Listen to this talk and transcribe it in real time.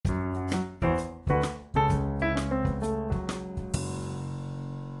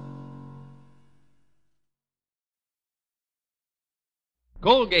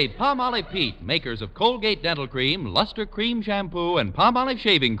Colgate-Palmolive Pete, makers of Colgate Dental Cream, Luster Cream Shampoo, and Palmolive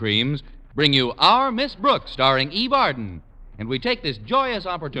Shaving Creams, bring you Our Miss Brooks, starring Eve Arden. And we take this joyous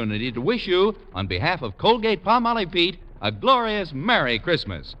opportunity to wish you, on behalf of Colgate-Palmolive Pete, a glorious Merry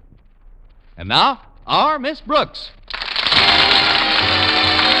Christmas. And now, Our Miss Brooks.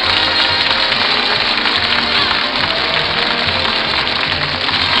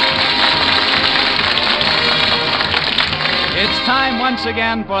 It's time once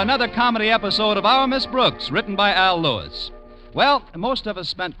again for another comedy episode of Our Miss Brooks, written by Al Lewis. Well, most of us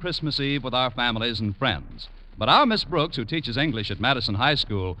spent Christmas Eve with our families and friends. But our Miss Brooks, who teaches English at Madison High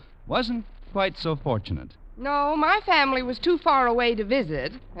School, wasn't quite so fortunate. No, my family was too far away to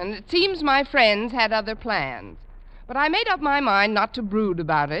visit, and it seems my friends had other plans. But I made up my mind not to brood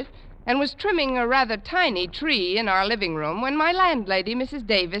about it, and was trimming a rather tiny tree in our living room when my landlady, Mrs.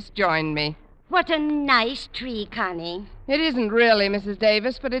 Davis, joined me. What a nice tree, Connie. It isn't really, Mrs.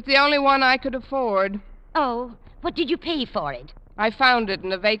 Davis, but it's the only one I could afford. Oh, what did you pay for it? I found it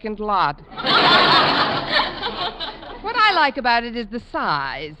in a vacant lot. What I like about it is the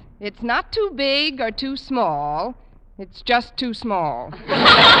size. It's not too big or too small. It's just too small.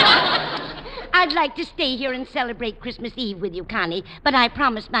 I'd like to stay here and celebrate Christmas Eve with you, Connie, but I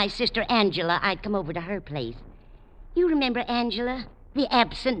promised my sister Angela I'd come over to her place. You remember Angela? The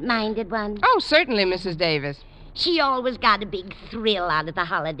absent-minded one? Oh, certainly, Mrs. Davis. She always got a big thrill out of the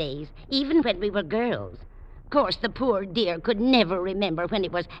holidays, even when we were girls. Of course, the poor dear could never remember when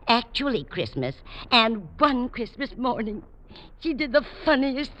it was actually Christmas. And one Christmas morning, she did the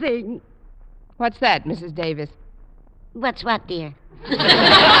funniest thing. What's that, Mrs. Davis? What's what, dear?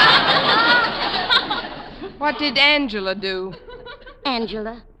 What did Angela do?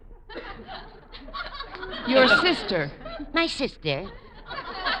 Angela? Your sister. My sister?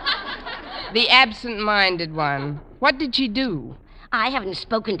 The absent-minded one. What did she do? I haven't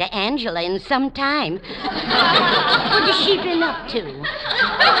spoken to Angela in some time. What has she been up to?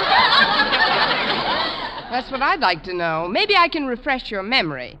 That's what I'd like to know. Maybe I can refresh your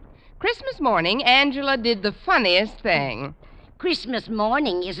memory. Christmas morning, Angela did the funniest thing. Christmas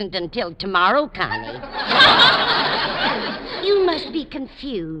morning isn't until tomorrow, Connie. You must be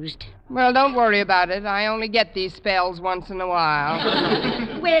confused. Well, don't worry about it. I only get these spells once in a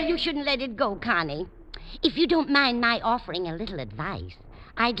while. Well, you shouldn't let it go, Connie. If you don't mind my offering a little advice,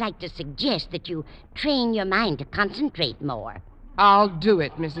 I'd like to suggest that you train your mind to concentrate more. I'll do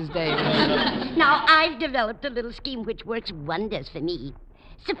it, Mrs. Davis. Now, I've developed a little scheme which works wonders for me.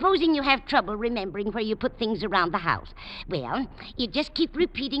 Supposing you have trouble remembering where you put things around the house. Well, you just keep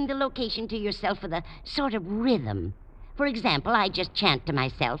repeating the location to yourself with a sort of rhythm. For example, I just chant to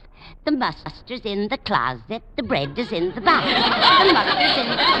myself, the mustard's in the closet, the bread is in the box. The mustard's in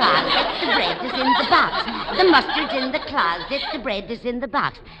the closet, the bread is in the box. The mustard's in the closet, the bread is in the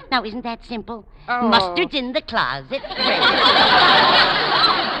box. Now, isn't that simple? Oh. Mustard's in the closet, bread is in the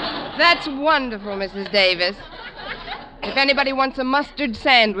box. That's wonderful, Mrs. Davis. If anybody wants a mustard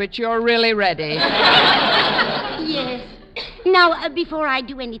sandwich, you're really ready. Yes. Now, before I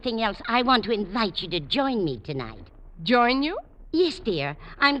do anything else, I want to invite you to join me tonight. Join you? Yes, dear.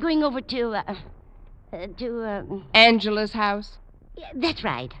 I'm going over to Angela's house? Yeah, that's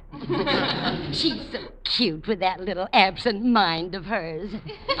right. She's so cute with that little absent mind of hers.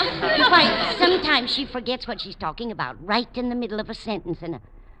 Why, sometimes she forgets what she's talking about right in the middle of a sentence, and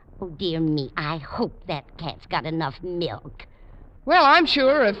oh, dear me, I hope that cat's got enough milk. Well, I'm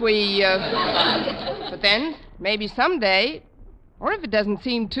sure if we, but then, maybe someday, or if it doesn't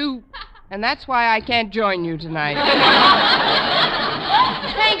seem too... And that's why I can't join you tonight.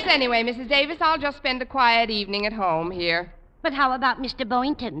 Thanks anyway, Mrs. Davis. I'll just spend a quiet evening at home here. But how about Mr.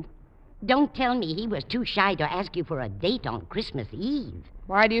 Boynton? Don't tell me he was too shy to ask you for a date on Christmas Eve.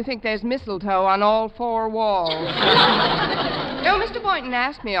 Why do you think there's mistletoe on all four walls? No, Mr. Boynton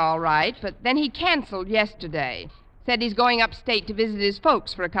asked me all right, but then he canceled yesterday. Said he's going upstate to visit his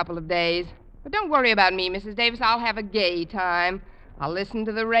folks for a couple of days. But don't worry about me, Mrs. Davis. I'll have a gay time. I'll listen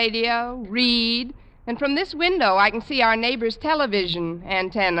to the radio, read, and from this window I can see our neighbor's television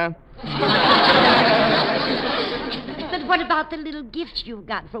antenna. But what about the little gifts you've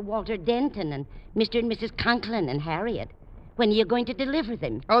got for Walter Denton and Mr. and Mrs. Conklin and Harriet? When are you going to deliver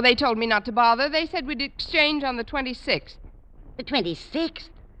them? Oh, they told me not to bother. They said we'd exchange on the 26th. The 26th?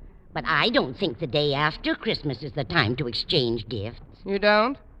 But I don't think the day after Christmas is the time to exchange gifts. You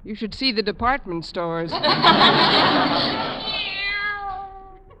don't? You should see the department stores.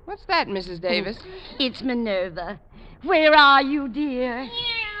 What's that, Mrs. Davis? It's Minerva. Where are you, dear?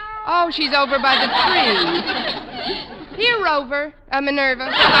 Oh, she's over by the tree. Here, Rover.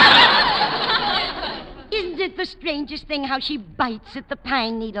 Minerva. Isn't it the strangest thing how she bites at the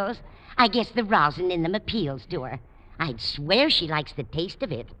pine needles? I guess the rosin in them appeals to her. I'd swear she likes the taste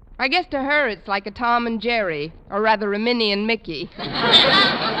of it. I guess to her it's like a Tom and Jerry, or rather a Minnie and Mickey.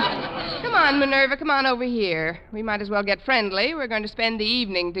 Come on, Minerva, come on over here. We might as well get friendly. We're going to spend the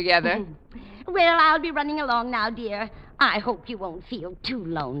evening together. Well, I'll be running along now, dear. I hope you won't feel too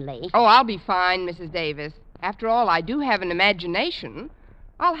lonely. Oh, I'll be fine, Mrs. Davis. After all, I do have an imagination.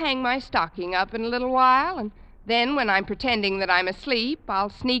 I'll hang my stocking up in a little while, and then when I'm pretending that I'm asleep, I'll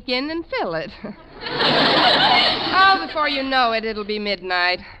sneak in and fill it. Oh, before you know it, it'll be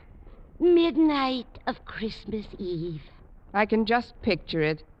midnight. Midnight of Christmas Eve. I can just picture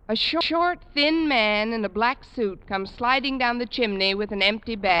it. A short, thin man in a black suit comes sliding down the chimney with an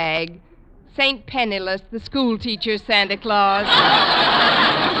empty bag. St. Penniless, the schoolteacher Santa Claus.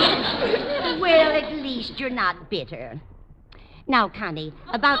 Well, at least you're not bitter. Now, Connie,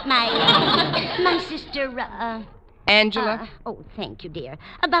 about my sister, Angela? Oh, thank you, dear.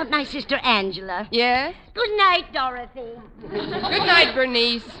 About my sister Angela. Yes? Good night, Dorothy. Good night,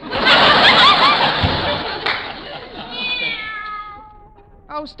 Bernice.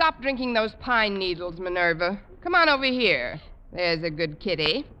 Oh, stop drinking those pine needles, Minerva. Come on over here. There's a good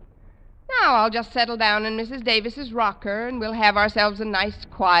kitty. Now I'll just settle down in Mrs. Davis's rocker, and we'll have ourselves a nice,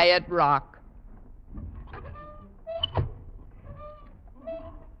 quiet rock.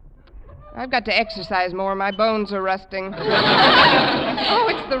 I've got to exercise more. My bones are rusting. Oh,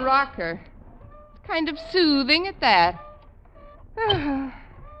 it's the rocker. It's kind of soothing at that.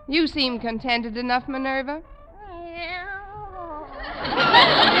 You seem contented enough, Minerva.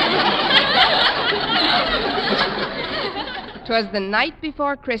 'Twas the night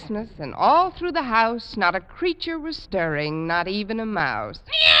before Christmas, and all through the house not a creature was stirring, not even a mouse.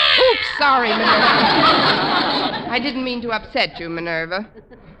 Oops, sorry, Minerva. I didn't mean to upset you, Minerva.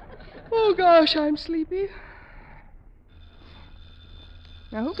 Oh, gosh, I'm sleepy.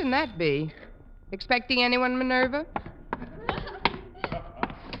 Now, who can that be? Expecting anyone, Minerva?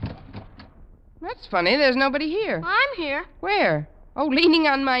 That's funny. There's nobody here. I'm here. Where? Oh, leaning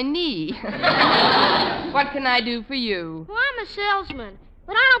on my knee. What can I do for you? Well, I'm a salesman,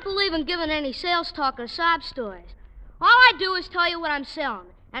 but I don't believe in giving any sales talk or sob stories. All I do is tell you what I'm selling.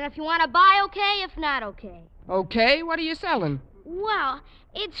 And if you want to buy, okay. If not, okay. Okay, what are you selling? Well,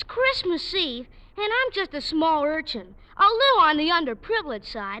 it's Christmas Eve, and I'm just a small urchin, a little on the underprivileged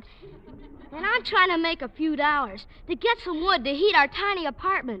side. And I'm trying to make a few dollars to get some wood to heat our tiny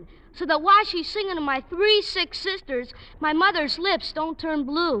apartment so that while she's singing to my 3 sick sisters, my mother's lips don't turn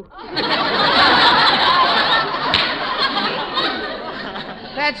blue.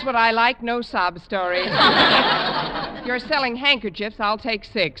 That's what I like, no sob stories. You're selling handkerchiefs, I'll take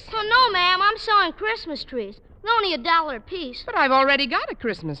 6. Oh, no, ma'am, I'm selling Christmas trees. They're only $1 a piece. But I've already got a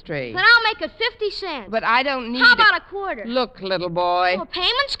Christmas tree. Then I'll make it 50 cents. But I don't need How about a quarter? Look, little boy. Well,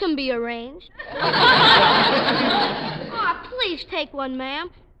 payments can be arranged. Oh, please take one,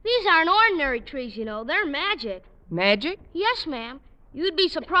 ma'am. These aren't ordinary trees, you know. They're magic. Magic? Yes, ma'am. You'd be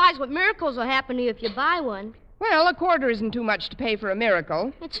surprised what miracles will happen to you if you buy one. Well, a quarter isn't too much to pay for a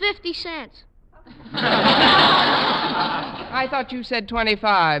miracle. It's 50 cents. I thought you said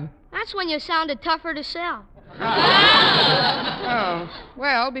 25. That's when you sounded tougher to sell. Oh.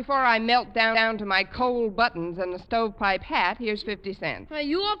 Well, before I melt down to my cold buttons and a stovepipe hat, here's 50 cents.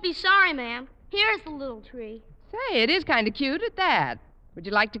 You won't be sorry, ma'am. Here's the little tree. Say, it is kind of cute at that. Would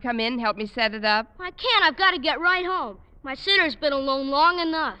you like to come in and help me set it up? I can't. I've got to get right home. My sitter's been alone long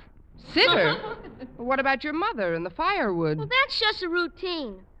enough. Sitter? Well, what about your mother and the firewood? Well, that's just a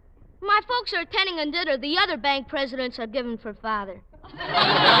routine. My folks are attending a dinner the other bank presidents are giving for Father.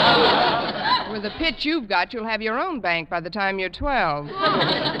 With the pitch you've got, you'll have your own bank by the time you're 12. Oh,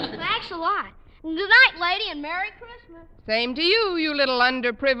 thanks a lot. Good night, lady, and Merry Christmas. Same to you, you little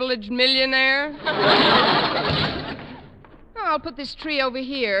underprivileged millionaire. Oh, I'll put this tree over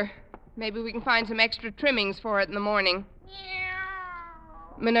here. Maybe we can find some extra trimmings for it in the morning.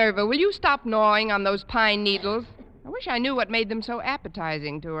 Minerva, will you stop gnawing on those pine needles? I wish I knew what made them so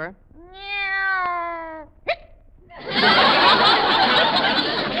appetizing to her.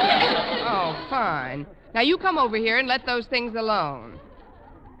 Oh, fine. Now you come over here and let those things alone.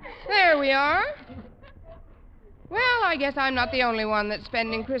 There we are. Well, I guess I'm not the only one that's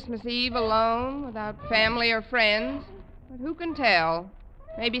spending Christmas Eve alone, without family or friends. But who can tell?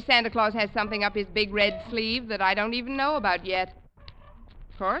 Maybe Santa Claus has something up his big red sleeve that I don't even know about yet.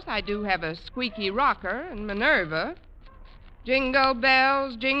 Of course, I do have a squeaky rocker and Minerva. Jingle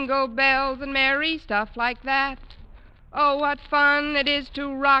bells, and merry stuff like that. Oh, what fun it is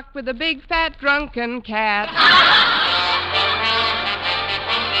to rock with a big, fat, drunken cat.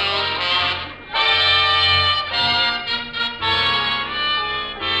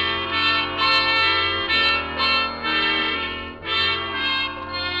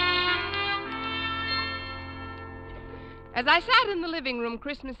 As I sat in the living room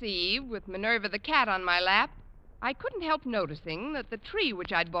Christmas Eve with Minerva the cat on my lap, I couldn't help noticing that the tree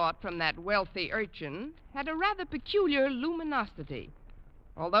which I'd bought from that wealthy urchin had a rather peculiar luminosity.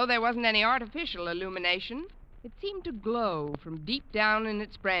 Although there wasn't any artificial illumination, it seemed to glow from deep down in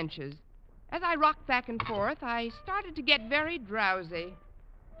its branches. As I rocked back and forth, I started to get very drowsy.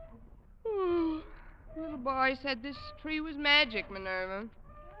 Little boy said this tree was magic, Minerva.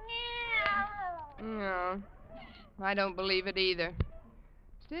 No, I don't believe it either.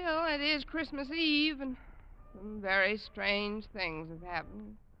 Still, it is Christmas Eve, and some very strange things have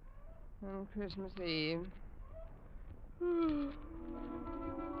happened on Christmas Eve.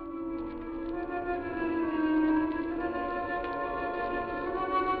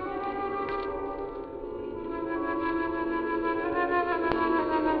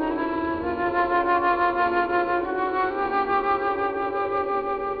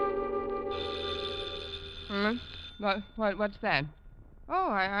 What's that? Oh,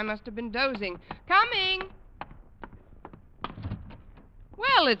 I must have been dozing. Coming!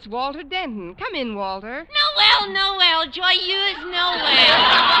 Well, it's Walter Denton. Come in, Walter. Noel, joyeuse Noel.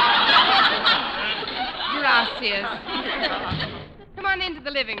 Gracias. Come on into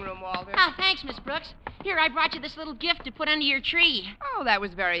the living room, Walter. Oh, thanks, Miss Brooks. Here, I brought you this little gift to put under your tree. Oh, that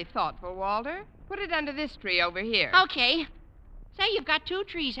was very thoughtful, Walter. Put it under this tree over here. Okay. Say, you've got 2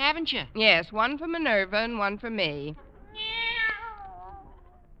 trees, haven't you? Yes, one for Minerva and one for me.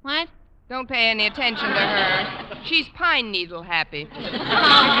 What? Don't pay any attention to her. She's pine needle happy.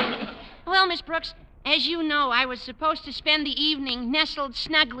 Well, Miss Brooks, as you know, I was supposed to spend the evening nestled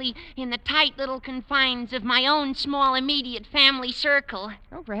snugly in the tight little confines of my own small immediate family circle.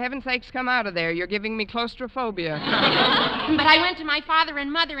 Oh, for heaven's sakes, come out of there. You're giving me claustrophobia. But I went to my father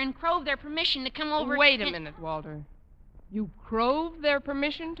and mother and crowed their permission to come over. Wait a minute, Walter. You crove their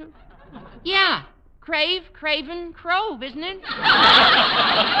permission to? Yeah. Craven, crove, isn't it?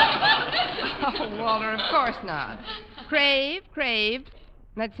 Oh, Walter, of course not. Crave.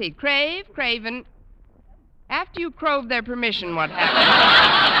 Let's see. Craven. After you crove their permission, what happened?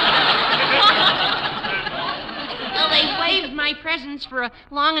 Well, they waived my presence for a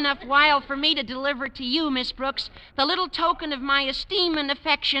long enough while for me to deliver to you, Miss Brooks, the little token of my esteem and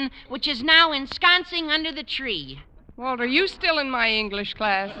affection, which is now ensconcing under the tree. Walter, you still in my English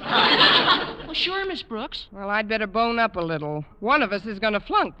class? Well, sure, Miss Brooks. Well, I'd better bone up a little. One of us is going to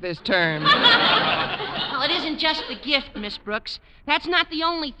flunk this term. Well, it isn't just the gift, Miss Brooks. That's not the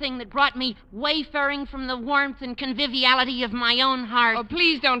only thing that brought me wayfaring from the warmth and conviviality of my own heart. Oh,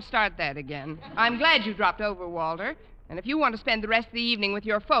 please don't start that again. I'm glad you dropped over, Walter. And if you want to spend the rest of the evening with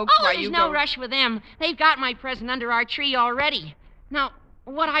your folks, why there's no rush with them. They've got my present under our tree already. Now,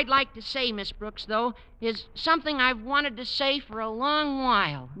 what I'd like to say, Miss Brooks, though, is something I've wanted to say for a long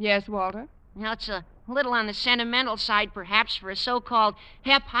while. Yes, Walter? Now, it's a little on the sentimental side, perhaps, for a so-called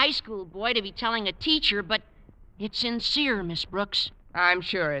hep high school boy to be telling a teacher, but it's sincere, Miss Brooks. I'm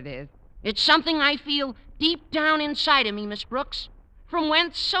sure it is. It's something I feel deep down inside of me, Miss Brooks, from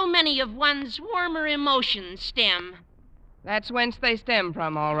whence so many of one's warmer emotions stem. That's whence they stem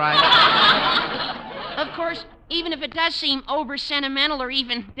from, all right. Of course, even if it does seem over-sentimental or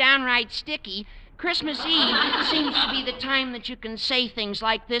even downright sticky, Christmas Eve seems to be the time that you can say things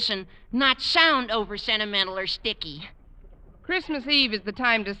like this and not sound over-sentimental or sticky. Christmas Eve is the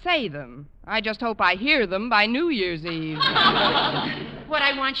time to say them. I just hope I hear them by New Year's Eve. What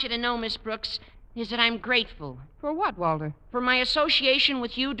I want you to know, Miss Brooks, is that I'm grateful. For what, Walter? For my association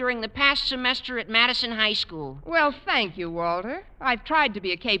with you during the past semester at Madison High School. Well, thank you, Walter. I've tried to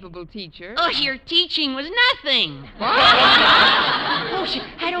be a capable teacher. Oh, your teaching was nothing. What? Oh,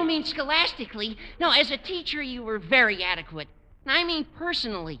 I don't mean scholastically. No, as a teacher, you were very adequate. I mean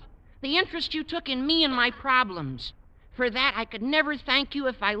personally. The interest you took in me and my problems. For that, I could never thank you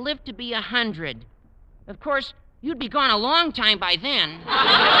if I lived to be 100. Of course, you'd be gone a long time by then.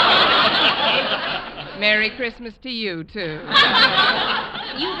 Merry Christmas to you, too.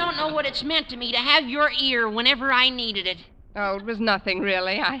 You don't know what it's meant to me to have your ear whenever I needed it. Oh, it was nothing,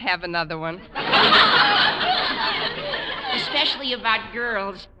 really. I have another one. Especially about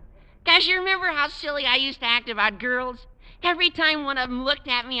girls. Gosh, you remember how silly I used to act about girls? Every time one of them looked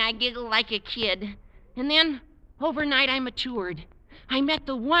at me, I giggled like a kid. And then, overnight, I matured. I met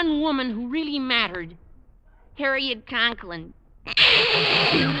the one woman who really mattered. Harriet Conklin.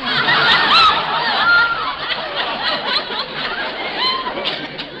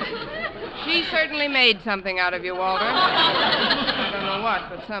 She certainly made something out of you, Walter. I don't know what,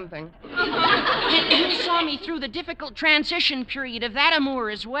 but something. You saw me through the difficult transition period of that amour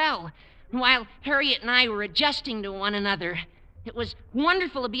as well, while Harriet and I were adjusting to one another. It was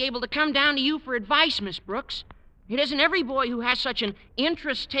wonderful to be able to come down to you for advice, Miss Brooks. It isn't every boy who has such an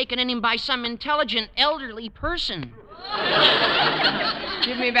interest taken in him by some intelligent elderly person.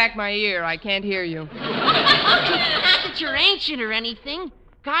 Give me back my ear. I can't hear you. Not that you're ancient or anything.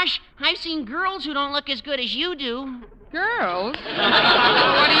 Gosh, I've seen girls who don't look as good as you do. Girls?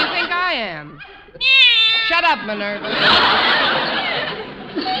 Well, what do you think I am? Shut up, Minerva.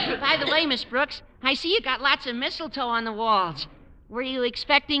 By the way, Miss Brooks, I see you got lots of mistletoe on the walls. Were you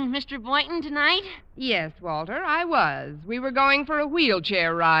expecting Mr. Boynton tonight? Yes, Walter, I was. We were going for a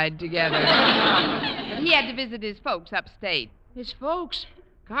wheelchair ride together. But he had to visit his folks upstate. His folks?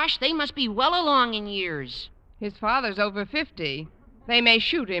 Gosh, they must be well along in years. His father's over 50. They may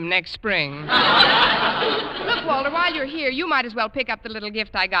shoot him next spring. Look, Walter, while you're here, you might as well pick up the little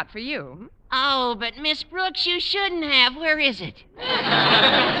gift I got for you. Oh, but Miss Brooks, you shouldn't have. Where is it?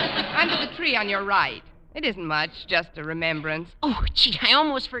 Under the tree on your right. It isn't much, just a remembrance. Oh, gee, I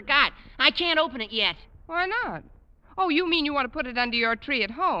almost forgot. I can't open it yet. Why not? Oh, you mean you want to put it under your tree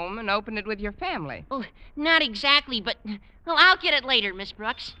at home and open it with your family? Oh, not exactly, but well, I'll get it later, Miss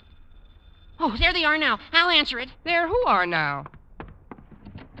Brooks. Oh, there they are now. I'll answer it. There who are now?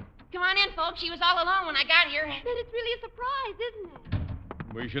 Come on in, folks. She was all alone when I got here. Then it's really a surprise, isn't it?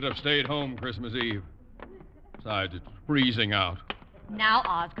 We should have stayed home Christmas Eve. Besides, it's freezing out. Now,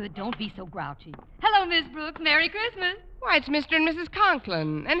 Osgood, don't be so grouchy. Hello, Miss Brooks. Merry Christmas. Why, it's Mr. and Mrs.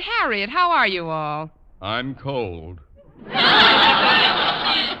 Conklin. And Harriet, how are you all? I'm cold.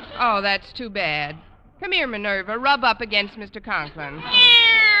 Oh, that's too bad. Come here, Minerva. Rub up against Mr. Conklin.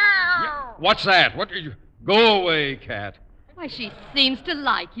 What's that? What did you... Go away, cat. Why, she seems to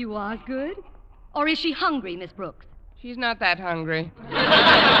like you, Osgood. Or is she hungry, Miss Brooks? She's not that hungry.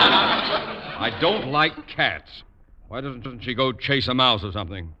 I don't like cats. Why doesn't she go chase a mouse or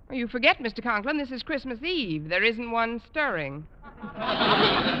something? Oh, you forget, Mr. Conklin, this is Christmas Eve. There isn't one stirring.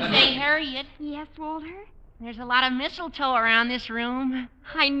 Say, Harriet, Yes, Walter? there's a lot of mistletoe around this room.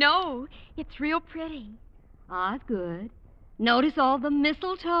 I know. It's real pretty. Osgood, notice all the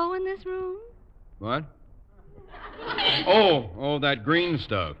mistletoe in this room? What? Oh, that green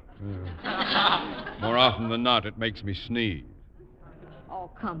stuff. Yeah. More often than not, it makes me sneeze. Oh,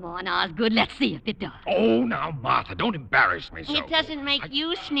 come on, Osgood. Let's see if it does. Oh, now, Martha, don't embarrass me so. It doesn't make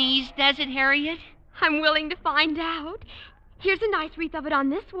you sneeze, does it, Harriet? I'm willing to find out. Here's a nice wreath of it on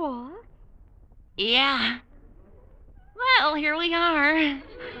this wall. Yeah. Well, here we are.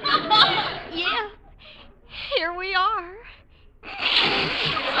 Yeah. Here we are.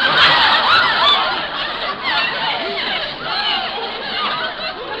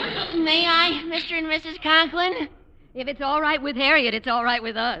 May I, Mr. and Mrs. Conklin? If it's all right with Harriet, it's all right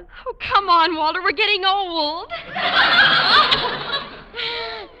with us. Oh, come on, Walter. We're getting old.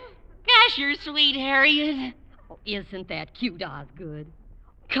 Gosh, you're sweet, Harriet. Oh, isn't that cute, Osgood?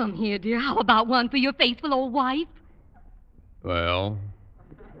 Come here, dear. How about one for your faithful old wife? Well,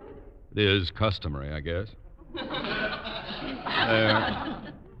 it is customary, I guess. There.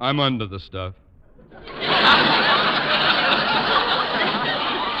 I'm under the stuff.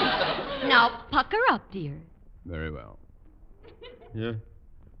 Now, pucker up, dear. Very well. Yeah.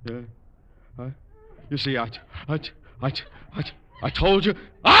 You see, I told you.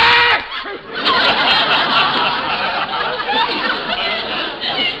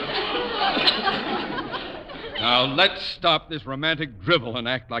 Now, let's stop this romantic drivel and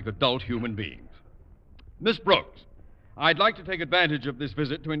act like adult human beings. Miss Brooks, I'd like to take advantage of this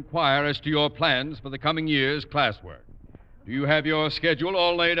visit to inquire as to your plans for the coming year's classwork. Do you have your schedule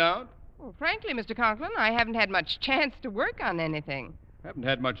all laid out? Well, frankly, Mr. Conklin, I haven't had much chance to work on anything. Haven't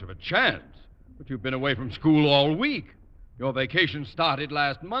had much of a chance, but you've been away from school all week. Your vacation started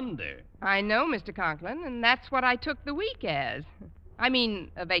last Monday. I know, Mr. Conklin, and that's what I took the week as. I mean,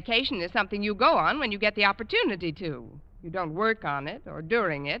 a vacation is something you go on when you get the opportunity to. You don't work on it or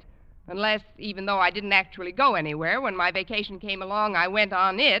during it, unless, even though I didn't actually go anywhere, when my vacation came along, I went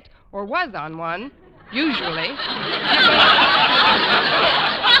on it or was on one, usually.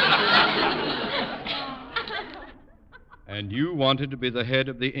 And you wanted to be the head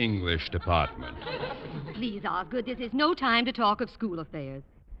of the English department. Please, Osgood, this is no time to talk of school affairs.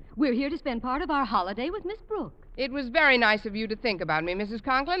 We're here to spend part of our holiday with Miss Brooks. It was very nice of you to think about me, Mrs.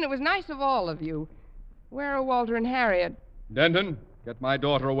 Conklin. It was nice of all of you. Where are Walter and Harriet? Denton, get my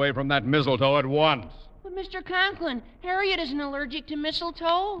daughter away from that mistletoe at once. But, Mr. Conklin, Harriet isn't allergic to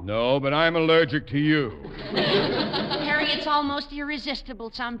mistletoe. No, but I'm allergic to you. Harriet's almost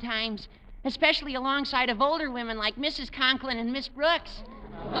irresistible sometimes, especially alongside of older women like Mrs. Conklin and Miss Brooks.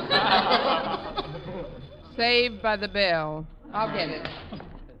 Saved by the bell. I'll get it.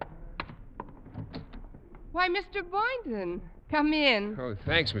 Why, Mr. Boynton, come in. Oh,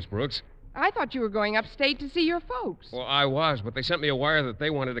 thanks, Miss Brooks. I thought you were going upstate to see your folks. Well, I was, but they sent me a wire that they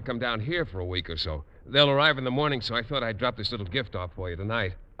wanted to come down here for a week or so. They'll arrive in the morning, so I thought I'd drop this little gift off for you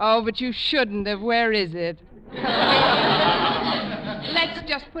tonight. Oh, but you shouldn't have. Where is it? Let's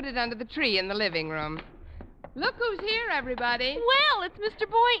just put it under the tree in the living room. Look who's here, everybody. Well, it's Mr.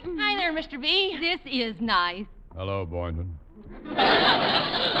 Boynton. Hi there, Mr. B. This is nice. Hello, Boynton.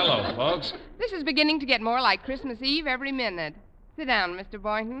 Hello, folks. This is beginning to get more like Christmas Eve every minute. Sit down, Mr.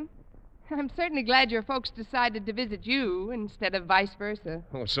 Boynton. I'm certainly glad your folks decided to visit you instead of vice versa.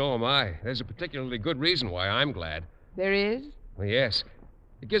 Oh, so am I. There's a particularly good reason why I'm glad. There is? Well, yes.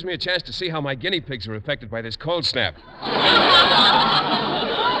 It gives me a chance to see how my guinea pigs are affected by this cold snap.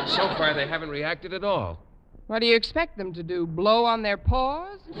 So far, they haven't reacted at all. What do you expect them to do? Blow on their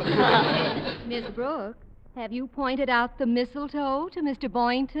paws? Miss Brooks, have you pointed out the mistletoe to Mr.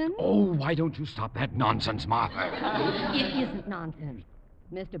 Boynton? Oh, why don't you stop that nonsense, Martha? It isn't nonsense.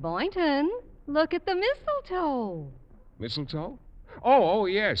 Mr. Boynton, look at the mistletoe. Mistletoe? Oh,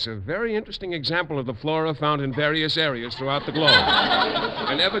 yes. A very interesting example of the flora found in various areas throughout the globe.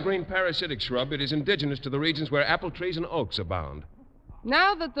 An evergreen parasitic shrub, it is indigenous to the regions where apple trees and oaks abound.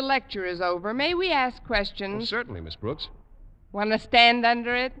 Now that the lecture is over, may we ask questions? Well, certainly, Miss Brooks. Want to stand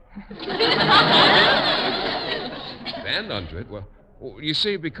under it? Stand under it? Well, you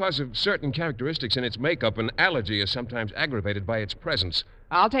see, because of certain characteristics in its makeup, an allergy is sometimes aggravated by its presence.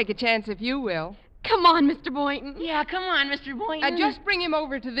 I'll take a chance if you will. Come on, Mr. Boynton. Yeah, come on, Mr. Boynton. Just bring him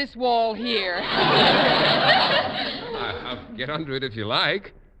over to this wall here. I'll get under it if you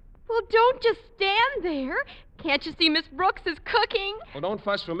like. Well, don't just stand there. Can't you see Miss Brooks is cooking? Well, don't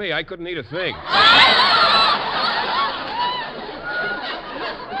fuss for me. I couldn't eat a thing.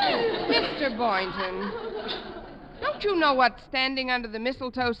 Mr. Boynton, don't you know what standing under the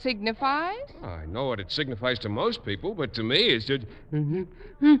mistletoe signifies? I know what it signifies to most people, but to me, it's just...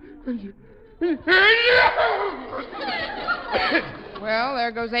 Well,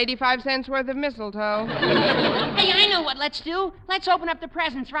 there goes 85 cents worth of mistletoe. Hey, I know what let's do. Let's open up the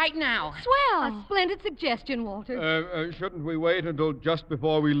presents right now. Swell. A splendid suggestion, Walter. Shouldn't we wait until just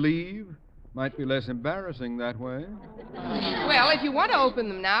before we leave? Might be less embarrassing that way. Well, if you want to open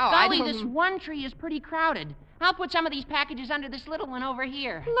them now, Golly, this one tree is pretty crowded. I'll put some of these packages under this little one over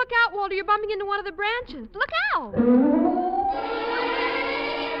here. Look out, Walter. You're bumping into one of the branches. Look out.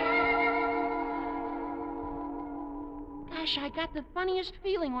 Gosh, I got the funniest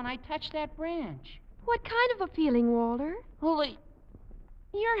feeling when I touched that branch. What kind of a feeling, Walter? Well,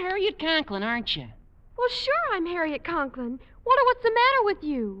 you're Harriet Conklin, aren't you? Well, sure, I'm Harriet Conklin. Walter, what's the matter with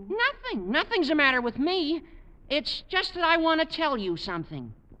you? Nothing. Nothing's the matter with me. It's just that I want to tell you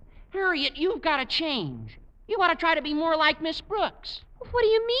something. Harriet, you've got to change. You ought to try to be more like Miss Brooks. What do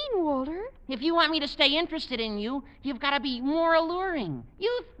you mean, Walter? If you want me to stay interested in you, you've got to be more alluring,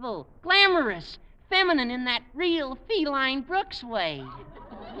 youthful, glamorous, feminine in that real feline Brooks way.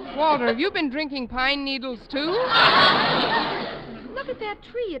 Walter, have you been drinking pine needles, too? Look at that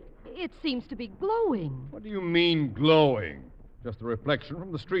tree. It seems to be glowing. What do you mean, glowing? Just a reflection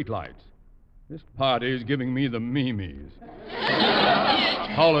from the streetlights. This party is giving me the memes.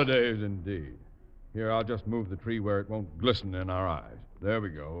 Holidays, indeed. Here, I'll just move the tree where it won't glisten in our eyes. There we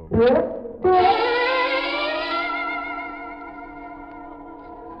go.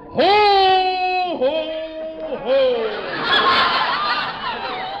 Ho, ho, ho!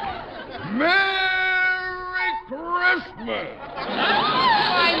 Merry Christmas!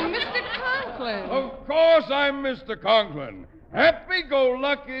 Why, Mr. Conklin. Of course I'm Mr. Conklin.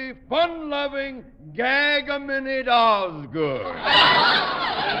 Happy-go-lucky, fun-loving, gag-a-minute Osgood.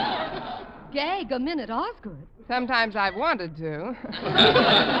 Gag a minute, Osgood. Sometimes I've wanted to.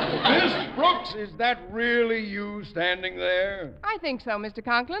 Miss Brooks, is that really you standing there? I think so, Mr.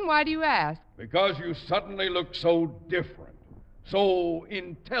 Conklin. Why do you ask? Because you suddenly look so different, so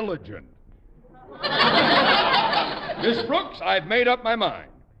intelligent. Miss Brooks, I've made up my mind.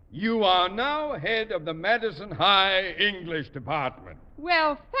 You are now head of the Madison High English Department.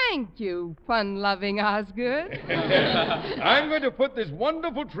 Well, thank you, fun-loving Osgood. I'm going to put this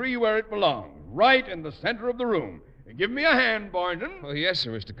wonderful tree where it belongs, right in the center of the room. Give me a hand, Boynton. Oh, yes,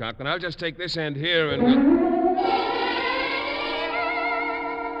 sir, Mr. Conklin. I'll just take this end here and...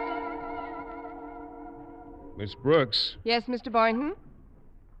 Miss Brooks, Yes, Mr. Boynton?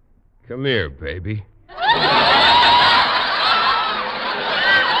 come here, baby.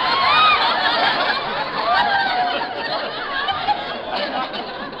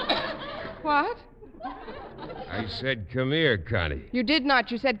 What? I said, come here, Connie. You did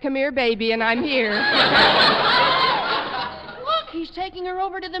not. You said, come here, baby, and I'm here. Look, he's taking her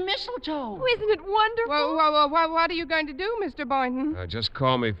over to the mistletoe. Oh, isn't it wonderful? Well, what are you going to do, Mr. Boynton? Just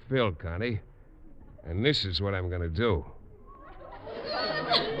call me Phil, Connie. And this is what I'm going to do.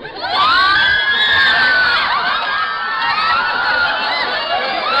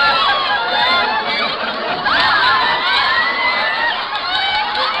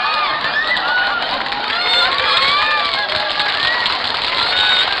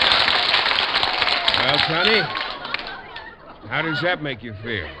 Well, Connie, how does that make you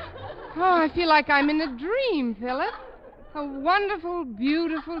feel? Oh, I feel like I'm in a dream, Philip. A wonderful,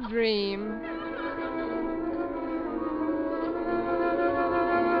 beautiful dream.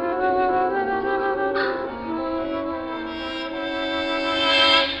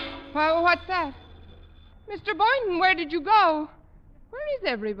 Well, what's that? Mr. Boynton, where did you go? Where is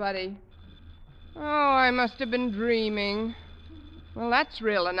everybody? Oh, I must have been dreaming. Well, that's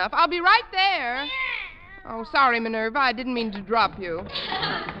real enough. I'll be right there. Oh, sorry, Minerva. I didn't mean to drop you.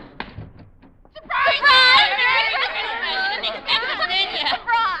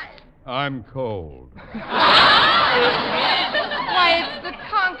 I'm cold. Why, it's the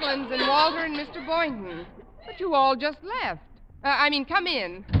Conklins and Walter and Mr. Boynton. But you all just left. Come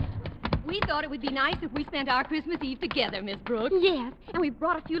in. We thought it would be nice if we spent our Christmas Eve together, Miss Brooks. Yes, and we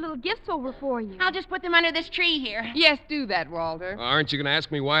brought a few little gifts over for you. I'll just put them under this tree here. Yes, do that, Walter. Aren't you going to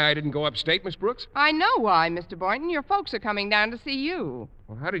ask me why I didn't go upstate, Miss Brooks? I know why, Mr. Boynton. Your folks are coming down to see you.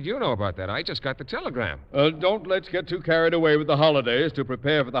 Well, how did you know about that? I just got the telegram. Don't let's get too carried away with the holidays to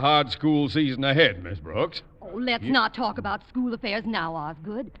prepare for the hard school season ahead, Miss Brooks. Oh, let's not talk about school affairs now,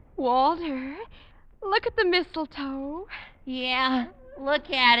 Osgood. Walter, look at the mistletoe. Yeah, look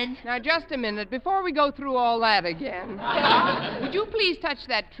at it. Now, just a minute, before we go through all that again. Would you please touch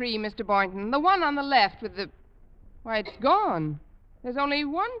that tree, Mr. Boynton? The one on the left with the... Why, it's gone. There's only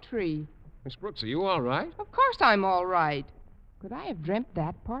one tree. Miss Brooks, are you all right? Of course I'm all right. Could I have dreamt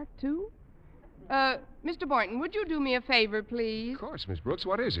that part, too? Mr. Boynton, would you do me a favor, please? Of course, Miss Brooks.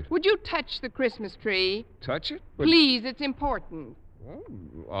 What is it? Would you touch the Christmas tree? Touch it? But... Please, it's important. Oh,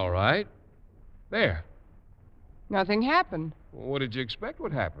 all right. There. Nothing happened. What did you expect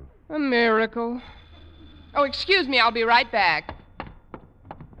would happen? A miracle. Oh, excuse me, I'll be right back.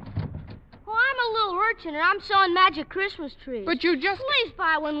 Oh, I'm a little urchin, and I'm selling magic Christmas trees. But you just... Please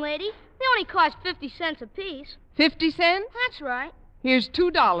buy one, lady. They only cost 50 cents apiece. 50 cents? That's right. Here's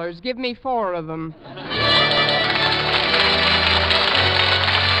 $2. Give me 4 of them. And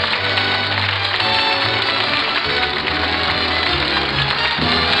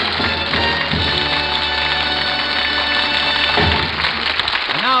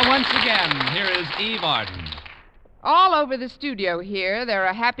now, once again, here is Eve Arden. All over the studio here, there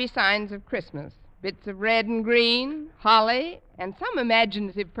are happy signs of Christmas. Bits of red and green, holly, and some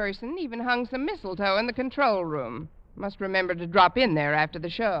imaginative person even hung some mistletoe in the control room. Must remember to drop in there after the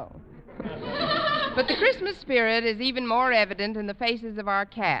show. But the Christmas spirit is even more evident in the faces of our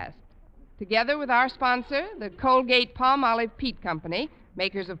cast. Together with our sponsor, the Colgate Palmolive Peat Company,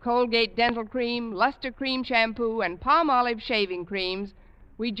 makers of Colgate Dental Cream, Luster Cream Shampoo, and Palmolive Shaving Creams,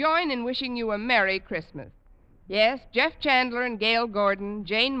 we join in wishing you a Merry Christmas. Yes, Jeff Chandler and Gale Gordon,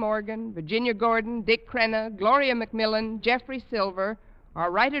 Jane Morgan, Virginia Gordon, Dick Crenna, Gloria McMillan, Jeffrey Silver,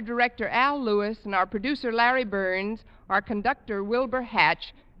 our writer-director Al Lewis, and our producer Larry Burns, our conductor Wilbur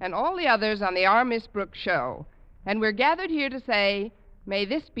Hatch, and all the others on the Our Miss Brooks show. And we're gathered here to say, may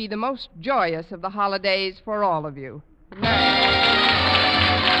this be the most joyous of the holidays for all of you. Good night.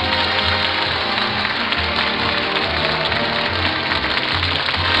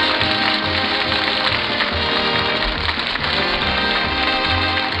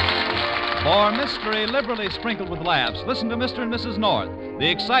 For mystery liberally sprinkled with laughs, listen to Mr. and Mrs. North, the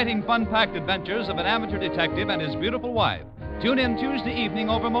exciting, fun-packed adventures of an amateur detective and his beautiful wife. Tune in Tuesday evening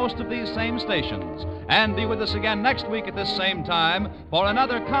over most of these same stations. And be with us again next week at this same time for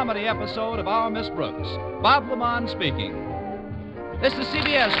another comedy episode of Our Miss Brooks. Bob Lamont speaking. This is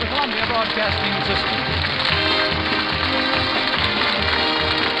CBS, the Columbia Broadcasting System.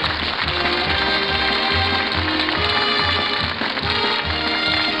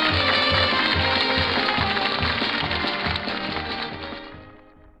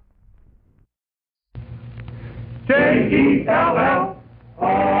 Jell-O.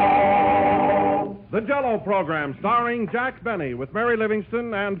 The Jell-O program starring Jack Benny with Mary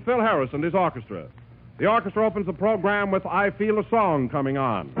Livingstone and Phil Harris and his orchestra. The orchestra opens the program with I Feel a Song Coming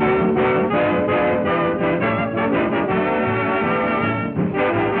On.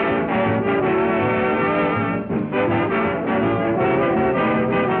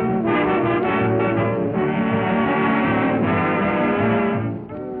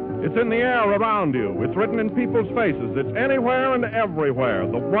 It's in the air all around you. It's written in people's faces. It's anywhere and everywhere.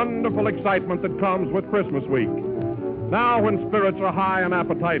 The wonderful excitement that comes with Christmas week. Now, when spirits are high and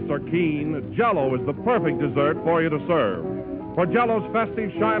appetites are keen, Jell-O is the perfect dessert for you to serve. For Jell-O's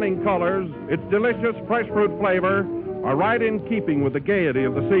festive, shining colors, its delicious fresh fruit flavor are right in keeping with the gaiety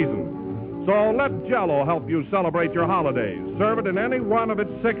of the season. So let Jell-O help you celebrate your holidays. Serve it in any one of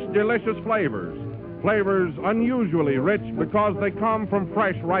its 6 delicious flavors. Flavors unusually rich because they come from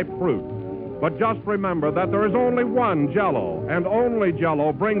fresh, ripe fruit. But just remember that there is only one Jell-O, and only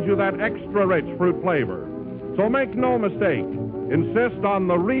Jell-O brings you that extra rich fruit flavor. So make no mistake. Insist on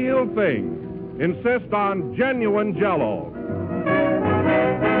the real thing. Insist on genuine Jell-O.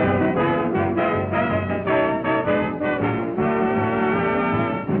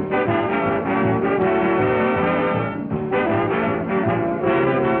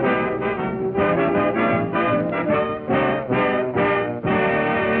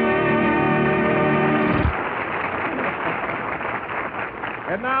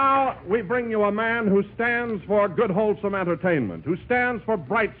 And now we bring you a man who stands for good, wholesome entertainment, who stands for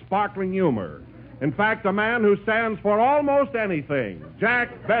bright, sparkling humor. In fact, a man who stands for almost anything, Jack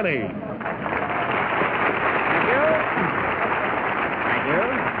Benny. Thank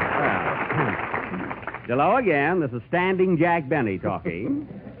you. Hello again. This is Standing Jack Benny talking.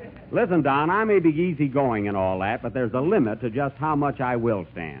 Listen, Don, I may be easygoing and all that, but there's a limit to just how much I will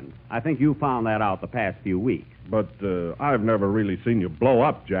stand. I think you found that out the past few weeks. But I've never really seen you blow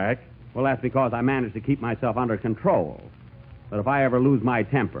up, Jack. Well, that's because I managed to keep myself under control. But if I ever lose my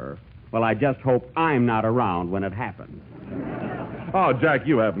temper, well, I just hope I'm not around when it happens. Oh, Jack,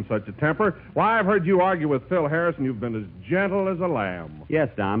 you haven't such a temper. Why, I've heard you argue with Phil Harris, and you've been as gentle as a lamb. Yes,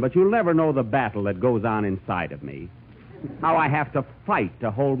 Don, but you'll never know the battle that goes on inside of me. How I have to fight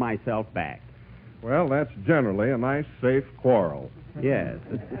to hold myself back. Well, that's generally a nice, safe quarrel. Yes.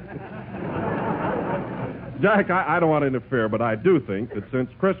 Jack, I don't want to interfere, but I do think that since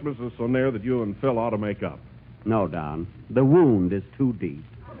Christmas is so near that you and Phil ought to make up. No, Don. The wound is too deep.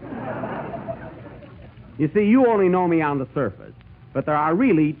 You see, you only know me on the surface, but there are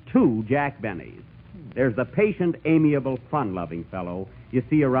really 2 Jack Bennys. There's the patient, amiable, fun-loving fellow you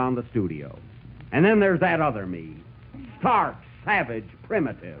see around the studio. And then there's that other me. Stark, savage,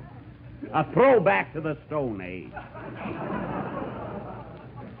 primitive. A throwback to the Stone Age.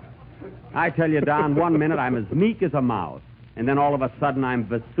 I tell you, Don, one minute I'm as meek as a mouse, and then all of a sudden I'm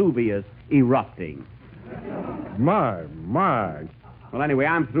Vesuvius erupting. My. Well, anyway,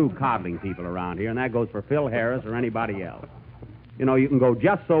 I'm through coddling people around here, and that goes for Phil Harris or anybody else. You know, you can go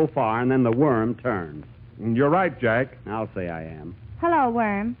just so far, and then the worm turns. You're right, Jack. I'll say I am. Hello,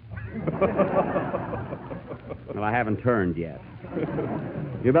 worm. Well, I haven't turned yet.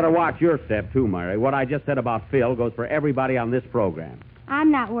 You better watch your step, too, Murray. What I just said about Phil goes for everybody on this program.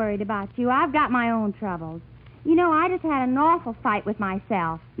 I'm not worried about you. I've got my own troubles. You know, I just had an awful fight with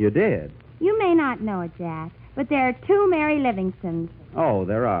myself. You did? You may not know it, Jack, but there are 2 Mary Livingstones. Oh,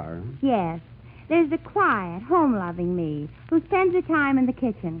 there are? Yes. There's the quiet, home-loving me, who spends her time in the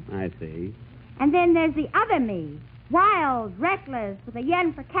kitchen. I see. And then there's the other me, wild, reckless, with a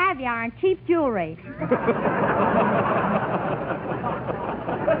yen for caviar and cheap jewelry.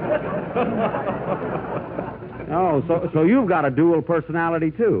 Oh, so you've got a dual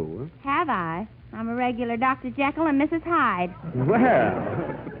personality, too? Have I? I'm a regular Dr. Jekyll and Mrs. Hyde.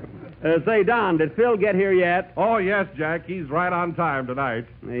 Well, say, Don, did Phil get here yet? Oh, yes, Jack. He's right on time tonight.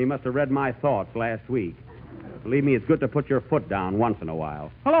 He must have read my thoughts last week. Believe me, it's good to put your foot down once in a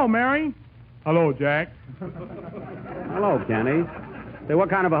while. Hello, Mary. Hello, Jack. Hello, Kenny. Say, what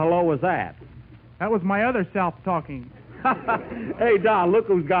kind of a hello was that? That was my other self talking. Hey, Don, look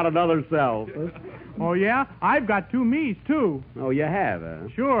who's got another self. Oh, yeah? I've got 2 me's, too. Oh, you have, huh?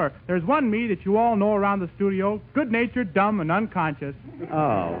 Sure. There's one me that you all know around the studio, good-natured, dumb, and unconscious.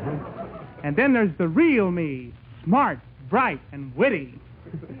 Oh. And then there's the real me, smart, bright, and witty.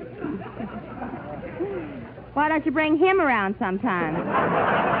 Why don't you bring him around sometime?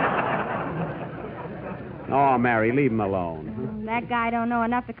 Oh, Mary, leave him alone. That guy don't know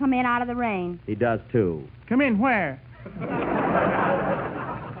enough to come in out of the rain. He does, too. Come in where?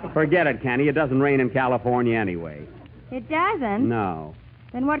 Forget it, Kenny. It doesn't rain in California anyway. It doesn't? No.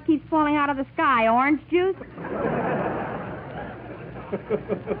 Then what keeps falling out of the sky? Orange juice?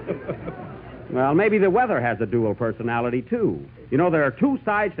 Well, maybe the weather has a dual personality, too. You know, there are 2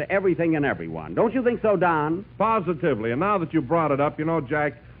 sides to everything and everyone. Don't you think so, Don? Positively. And now that you brought it up, you know,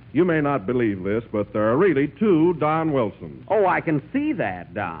 Jack, you may not believe this, but there are really 2 Don Wilsons. Oh, I can see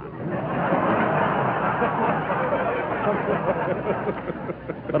that, Don.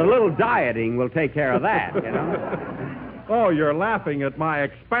 But a little dieting will take care of that, you know. Oh, you're laughing at my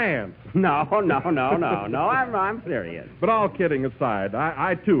expanse. No. I'm serious. But all kidding aside,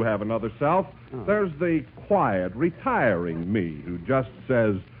 I too have another self. Oh. There's the quiet, retiring me who just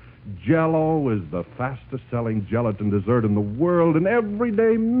says, Jell-O is the fastest-selling gelatin dessert in the world, and every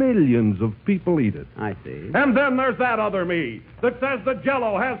day millions of people eat it. I see. And then there's that other me that says that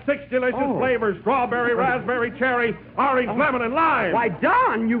Jell-O has 6 delicious flavors: strawberry, raspberry, cherry, orange, lemon, and lime. Why,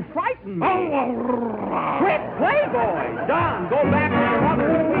 Don, you frightened me. Oh, Quit, playboy. Don, go back to your other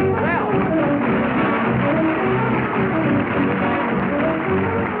sweet self.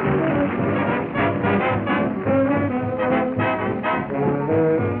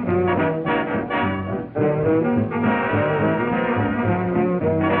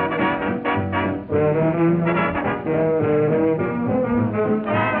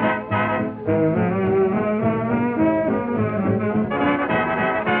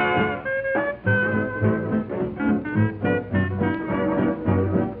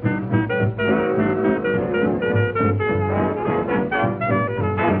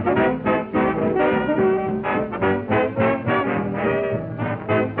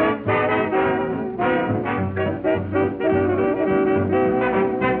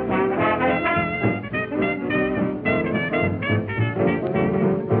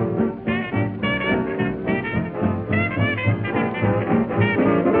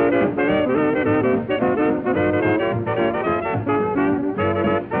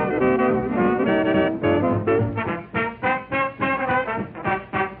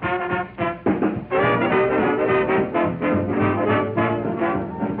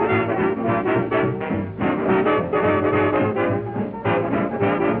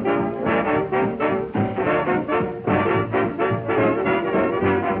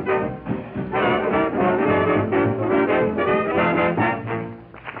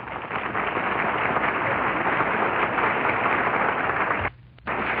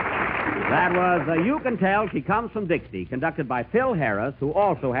 You Can Tell She Comes from Dixie, conducted by Phil Harris, who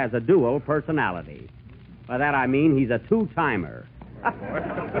also has a dual personality. By that I mean he's a two-timer.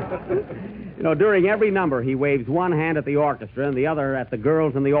 During every number, he waves one hand at the orchestra and the other at the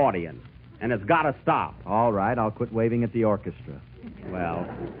girls in the audience. And it's got to stop. All right, I'll quit waving at the orchestra. Well,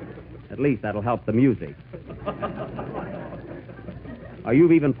 at least that'll help the music. Or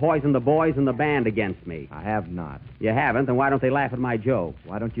you've even poisoned the boys in the band against me. I have not. You haven't? Then why don't they laugh at my joke?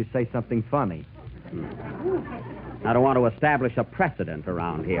 Why don't you say something funny? I don't want to establish a precedent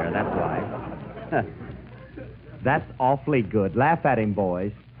around here, that's why. That's awfully good. Laugh at him,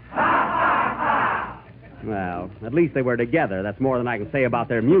 boys. Well, at least they were together. That's more than I can say about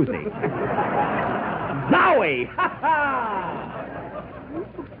their music. Zowie!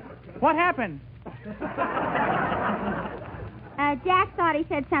 What happened? Jack thought he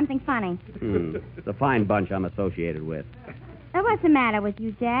said something funny. It's a fine bunch I'm associated with. What's the matter with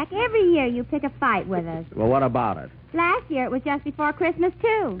you, Jack? Every year you pick a fight with us. Well, what about it? Last year it was just before Christmas,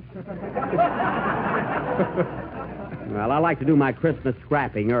 too. Well, I like to do my Christmas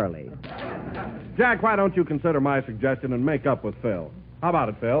scrapping early. Jack, why don't you consider my suggestion and make up with Phil? How about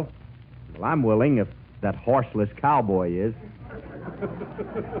it, Phil? Well, I'm willing if that horseless cowboy is.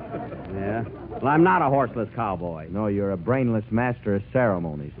 Yeah? Well, I'm not a horseless cowboy. No, you're a brainless master of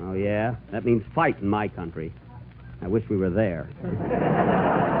ceremonies. Oh, yeah? That means fight in my country. I wish we were there.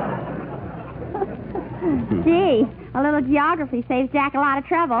 Gee, a little geography saves Jack a lot of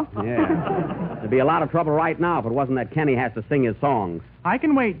trouble. Yeah. There'd be a lot of trouble right now if it wasn't that Kenny has to sing his songs. I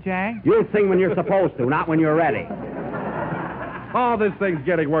can wait, Jack. You'll sing when you're supposed to, not when you're ready. Oh, this thing's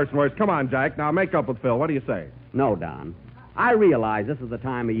getting worse and worse. Come on, Jack. Now make up with Phil. What do you say? No, Don. I realize this is the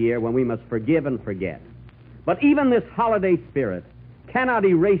time of year when we must forgive and forget. But even this holiday spirit cannot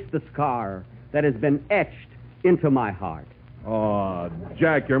erase the scar that has been etched into my heart. Oh,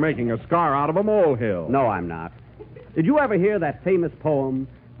 Jack, you're making a scar out of a molehill. No, I'm not. Did you ever hear that famous poem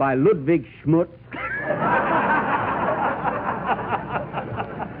by Ludwig Schmutz?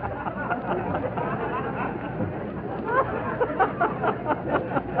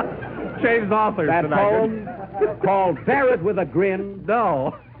 Change authors that tonight. Poem called Bear It With a Grin?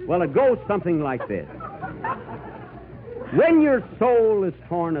 No. Well, it goes something like this. When your soul is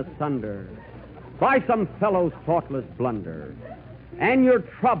torn asunder by some fellow's thoughtless blunder, and you're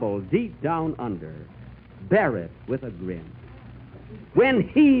troubled deep down under, bear it with a grin. When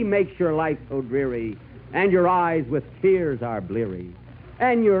he makes your life so dreary, and your eyes with tears are bleary,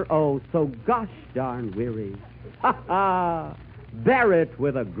 and you're oh so gosh darn weary, ha ha, bear it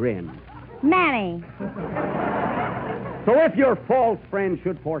with a grin. Manny. So if your false friend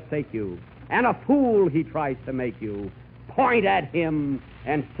should forsake you, and a fool he tries to make you, point at him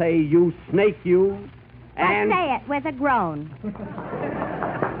and say, you snake you, But say it with a groan.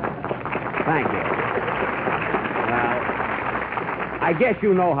 Thank you. Well, I guess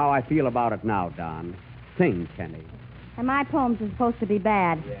you know how I feel about it now, Don. Sing, Kenny. And my poems are supposed to be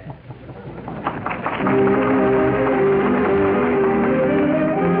bad.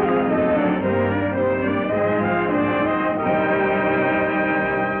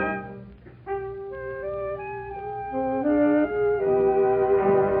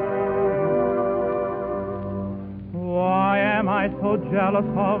 Why am I so jealous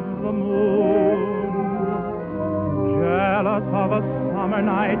of the moon? Jealous of a summer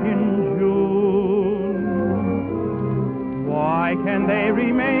night in June. Why can they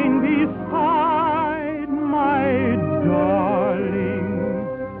remain beside my darling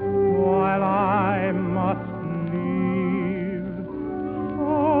while I must leave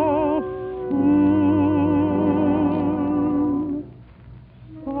so soon?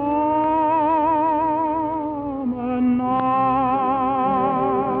 Summer night,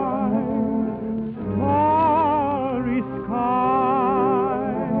 starry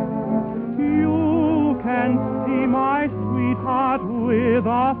sky, you can see my sweetheart with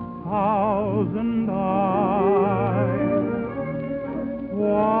 1,000 eyes.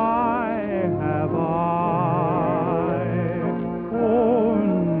 Why have I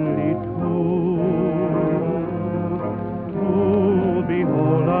only two to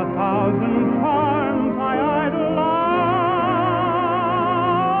behold 1,000 charms I idolize?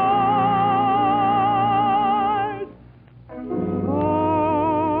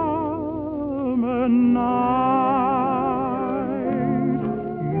 Summer night,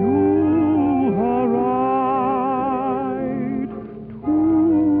 you are right to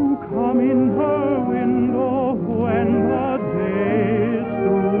come in her window when the day is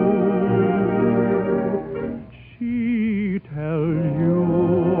through. She tells you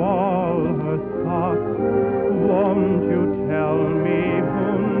all her thoughts. Won't you tell me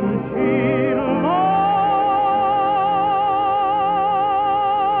whom she loves?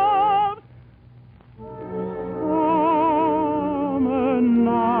 Summer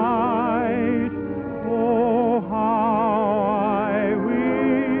night, oh how I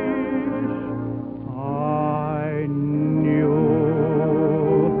wish I knew.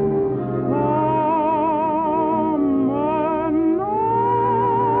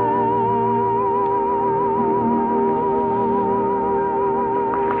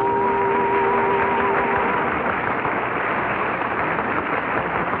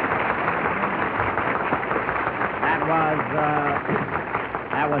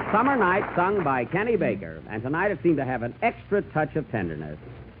 That was Summer Night, sung by Kenny Baker. And tonight it seemed to have an extra touch of tenderness.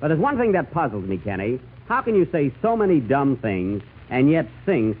 But there's one thing that puzzles me, Kenny. How can you say so many dumb things and yet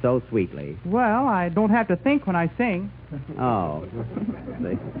sing so sweetly? Well, I don't have to think when I sing. Oh.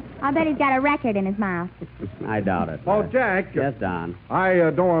 See? I bet he's got a record in his mouth. I doubt it. Oh, Jack. Yes, Don.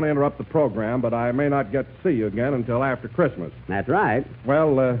 I don't want to interrupt the program, but I may not get to see you again until after Christmas. That's right.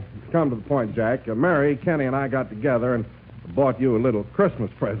 Well, to come to the point, Jack, Mary, Kenny, and I got together and bought you a little Christmas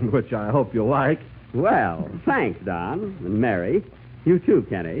present, which I hope you'll like. Well, thanks, Don. And Mary. You too,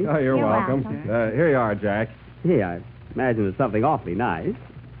 Kenny. Oh, you're welcome. welcome. Here you are, Jack. Gee, I imagine it's something awfully nice.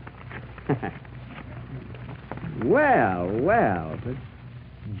 Well.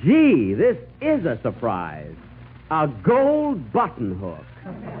 Gee, this is a surprise. A gold button hook.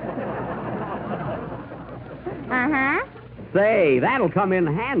 Uh-huh. Say, that'll come in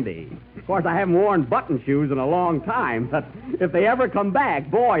handy. Of course, I haven't worn button shoes in a long time, but if they ever come back,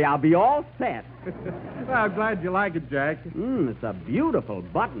 boy, I'll be all set. Well, I'm glad you like it, Jack. It's a beautiful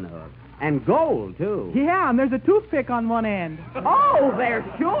button hook. And gold, too. Yeah, and there's a toothpick on one end. Oh, there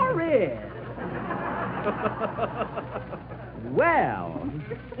sure is. Well.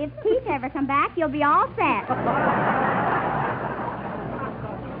 If teeth ever come back, you'll be all set.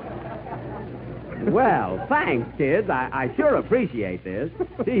 Well, thanks, kids. I sure appreciate this.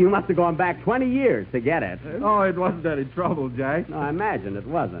 Gee, you must have gone back 20 years to get it. Oh, it wasn't any trouble, Jack. No, I imagine it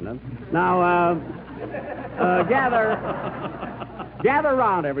wasn't. Now, gather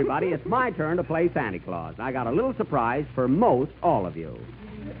around, everybody. It's my turn to play Santa Claus. I got a little surprise for most all of you.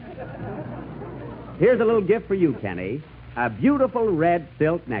 Here's a little gift for you, Kenny. A beautiful red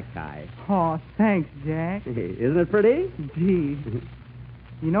silk necktie. Oh, thanks, Jack. Isn't it pretty? Gee.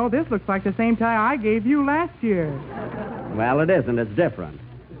 You know, this looks like the same tie I gave you last year. Well, it isn't. It's different.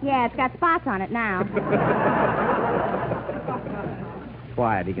 Yeah, it's got spots on it now.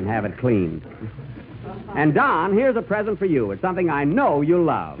 Quiet. He can have it cleaned. And, Don, here's a present for you. It's something I know you'll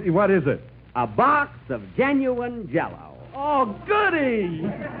love. What is it? A box of genuine Jell-O. Oh, goody!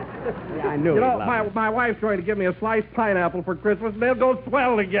 Yeah, I knew You he'd know, love it. my wife's going to give me a sliced pineapple for Christmas, and they'll go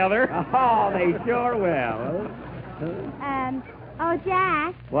swell together. Oh, they sure will. Oh,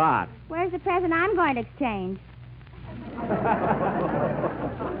 Jack, What? where's the present I'm going to exchange?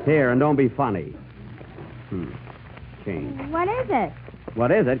 Here, and don't be funny. Change. What is it?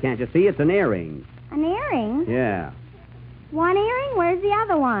 What is it? Can't you see? It's an earring. An earring? Yeah. One earring? Where's the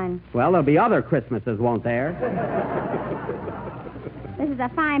other one? Well, there'll be other Christmases, won't there? This is a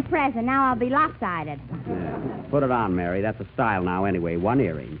fine present. Now I'll be lopsided. Yeah. Put it on, Mary. That's a style now, anyway. One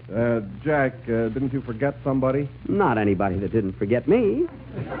earring. Jack, didn't you forget somebody? Not anybody that didn't forget me.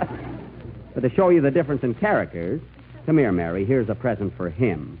 But to show you the difference in characters, come here, Mary. Here's a present for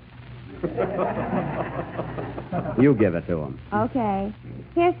him. You give it to him. Okay.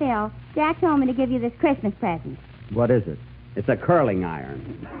 Here, Phil. Jack told me to give you this Christmas present. What is it? It's a curling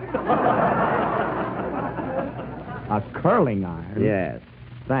iron. A curling iron? Yes.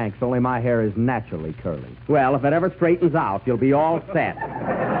 Thanks, only my hair is naturally curly. Well, if it ever straightens out, you'll be all set.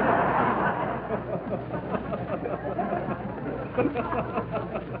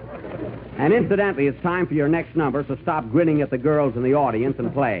 And incidentally, it's time for your next number, so stop grinning at the girls in the audience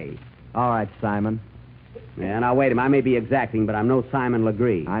and play. All right, Simon. Yeah, now wait a minute. I may be exacting, but I'm no Simon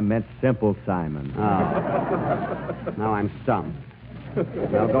Legree. I meant Simple Simon. Oh. Now I'm stumped.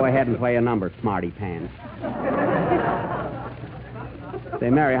 Well, go ahead and play a number, smarty pants. Say,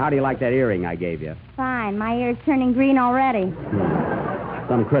 Mary, how do you like that earring I gave you? Fine. My ear's turning green already.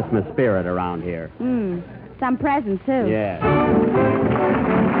 Some Christmas spirit around here. Some present, too. Yeah.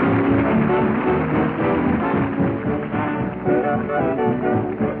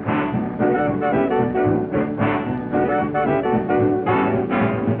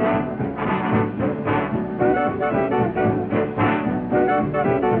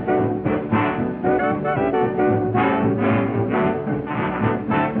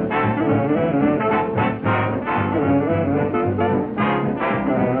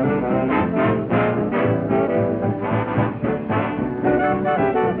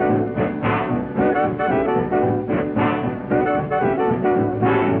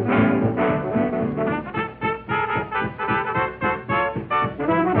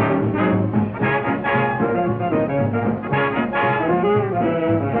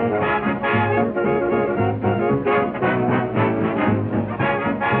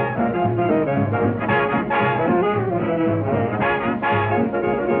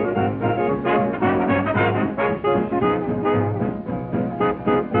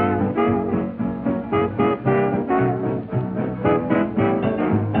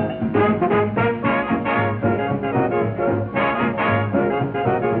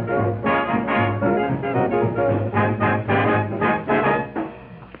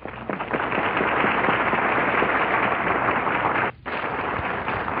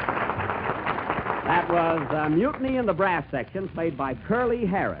 Mutiny in the Brass Section, played by Curly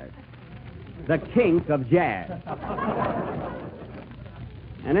Harris, the kink of jazz.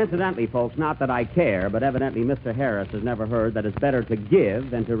 And incidentally, folks, not that I care, but evidently Mr. Harris has never heard that it's better to give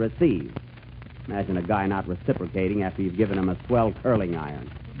than to receive. Imagine a guy not reciprocating after you've given him a swell curling iron.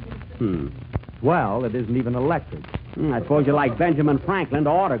 Well, it isn't even electric. I suppose you like Benjamin Franklin to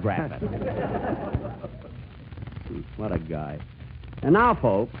autograph it. What a guy. And now,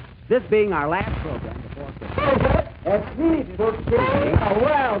 folks, this being our last program before Christmas. That's me, Booksy. Oh,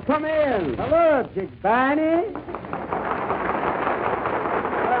 well, come in. Hello, Dick Barney.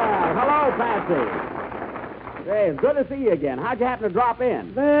 Hello, Patsy. Hey, it's good to see you again. How'd you happen to drop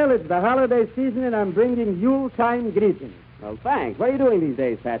in? Well, it's the holiday season, and I'm bringing Yuletime greetings. Well, thanks. What are you doing these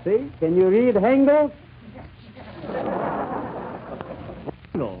days, Patsy? Can you read Hengel?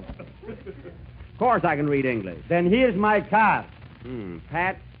 Hengel? Of course I can read English. Then here's my card.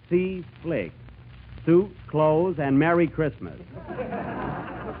 Patsy Flick. Suit, clothes, and Merry Christmas.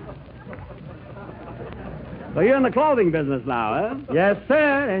 So you're in the clothing business now, huh? Yes,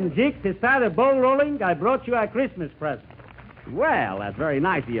 sir. And, Jake, to start a ball rolling, I brought you a Christmas present. Well, that's very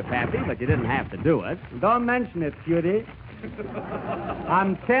nice of you, Patsy, but you didn't have to do it. Don't mention it, cutie.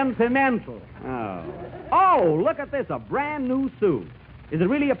 I'm sentimental. Oh, look at this, a brand new suit. Is it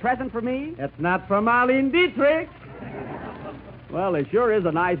really a present for me? It's not from Arlene Dietrich. Well, it sure is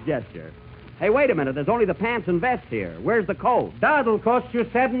a nice gesture. Hey, wait a minute. There's only the pants and vest here. Where's the coat? That'll cost you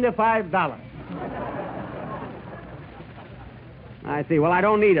 $75. I see. Well, I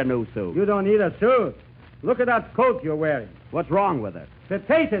don't need a new suit. You don't need a suit. Look at that coat you're wearing. What's wrong with it?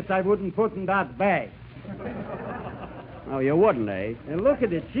 Potatoes I wouldn't put in that bag. Oh, you wouldn't, eh? And look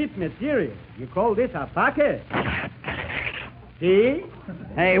at the cheap material. You call this a pocket? See?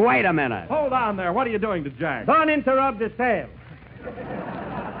 Hey, wait a minute. Hold on there. What are you doing to Jack? Don't interrupt the sale.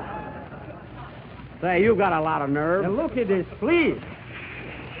 Say, you've got a lot of nerve. And look at this sleeve.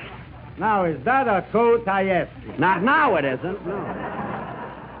 Now, is that a coat I asked? Not now, it isn't. No.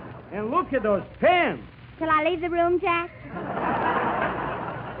 And look at those pins. Shall I leave the room, Jack?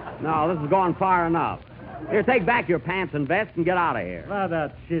 No, this is going far enough. Here, take back your pants and vest and get out of here. Well,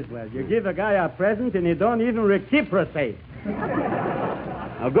 that's Chisler. You give a guy a present and he don't even reciprocate.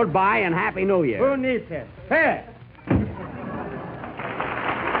 Well, goodbye and Happy New Year. Who needs it? Hey!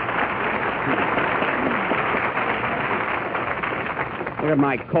 Look at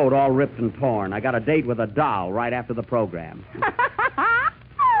my coat all ripped and torn. I got a date with a doll right after the program.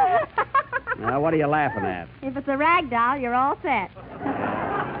 Now, what are you laughing at? If it's a rag doll, you're all set.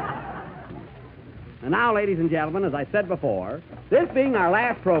 And now, ladies and gentlemen, as I said before, this being our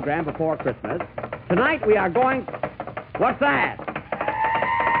last program before Christmas, tonight we are going... What's that?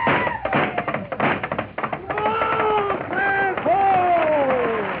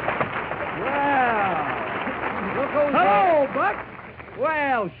 Hello, Buck.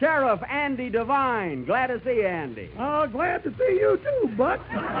 Well, Sheriff Andy Devine. Glad to see you, Andy. Oh, glad to see you too, Buck.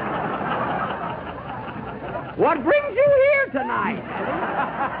 What brings you here tonight?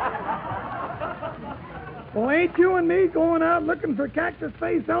 Well, ain't you and me going out looking for Cactus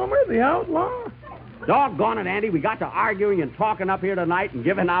Face Elmer, the outlaw? Doggone it, Andy. We got to arguing and talking up here tonight and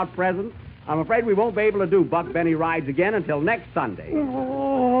giving out presents. I'm afraid we won't be able to do Buck Benny Rides again until next Sunday.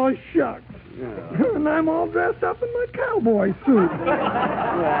 Oh, shucks. Yeah. And I'm all dressed up in my cowboy suit.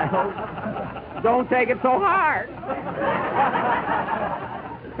 Well, don't take it so hard.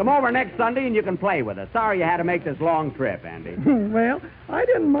 Come over next Sunday and you can play with us. Sorry you had to make this long trip, Andy. Well, I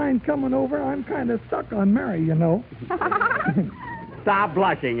didn't mind coming over. I'm kind of stuck on Mary, you know. Stop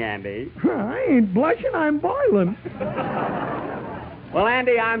blushing, Andy. I ain't blushing. I'm boiling. Well,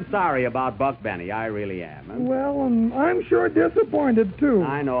 Andy, I'm sorry about Buck Benny. I really am. Well, and I'm sure disappointed, too.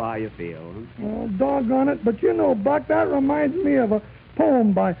 I know how you feel. Well, doggone it. But you know, Buck, that reminds me of a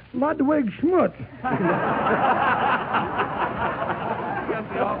poem by Ludwig Schmutz.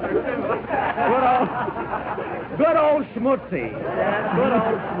 Good old Schmutzy. Yeah, good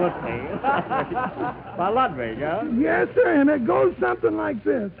old Schmutzy. By Ludwig, huh? Yes, sir, and it goes something like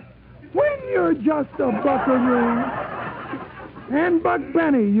this. When you're just a buckaroo and Buck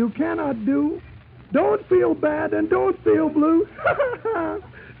Benny you cannot do, don't feel bad and don't feel blue.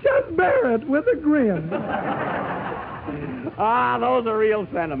 Just bear it with a grin. Ah, those are real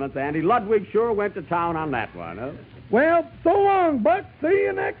sentiments, Andy. Ludwig sure went to town on that one, huh? Well, so long, Buck. See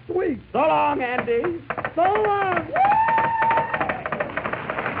you next week. So long, Andy. So long.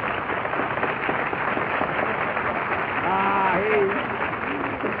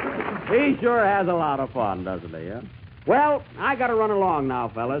 He sure has a lot of fun, doesn't he, huh? Well, I got to run along now,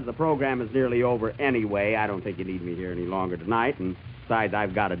 fellas. The program is nearly over anyway. I don't think you need me here any longer tonight, and besides,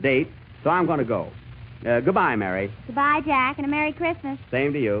 I've got a date, so I'm going to go. Goodbye, Mary. Goodbye, Jack, and a Merry Christmas.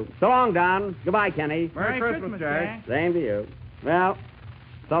 Same to you. So long, Don. Goodbye, Kenny. Merry Christmas, Jack. Same to you. Well,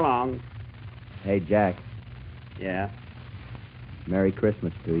 so long. Hey, Jack. Yeah? Merry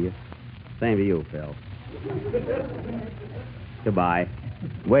Christmas to you. Same to you, Phil. Goodbye.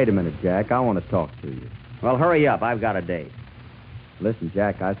 Wait a minute, Jack. I want to talk to you. Well, hurry up. I've got a date. Listen,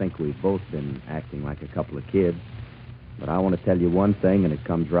 Jack, I think we've both been acting like a couple of kids. But I want to tell you one thing, and it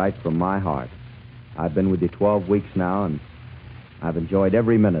comes right from my heart. I've been with you 12 weeks now, and I've enjoyed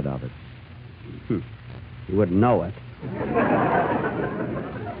every minute of it. You wouldn't know it.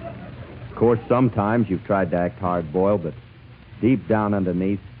 Of course, sometimes you've tried to act hard-boiled, but deep down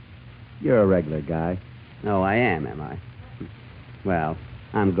underneath, you're a regular guy. Oh, I am I? Well,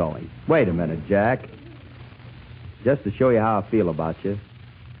 I'm going. Wait a minute, Jack. Just to show you how I feel about you,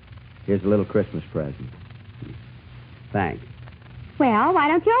 here's a little Christmas present. Thanks. Well, why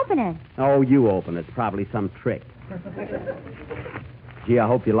don't you open it? Oh, you open it. It's probably some trick. Gee, I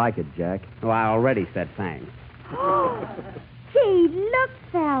hope you like it, Jack. Oh, I already said thanks. Gee, look,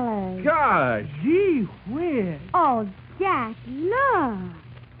 fellas. Gosh, gee whiz. Oh, Jack, look.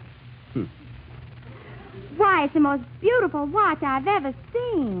 Why, it's the most beautiful watch I've ever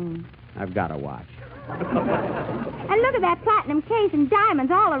seen. I've got a watch. And look at that platinum case and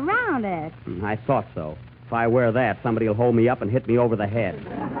diamonds all around it. I thought so. If I wear that, somebody will hold me up and hit me over the head.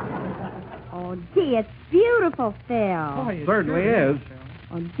 Oh, gee, it's beautiful, Phil. Oh, it certainly is.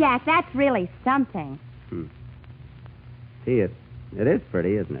 Oh, Jack, that's really something. Gee, it is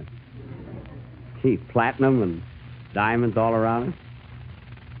pretty, isn't it? Gee, platinum and diamonds all around it.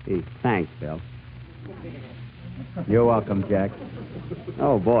 Gee, thanks, Phil. You're welcome, Jack.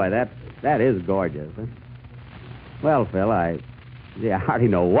 Oh, boy, that is gorgeous. Huh? Well, Phil, I Yeah, I hardly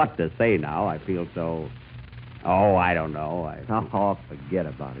know what to say now. I feel so... Oh, I don't know. Oh, forget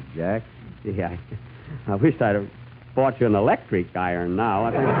about it, Jack. Yeah, I wish I'd have bought you an electric iron now.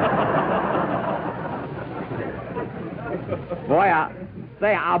 I think... Boy,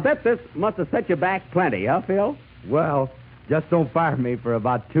 I'll bet this must have set you back plenty, huh, Phil? Well, just don't fire me for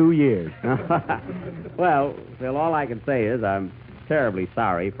about 2 years. Well, Phil, all I can say is I'm terribly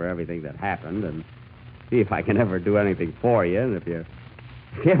sorry for everything that happened, and see if I can ever do anything for you. And if you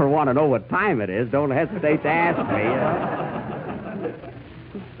ever want to know what time it is, don't hesitate to ask me.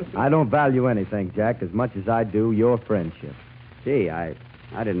 I don't value anything, Jack, as much as I do your friendship. Gee, I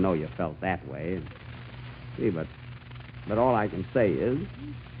didn't know you felt that way. See, but all I can say is,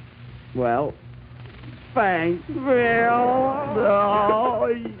 well, thanks, Phil. Oh,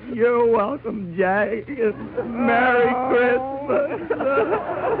 you're welcome, Jack. Merry Christmas.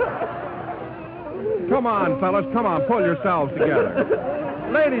 Come on, fellas, come on, pull yourselves together.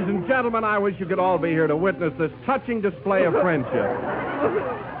 Ladies and gentlemen, I wish you could all be here to witness this touching display of friendship.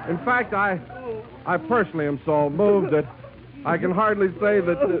 In fact, I personally am so moved that I can hardly say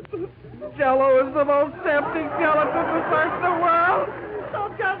that Jell-O is the most tempting gelatin dessert in the world. So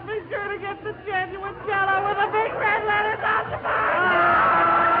just be sure to get the genuine Jell-O with the big red letters on the bottom.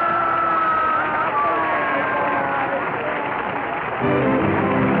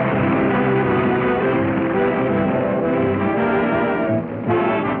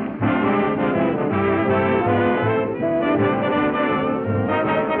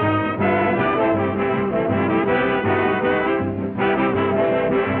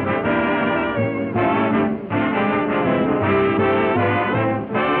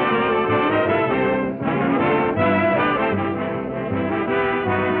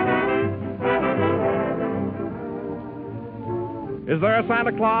 Is there a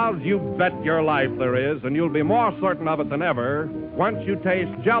Santa Claus? You bet your life there is, and you'll be more certain of it than ever once you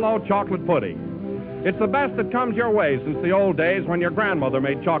taste Jell-O chocolate pudding. It's the best that comes your way since the old days when your grandmother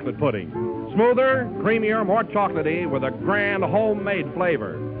made chocolate pudding. Smoother, creamier, more chocolatey with a grand homemade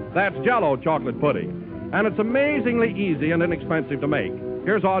flavor. That's Jell-O chocolate pudding. And it's amazingly easy and inexpensive to make.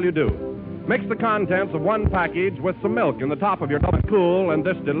 Here's all you do. Mix the contents of one package with some milk in the top of your double cool, and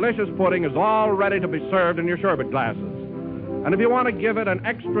this delicious pudding is all ready to be served in your sherbet glasses. And if you want to give it an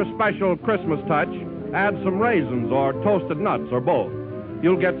extra special Christmas touch, add some raisins or toasted nuts or both.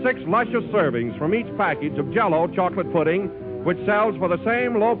 You'll get 6 luscious servings from each package of Jell-O chocolate pudding, which sells for the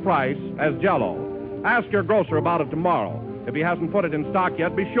same low price as Jell-O. Ask your grocer about it tomorrow. If he hasn't put it in stock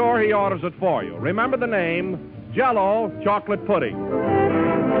yet, be sure he orders it for you. Remember the name, Jell-O chocolate pudding.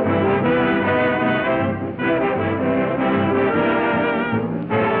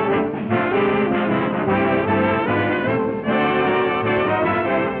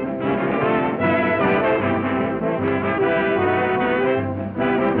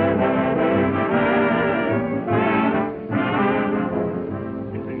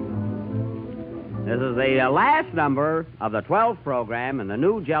 The last number of the 12th program in the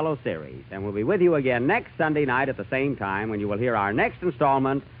new Jell-O series. And we'll be with you again next Sunday night at the same time when you will hear our next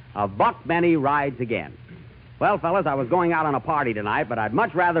installment of Buck Benny Rides Again. Well, fellas, I was going out on a party tonight, but I'd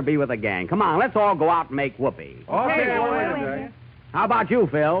much rather be with a gang. Come on, let's all go out and make whoopee. Okay. How about you,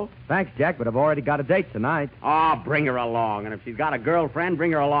 Phil? Thanks, Jack, but I've already got a date tonight. Oh, bring her along. And if she's got a girlfriend,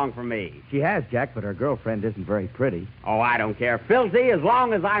 bring her along for me. She has, Jack, but her girlfriend isn't very pretty. Oh, I don't care. Filthy, as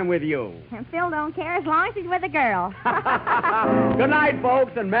long as I'm with you. And Phil don't care as long as he's with a girl. Good night,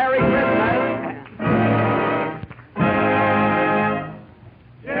 folks, and Merry Christmas.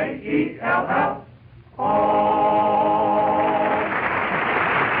 Jell-O.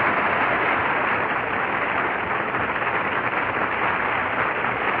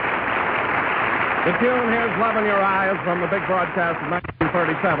 The tune here's Love in Your Eyes from the big broadcast of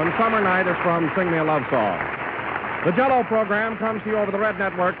 1937. Summer Night is from Sing Me a Love Song. The Jell-O program comes to you over the Red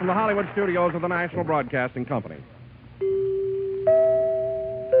Network from the Hollywood studios of the National Broadcasting Company.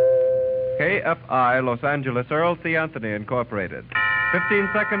 KFI, Los Angeles, Earl C. Anthony, Incorporated. 15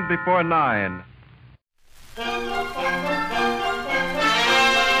 seconds before 9.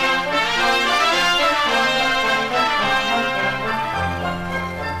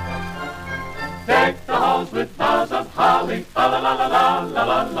 Deck the halls with boughs of holly, la la la la la la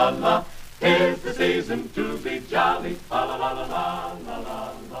la la la. Tis the season to be jolly, la la la la la la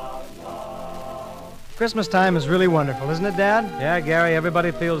la la la. Christmas time is really wonderful, isn't it, Dad? Yeah, Gary,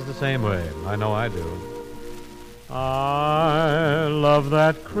 everybody feels the same way. I know I do. I love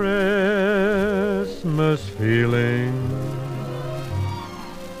that Christmas feeling.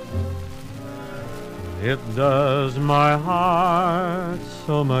 It does my heart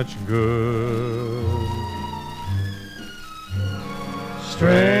so much good.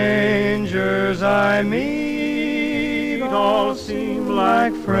 strangers I meet all seem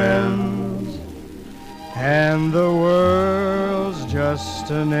like friends, and the world's just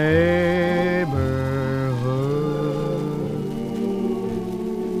a neighborhood.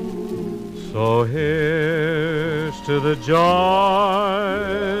 So here's to the joy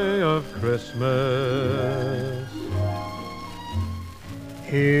of Christmas.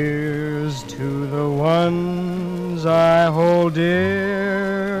 Here's to the ones I hold dear.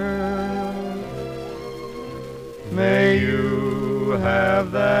 May you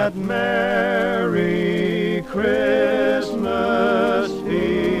have that merry Christmas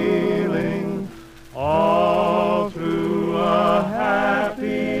feeling all through a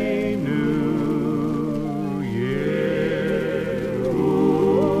happy new year.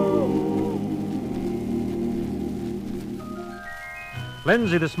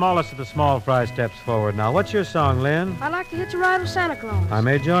 Lindsay, the smallest of the small fry, steps forward. Now, what's your song, Lynn? I'd like to hitch a ride with Santa Claus. I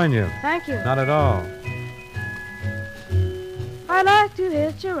may join you. Thank you. Not at all. I'd like to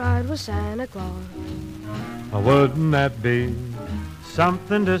hitch a ride with Santa Claus. Wouldn't that be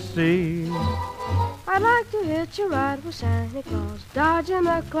something to see? I'd like to hitch a ride with Santa Claus, dodging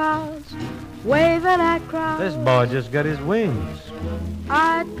the clouds, waving at crowds. This boy just got his wings.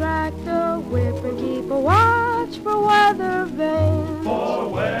 I'd crack the whip and keep a watch for weather vanes. For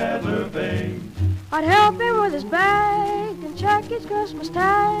weather vanes. I'd help him with his bag and check his Christmas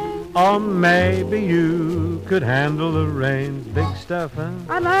tag. Or maybe you could handle the reins. Big stuff, huh?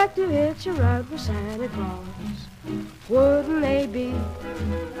 I'd like to hitch a ride with Santa Claus. Wouldn't they be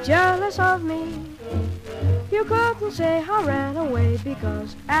jealous of me? You couldn't say I ran away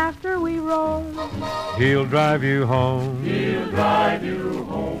because after we roam, He'll drive you home. He'll drive you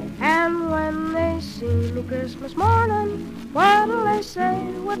home. And when they see me Christmas morning, what'll they say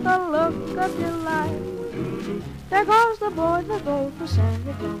with a look of delight? There goes the boy that vote for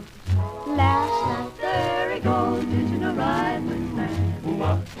Santa Claus. Last night, there he goes, hitching a ride with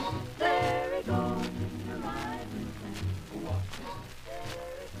Santa. There he goes, hitching a ride with Santa.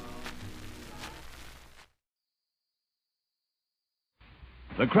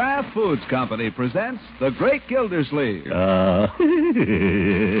 The Kraft Foods Company presents The Great Gildersleeve.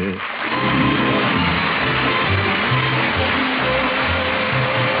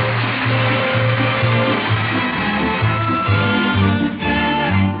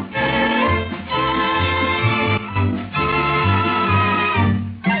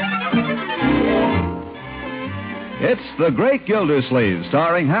 It's The Great Gildersleeve,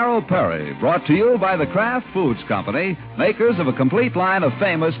 starring Harold Peary, brought to you by the Kraft Foods Company, makers of a complete line of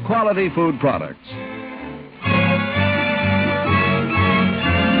famous quality food products.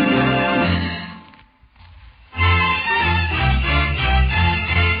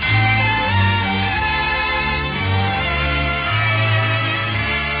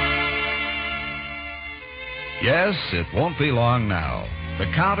 Yes, it won't be long now.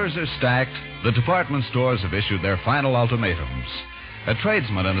 The counters are stacked. The department stores have issued their final ultimatums. A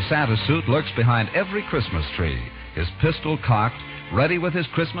tradesman in a Santa suit lurks behind every Christmas tree, his pistol cocked, ready with his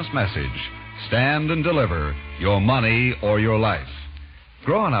Christmas message. Stand and deliver your money or your life.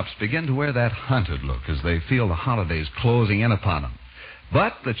 Grown-ups begin to wear that hunted look as they feel the holidays closing in upon them.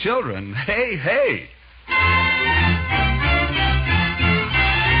 But the children, hey, hey!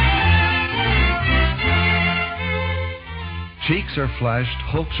 Cheeks are flushed,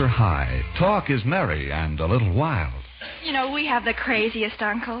 hopes are high, talk is merry and a little wild. You know, we have the craziest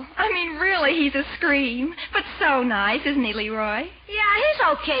uncle. I mean, really, he's a scream. But so nice, isn't he, Leroy? Yeah, he's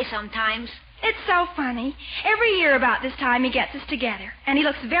okay sometimes. It's so funny. Every year about this time, he gets us together, and he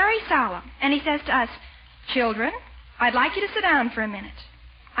looks very solemn. And he says to us, "Children, I'd like you to sit down for a minute.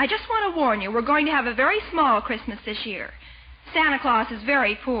 I just want to warn you, we're going to have a very small Christmas this year. Santa Claus is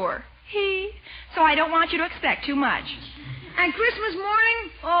very poor. So I don't want you to expect too much." And Christmas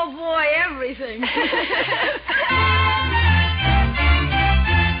morning? Oh, boy, everything.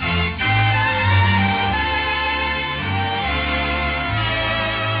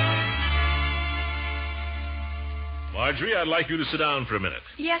 Marjorie, I'd like you to sit down for a minute.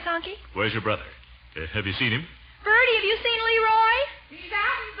 Yes, Unky? Where's your brother? Have you seen him? Bertie, have you seen Leroy? He's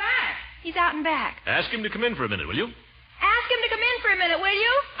out and back. He's out and back. Ask him to come in for a minute, will you? Ask him to come in for a minute, will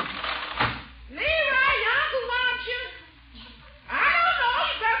you? Leroy, your uncle wants you. I don't know.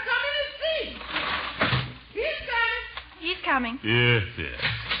 You better come in and see. He's coming. He's coming. Yeah.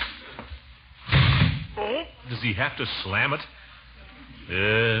 Oh, does he have to slam it?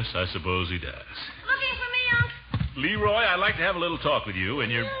 Yes, I suppose he does. Looking for me, Unc? Leroy, I'd like to have a little talk with you, and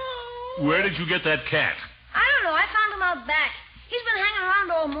you're... Where did you get that cat? I don't know. I found him out back. He's been hanging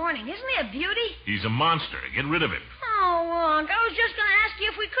around all morning. Isn't he a beauty? He's a monster. Get rid of him. Oh, Unc, I was just going to ask you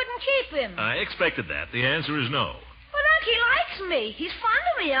if we couldn't keep him. I expected that. The answer is no. But, Unc, he likes me. He's fond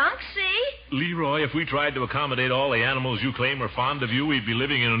of me, Unc, see? Leroy, if we tried to accommodate all the animals you claim are fond of you, we'd be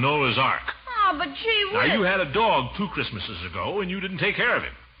living in a Noah's Ark. Oh, but gee whiz. Now, you had a dog 2 Christmases ago, and you didn't take care of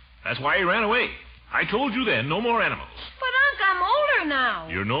him. That's why he ran away. I told you then, no more animals. But, Unc, I'm older now.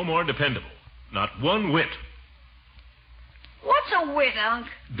 You're no more dependable. Not one whit. What's a wit, Unc?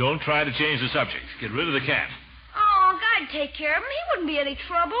 Don't try to change the subject. Get rid of the cat. Oh, Unc, I'd take care of him. He wouldn't be any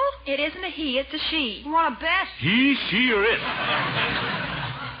trouble. It isn't a he, it's a she. You want to bet? He, she, or it.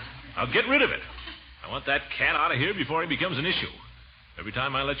 Now get rid of it. I want that cat out of here before he becomes an issue. Every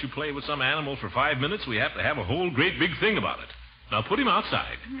time I let you play with some animal for 5 minutes, we have to have a whole great big thing about it. Now put him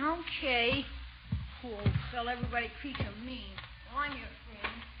outside. Okay. Poor old fella, everybody treats him mean. Well, I'm your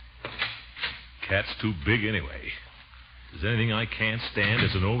friend. Cat's too big anyway. If there's anything I can't stand,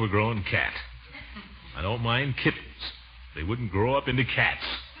 it's an overgrown cat. I don't mind kittens. They wouldn't grow up into cats.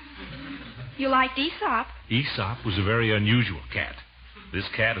 You liked Aesop. Aesop was a very unusual cat. This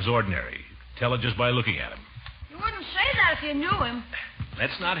cat is ordinary. Tell it just by looking at him. You wouldn't say that if you knew him.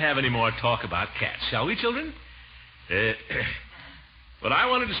 Let's not have any more talk about cats, shall we, children? What I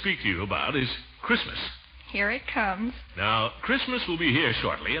wanted to speak to you about is Christmas. Here it comes. Now, Christmas will be here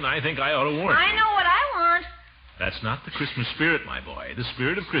shortly, and I think I ought to warn you. I know what I want. That's not the Christmas spirit, my boy. The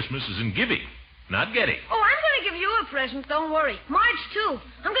spirit of Christmas is in giving, not getting. Oh, I'm going to give you a present, don't worry. Marge, too.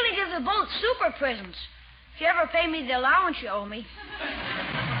 I'm going to give them both super presents. If you ever pay me the allowance you owe me.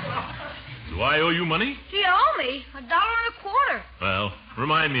 Do I owe you money? Do you owe me? $1.25. Well,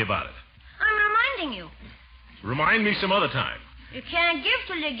 remind me about it. I'm reminding you. Remind me some other time. You can't give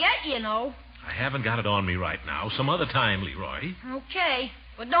till you get, you know. I haven't got it on me right now. Some other time, Leroy. Okay.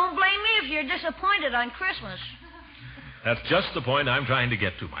 But don't blame me if you're disappointed on Christmas. That's just the point I'm trying to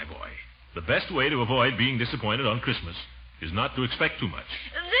get to, my boy. The best way to avoid being disappointed on Christmas is not to expect too much.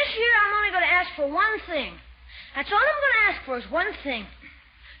 This year I'm only going to ask for one thing. That's all I'm going to ask for is one thing.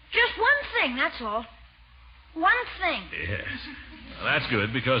 Just one thing, that's all. One thing. Yes. Well, that's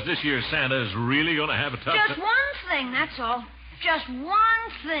good, because this year Santa is really going to have a tough time. Just one thing, that's all. Just one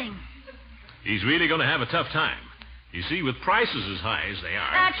thing. He's really going to have a tough time. You see, with prices as high as they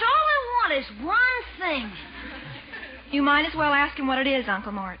are... That's all I want is one thing. You might as well ask him what it is,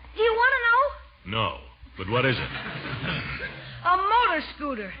 Uncle Mort. Do you want to know? No. But what is it? A motor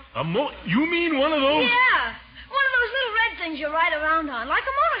scooter. You mean one of those? Yeah. One of those little red things you ride around on. Like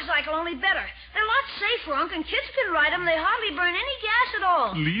a motorcycle, only better. They're lots safer, Unc, and kids can ride them. They hardly burn any gas at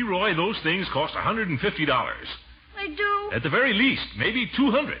all. Leroy, those things cost $150. They do? At the very least, maybe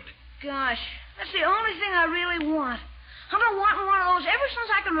 $200. Gosh, that's the only thing I really want. I've been wanting one of those ever since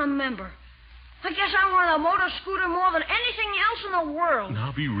I can remember. I guess I want a motor scooter more than anything else in the world.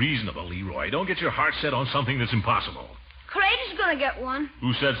 Now, be reasonable, Leroy. Don't get your heart set on something that's impossible. Craig's going to get one.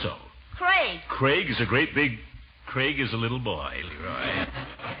 Who said so? Craig. Craig is a great big... Craig is a little boy, Leroy.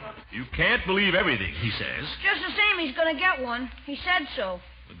 You can't believe everything he says. Just the same, he's going to get one. He said so.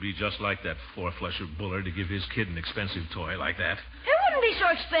 It'd be just like that four-flusher Bullard to give his kid an expensive toy like that. It wouldn't be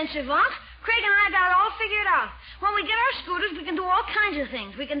so expensive, Unc. Craig and I got it all figured out. When we get our scooters, we can do all kinds of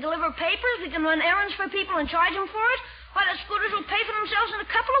things. We can deliver papers, we can run errands for people and charge them for it. Why, the scooters will pay for themselves in a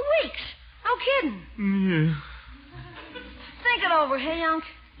couple of weeks. No kidding. Yeah. Think it over, hey, Unc?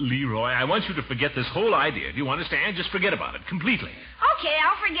 Leroy, I want you to forget this whole idea. Do you understand? Just forget about it completely. Okay,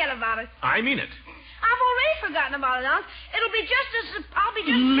 I'll forget about it. I mean it. I've already forgotten about it, Unc. It'll be just as... I'll be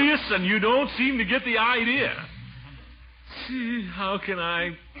just... Listen, you don't seem to get the idea. See, how can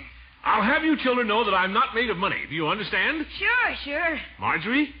I... I'll have you children know that I'm not made of money. Do you understand? Sure.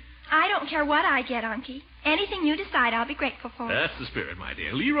 Marjorie? I don't care what I get, Unky. Anything you decide, I'll be grateful for. That's the spirit, my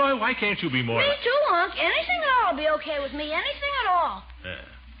dear. Leroy, why can't you be more... Me too, Unc. Anything at all will be okay with me. Anything at all.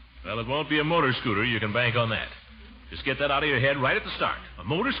 Well, it won't be a motor scooter. You can bank on that. Just get that out of your head right at the start. A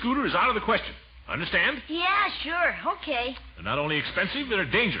motor scooter is out of the question. Understand? Yeah, sure. Okay. They're not only expensive, they're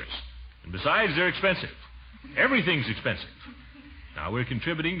dangerous. And besides, they're expensive. Everything's expensive. Now, we're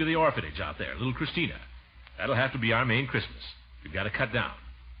contributing to the orphanage out there, little Christina. That'll have to be our main Christmas. We've got to cut down.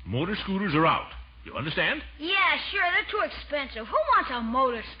 Motor scooters are out. You understand? Yeah, sure. They're too expensive. Who wants a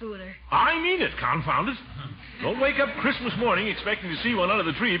motor scooter? I mean it, confound it. Don't wake up Christmas morning expecting to see one under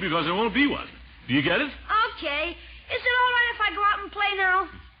the tree because there won't be one. Do you get it? Okay. Is it all right if I go out and play now?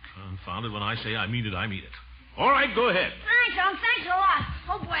 Confound it, when I say I mean it, I mean it. All right, go ahead. Thanks, Unc. Thanks a lot.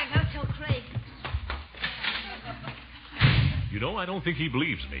 Oh, boy, I gotta tell Craig. You know, I don't think he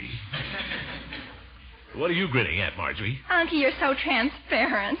believes me. What are you grinning at, Marjorie? Unky, you're so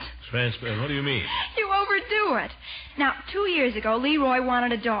transparent. Transparent? What do you mean? You overdo it. Now, 2 years ago, Leroy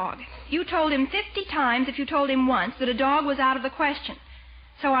wanted a dog. You told him 50 times if you told him once that a dog was out of the question.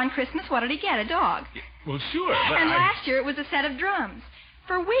 So on Christmas, what did he get? A dog. Well, sure, but And last year it was a set of drums.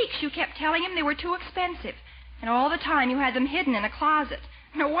 For weeks you kept telling him they were too expensive. And all the time you had them hidden in a closet.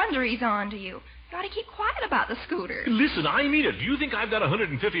 No wonder he's on to you. You ought to keep quiet about the scooter. Listen, I mean it. Do you think I've got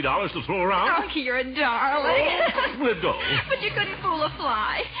 $150 to throw around? Oh, you're a darling. Widow. But you couldn't fool a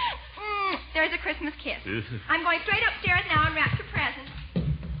fly. There's a Christmas kiss. I'm going straight upstairs now and wrap your presents.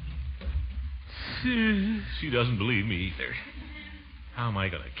 She doesn't believe me either. How am I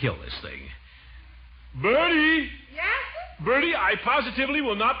going to kill this thing? Bertie! Yes? Bertie, I positively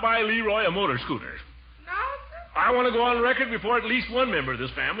will not buy Leroy a motor scooter. No, sir? I want to go on record before at least one member of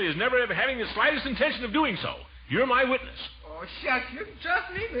this family is never ever having the slightest intention of doing so. You're my witness. Oh, shucks. You can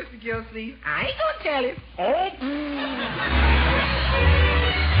trust me, Mr. Gildersleeve. I ain't going to tell him. Oh.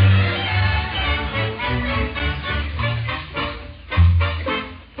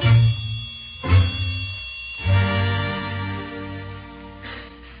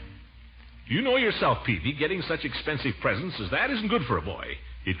 You know yourself, Peavy, getting such expensive presents as that isn't good for a boy.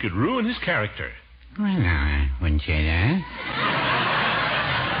 It could ruin his character. Well, no, I wouldn't say that.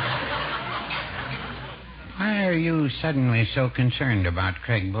 Why are you suddenly so concerned about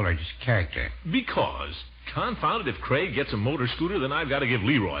Craig Bullard's character? Because, confound it, if Craig gets a motor scooter, then I've got to give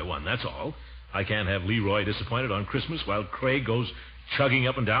Leroy one, that's all. I can't have Leroy disappointed on Christmas while Craig goes chugging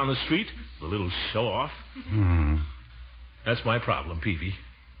up and down the street, the little show-off. That's my problem, Peavy.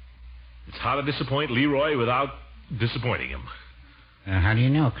 It's how to disappoint Leroy without disappointing him. How do you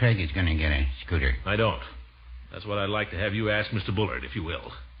know Craig is going to get a scooter? I don't. That's what I'd like to have you ask Mr. Bullard, if you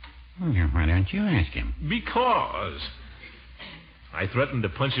will. Well, why don't you ask him? Because I threatened to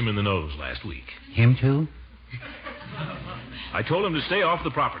punch him in the nose last week. Him too? I told him to stay off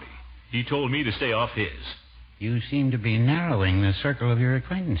the property. He told me to stay off his. You seem to be narrowing the circle of your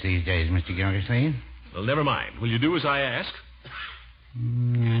acquaintance these days, Mr. Gildersleeve. Well, never mind. Will you do as I ask? I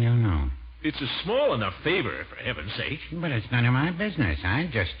don't know. It's a small enough favor, for heaven's sake. But it's none of my business. I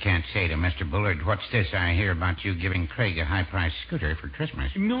just can't say to Mr. Bullard, what's this I hear about you giving Craig a high-priced scooter for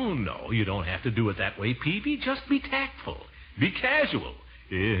Christmas? No, you don't have to do it that way, Peavy. Just be tactful. Be casual.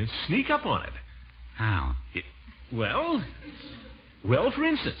 Sneak up on it. How? Well, for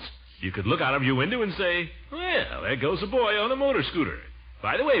instance, you could look out of your window and say, well, there goes a boy on a motor scooter.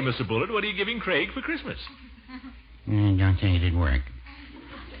 By the way, Mr. Bullard, what are you giving Craig for Christmas? I don't think it'd work.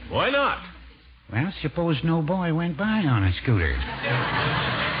 Why not? Well, suppose no boy went by on a scooter.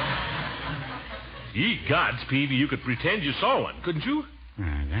 Ye gods, Peavy, you could pretend you saw one, couldn't you?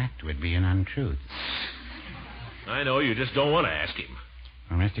 That would be an untruth. I know, you just don't want to ask him.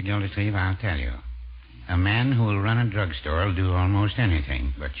 Well, Mr. Gildersleeve, I'll tell you. A man who will run a drugstore will do almost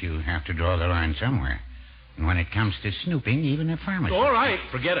anything, but you have to draw the line somewhere. And when it comes to snooping, even a pharmacist... All right,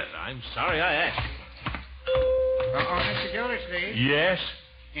 forget it. I'm sorry I asked. Mr. Gildersleeve? Yes?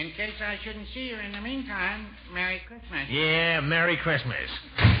 In case I shouldn't see you in the meantime, Merry Christmas. Yeah, Merry Christmas.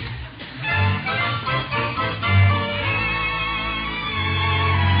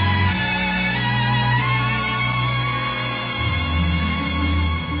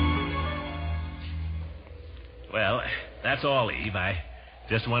 Well, that's all, Eve. I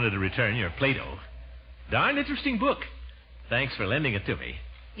just wanted to return your Plato. Darn interesting book. Thanks for lending it to me.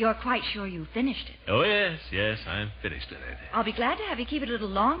 You're quite sure you finished it? Oh, yes, I'm finished with it. I'll be glad to have you keep it a little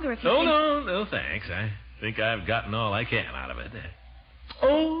longer if you Oh, think... no, thanks. I think I've gotten all I can out of it.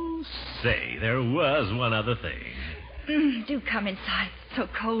 Oh, say, there was one other thing. Do come inside. It's so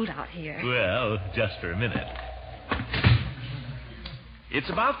cold out here. Well, just for a minute. It's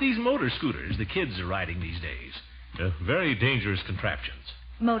about these motor scooters the kids are riding these days. Very dangerous contraptions.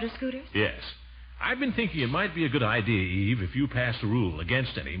 Motor scooters? Yes. I've been thinking it might be a good idea, Eve, if you passed a rule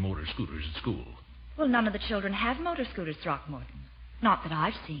against any motor scooters at school. Well, none of the children have motor scooters, Throckmorton. Not that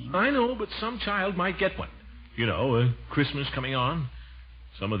I've seen. I know, but some child might get one. You know, Christmas coming on.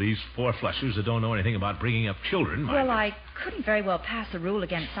 Some of these four-flushers that don't know anything about bringing up children might... Well, I couldn't very well pass a rule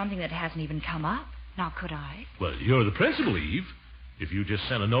against something that hasn't even come up. Now, could I? Well, you're the principal, Eve. If you just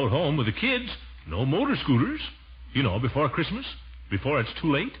send a note home with the kids, no motor scooters. You know, before Christmas, before it's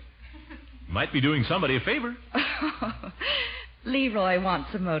too late. Might be doing somebody a favor. Leroy wants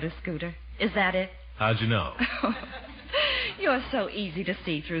a motor scooter. Is that it? How'd you know? You're so easy to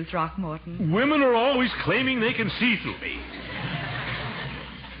see through, Throckmorton. Women are always claiming they can see through me.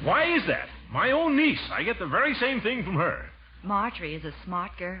 Why is that? My own niece. I get the very same thing from her. Marjorie is a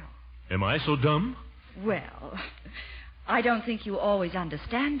smart girl. Am I so dumb? Well, I don't think you always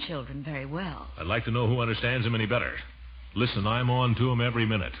understand children very well. I'd like to know who understands them any better. Listen, I'm on to them every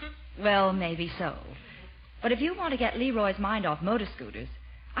minute. Well, maybe so. But if you want to get Leroy's mind off motor scooters,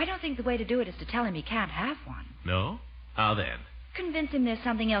 I don't think the way to do it is to tell him he can't have one. No? How then? Convince him there's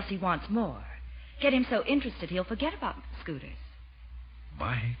something else he wants more. Get him so interested he'll forget about scooters.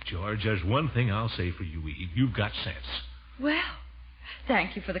 By George, there's one thing I'll say for you, Eve. You've got sense. Well,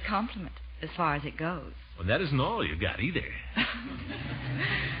 thank you for the compliment, as far as it goes. Well, that isn't all you got either.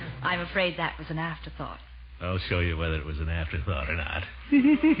 I'm afraid that was an afterthought. I'll show you whether it was an afterthought or not.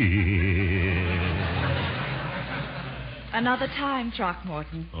 Another time,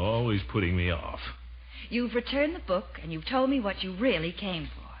 Throckmorton. Always putting me off. You've returned the book, and you've told me what you really came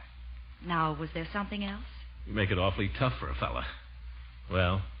for. Now, was there something else? You make it awfully tough for a fella.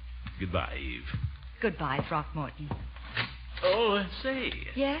 Well, goodbye, Eve. Goodbye, Throckmorton. Oh, say.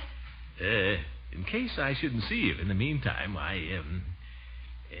 Yes? In case I shouldn't see you in the meantime, Are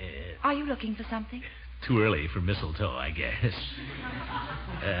you looking for something? Too early for mistletoe, I guess.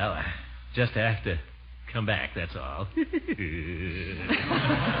 Well, I just have to come back, that's all.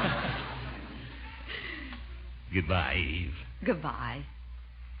 Goodbye, Eve. Goodbye.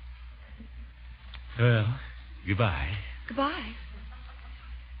 Well, goodbye. Goodbye.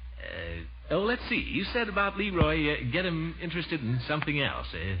 Let's see. You said about Leroy, get him interested in something else.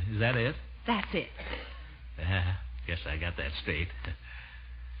 Is that it? That's it. Guess I got that straight.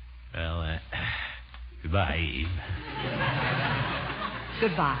 Well, goodbye, Eve.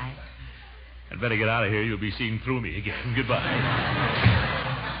 Goodbye. I'd better get out of here. You'll be seeing through me again. Goodbye.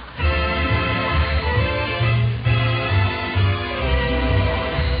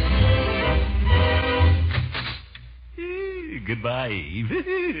 Goodbye, Eve.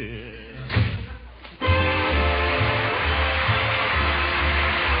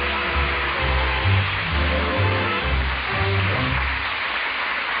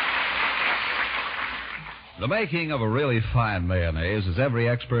 The making of a really fine mayonnaise, as every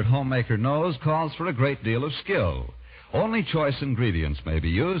expert homemaker knows, calls for a great deal of skill. Only choice ingredients may be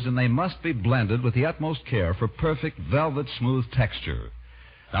used, and they must be blended with the utmost care for perfect velvet smooth texture.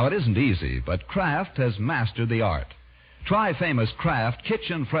 Now, it isn't easy, but Kraft has mastered the art. Try famous Kraft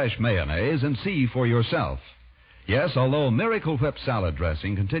Kitchen Fresh Mayonnaise and see for yourself. Yes, although Miracle Whip salad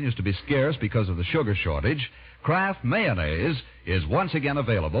dressing continues to be scarce because of the sugar shortage, Kraft Mayonnaise is once again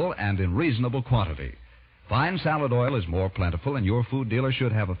available and in reasonable quantity. Fine salad oil is more plentiful, and your food dealer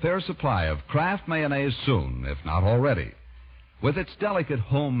should have a fair supply of Kraft Mayonnaise soon, if not already. With its delicate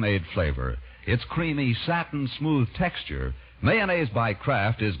homemade flavor, its creamy satin smooth texture, Mayonnaise by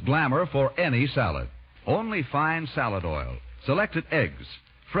Kraft is glamour for any salad. Only fine salad oil, selected eggs,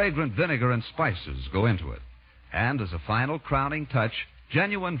 fragrant vinegar, and spices go into it. And as a final crowning touch,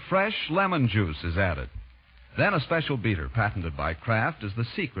 genuine fresh lemon juice is added. Then a special beater patented by Kraft is the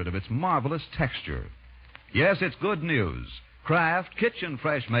secret of its marvelous texture. Yes, it's good news. Kraft Kitchen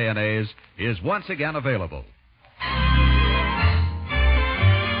Fresh Mayonnaise is once again available.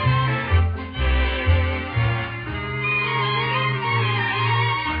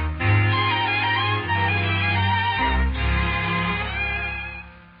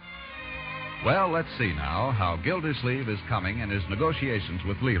 Well, let's see now how Gildersleeve is coming in his negotiations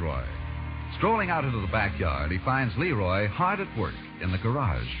with Leroy. Strolling out into the backyard, he finds Leroy hard at work in the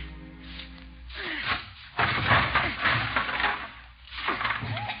garage.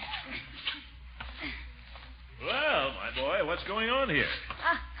 Well, my boy, what's going on here?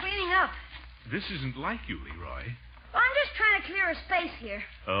 Cleaning up. This isn't like you, Leroy. Well, I'm just trying to clear a space here.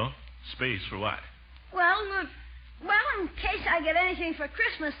 Oh? Space for what? Well, in case I get anything for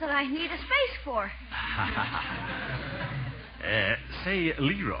Christmas that I need a space for. Say,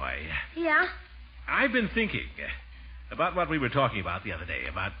 Leroy. Yeah? I've been thinking about what we were talking about the other day,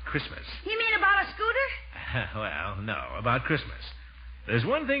 about Christmas. You mean about a scooter? Well, no, about Christmas. There's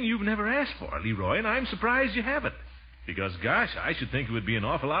one thing you've never asked for, Leroy, and I'm surprised you haven't. Because, gosh, I should think it would be an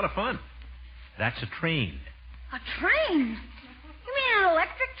awful lot of fun. That's a train. A train? You mean an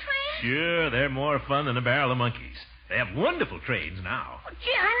electric train? Sure, they're more fun than a barrel of monkeys. They have wonderful trains now. Oh,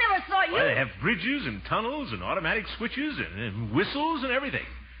 gee, I never thought you... Well, they have bridges and tunnels and automatic switches and whistles and everything.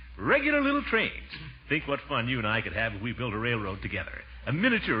 Regular little trains. Think what fun you and I could have if we built a railroad together. A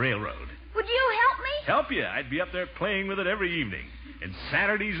miniature railroad. Would you help me? Help you? I'd be up there playing with it every evening. And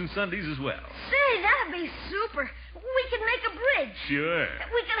Saturdays and Sundays as well. Say, that'd be super. We could make a bridge. Sure.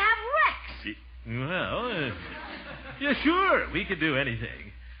 We could have wrecks. Well, yeah, sure. We could do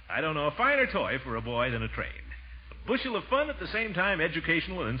anything. I don't know a finer toy for a boy than a train. A bushel of fun at the same time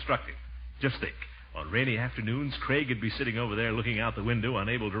educational and instructive. Just think. On rainy afternoons, Craig would be sitting over there looking out the window,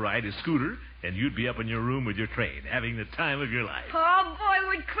 unable to ride his scooter, and you'd be up in your room with your train, having the time of your life. Oh, boy,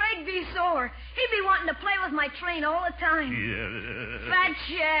 would Craig be sore. He'd be wanting to play with my train all the time. Yeah. Fat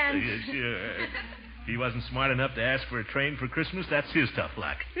chance. Yeah, sure. If he wasn't smart enough to ask for a train for Christmas, that's his tough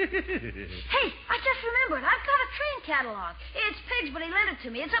luck. Hey, I just remembered. I've got a train catalog. It's Pig's, but he lent it to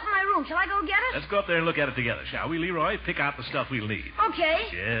me. It's up in my room. Shall I go get it? Let's go up there and look at it together, shall we, Leroy? Pick out the stuff we'll need.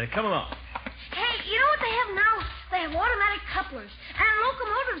 Okay. Yeah, come along. Hey, you know what they have now? They have automatic couplers and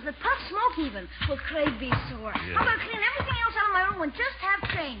locomotives that puff smoke even. Will Craig be sore? Yeah. I'm going to clean everything else out of my room and just have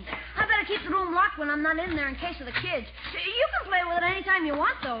trains. I better keep the room locked when I'm not in there in case of the kids. You can play with it any time you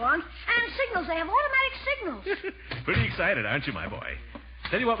want, though, Unc. And signals. They have automatic signals. Pretty excited, aren't you, my boy?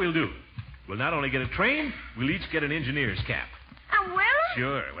 Tell you what we'll do. We'll not only get a train, we'll each get an engineer's cap. And wear them?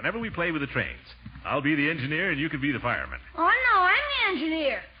 Sure. Whenever we play with the trains, I'll be the engineer and you can be the fireman. Oh, no, I'm the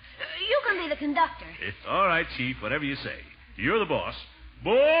engineer. You can be the conductor. All right, Chief, whatever you say. You're the boss.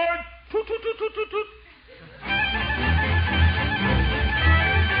 Board! Toot, toot, toot, toot, toot, toot.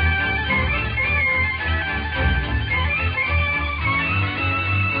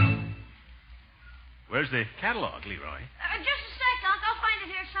 Where's the catalog, Leroy? Just a sec, Unc. I'll find it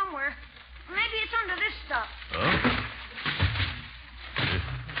here somewhere. Maybe it's under this stuff. Oh?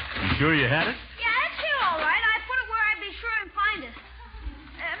 You sure you had it? Yeah, it's here all right. I put it where I'd be sure and find it.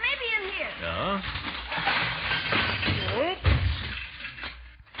 Maybe in here. Oh?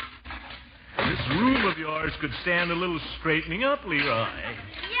 This room of yours could stand a little straightening up, Leroy. Yeah,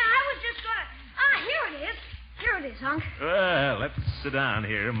 I was just gonna... here it is. Here it is, Unc. Well, let's sit down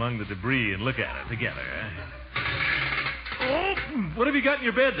here among the debris and look at it together. Oh, what have you got in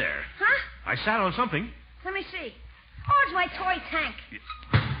your bed there? Huh? I sat on something. Let me see. Oh, it's my toy tank.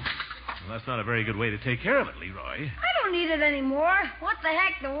 Well, that's not a very good way to take care of it, Leroy. I don't need it anymore. What the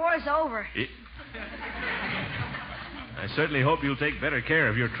heck? The war's over. I certainly hope you'll take better care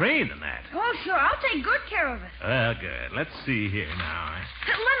of your train than that. Oh, sure. I'll take good care of it. Well, good. Let's see here now.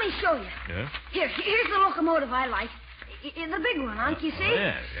 Let me show you. Yeah? Here's the locomotive I like. The big one, Unc, you see?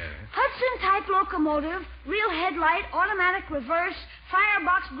 Yeah. Hudson-type locomotive, real headlight, automatic reverse,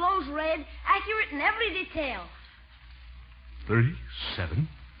 firebox blows red, accurate in every detail.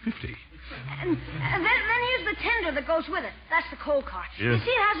 3750. And then here's the tender that goes with it. That's the coal cart. Yeah. You see,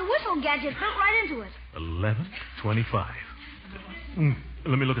 it has a whistle gadget built right into it. 1125.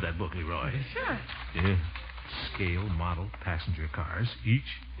 Let me look at that book, Leroy. Sure. Yeah. Scale, model, passenger cars,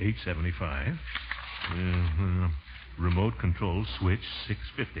 each 875. Remote control switch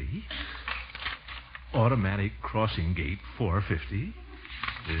 650. Automatic crossing gate 450.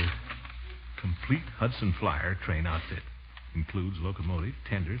 Complete Hudson Flyer train outfit. Includes locomotive,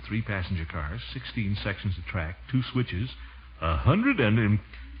 tender, 3 passenger cars, 16 sections of track, 2 switches, 100 and...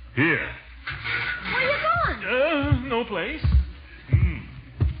 Here. Where are you going? No place.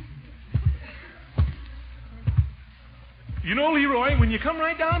 You know, Leroy, when you come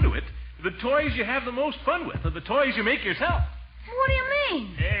right down to it, the toys you have the most fun with are the toys you make yourself. What do you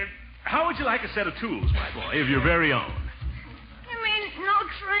mean? How would you like a set of tools, my boy, of your very own? You mean no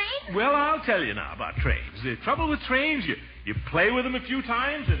train? Well, I'll tell you now about trains. The trouble with trains, you play with them a few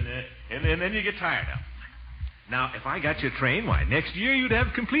times, and then you get tired of them. Now, if I got your train, why, next year you'd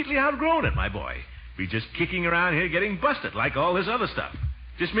have completely outgrown it, my boy. Be just kicking around here getting busted like all this other stuff.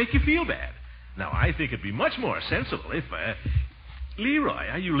 Just make you feel bad. Now, I think it'd be much more sensible if... Leroy,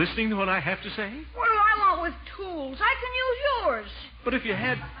 are you listening to what I have to say? What do I want with tools? I can use yours. But if you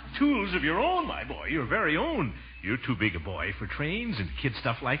had tools of your own, my boy, your very own, you're too big a boy for trains and kid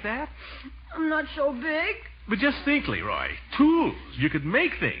stuff like that. I'm not so big. But just think, Leroy. Tools. You could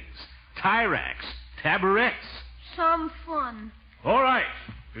make things. Tie racks, tabourets. Some fun. All right.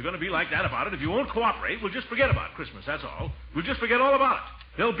 If you're going to be like that about it, if you won't cooperate, we'll just forget about Christmas, that's all. We'll just forget all about it.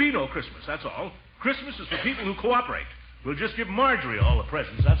 There'll be no Christmas, that's all. Christmas is for people who cooperate. We'll just give Marjorie all the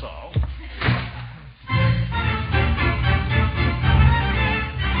presents, that's all.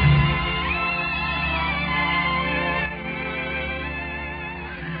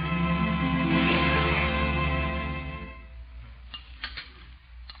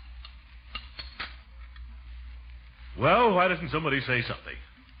 Well, why doesn't somebody say something?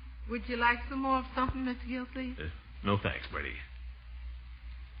 Would you like some more of something, Mr. Gildersleeve? No thanks, Bertie.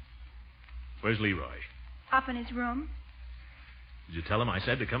 Where's Leroy? Up in his room. Did you tell him I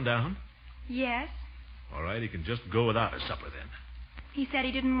said to come down? Yes. All right, he can just go without his supper then. He said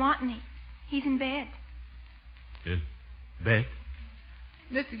he didn't want any. He's in bed. In bed?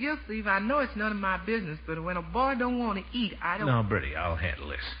 Mr. Gildersleeve, I know it's none of my business, but when a boy don't want to eat, I don't... Now, Bertie, I'll handle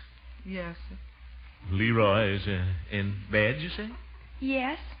this. Yes, sir. Leroy is in bed, you say?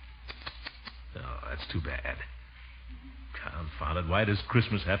 Yes. Oh, that's too bad. Confound it, why does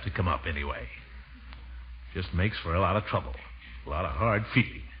Christmas have to come up anyway? Just makes for a lot of trouble. A lot of hard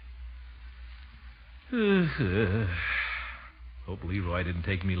feeling. Hope Leroy didn't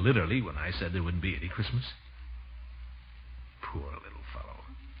take me literally when I said there wouldn't be any Christmas. Poor little fellow.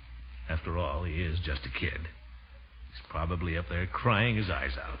 After all, he is just a kid. He's probably up there crying his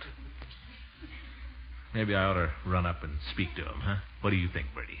eyes out. Maybe I ought to run up and speak to him, huh? What do you think,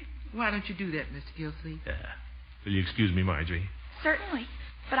 Bertie? Why don't you do that, Mr. Gildersleeve? Yeah. Will you excuse me, Marjorie? Certainly.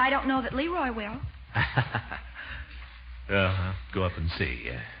 But I don't know that Leroy will. Well, I'll go up and see.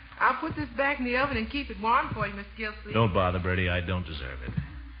 I'll put this back in the oven and keep it warm for you, Mr. Gildersleeve. Don't bother, Bertie. I don't deserve it.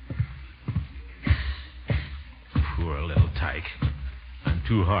 Poor little tyke. I'm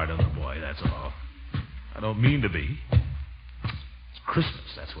too hard on the boy, that's all. I don't mean to be. It's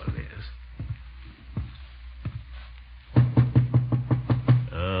Christmas, that's what it is.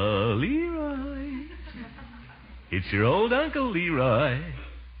 Oh, Leroy. It's your old Uncle Leroy.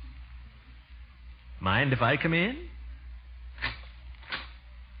 Mind if I come in?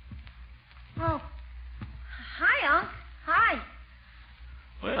 Oh. Hi, Unc. Hi.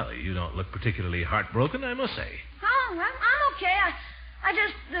 Well, you don't look particularly heartbroken, I must say. Oh, I'm okay. I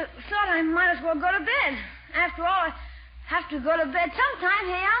just thought I might as well go to bed. After all, I have to go to bed sometime,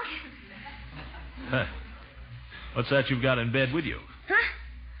 hey, Unc? Huh. What's that you've got in bed with you? Huh?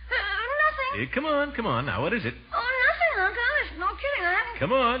 Nothing. Hey, come on. Now, what is it? Oh, nothing, Unc. Honest, no kidding. I haven't...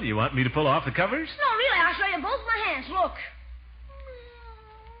 Come on. You want me to pull off the covers? No, really, I'll show you both my hands. Look.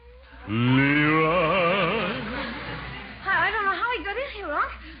 Leroy. I don't know how he got in here,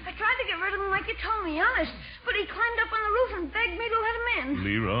 Unc. I tried to get rid of him like you told me, honest. But he climbed up on the roof and begged me to let him in.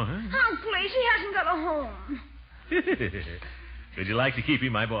 Leroy? Oh, please, he hasn't got a home. Would you like to keep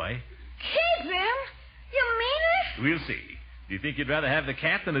him, my boy? Keep him? You mean it? We'll see. Do you think you'd rather have the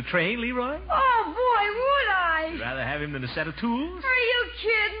cat than a train, Leroy? Oh, boy, would I? You'd rather have him than a set of tools? Are you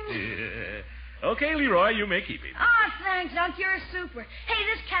kidding? Okay, Leroy, you may keep him. Oh, thanks, Unc. You're super. Hey,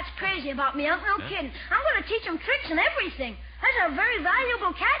 this cat's crazy about me, Unc. No kidding. I'm going to teach him tricks and everything. That's a very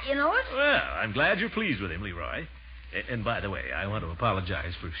valuable cat, you know it? Well, I'm glad you're pleased with him, Leroy. And by the way, I want to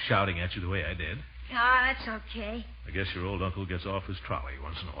apologize for shouting at you the way I did. Ah, that's okay. I guess your old uncle gets off his trolley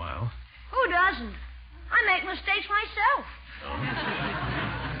once in a while. Who doesn't? I make mistakes myself.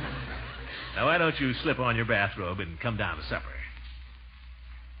 Now, why don't you slip on your bathrobe and come down to supper?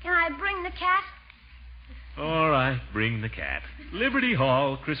 Can I bring the cat? All right, bring the cat. Liberty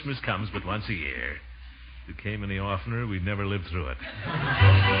Hall, Christmas comes but once a year. If it came any oftener, we'd never live through it.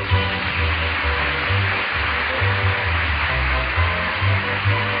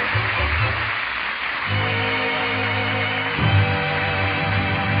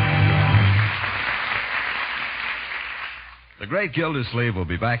 The Great Gildersleeve will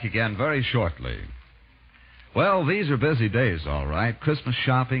be back again very shortly. Well, these are busy days, all right. Christmas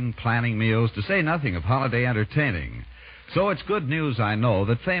shopping, planning meals, to say nothing of holiday entertaining. So it's good news, I know,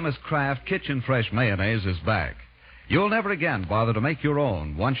 that famous Kraft Kitchen Fresh Mayonnaise is back. You'll never again bother to make your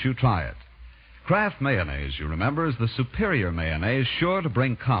own once you try it. Kraft Mayonnaise, you remember, is the superior mayonnaise sure to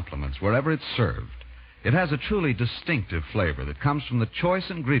bring compliments wherever it's served. It has a truly distinctive flavor that comes from the choice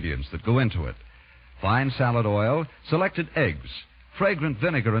ingredients that go into it. Fine salad oil, selected eggs, fragrant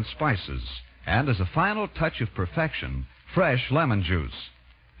vinegar and spices, and as a final touch of perfection, fresh lemon juice.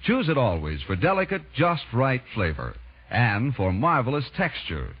 Choose it always for delicate, just right flavor and for marvelous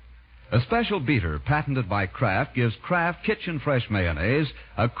texture. A special beater patented by Kraft gives Kraft Kitchen Fresh Mayonnaise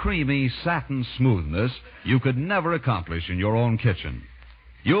a creamy satin smoothness you could never accomplish in your own kitchen.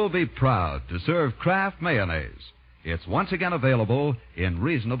 You'll be proud to serve Kraft Mayonnaise. It's once again available in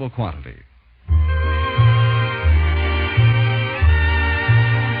reasonable quantity.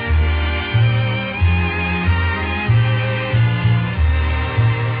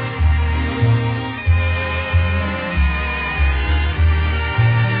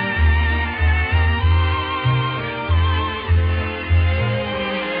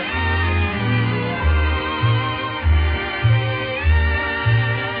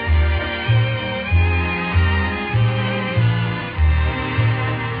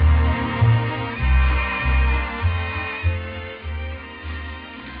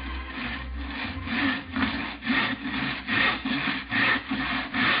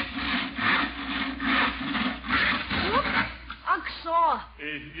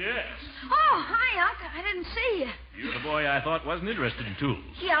 Yes. Oh, hi, Unc. I didn't see you. You're the boy I thought wasn't interested in tools.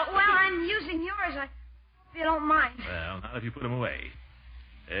 Yeah, well, I'm using yours. I hope you don't mind. Well, not if you put them away.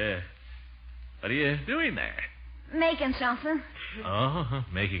 What are you doing there? Making something. Oh,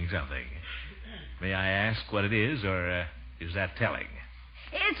 making something. May I ask what it is, or is that telling?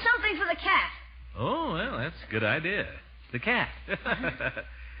 It's something for the cat. Oh, well, that's a good idea. The cat.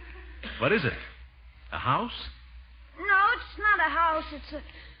 What is it? A house? No, it's not a house. It's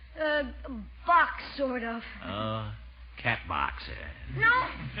a box, sort of. Cat box. No,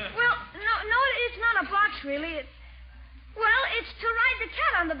 well, no, it's not a box, really. It's to ride the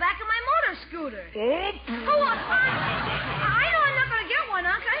cat on the back of my motor scooter. I know I'm not going to get one,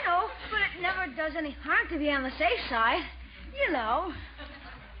 Unc, I know. But it never does any harm to be on the safe side. You know.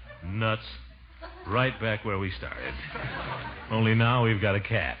 Nuts. Right back where we started. Only now we've got a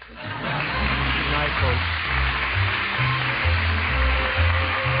cat. Good night, folks.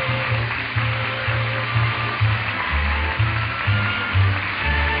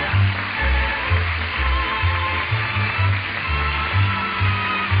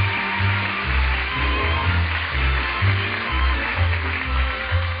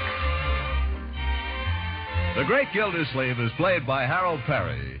 The Great Gildersleeve is played by Harold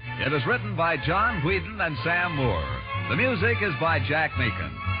Peary. It is written by John Whedon and Sam Moore. The music is by Jack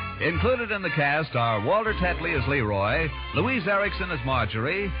Meakin. Included in the cast are Walter Tetley as Leroy, Louise Erickson as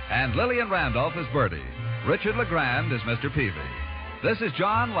Marjorie, and Lillian Randolph as Bertie. Richard LeGrand is Mr. Peavy. This is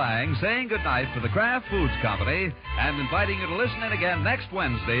John Lang saying goodnight for the Kraft Foods Company and inviting you to listen in again next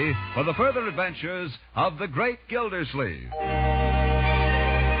Wednesday for the further adventures of the Great Gildersleeve.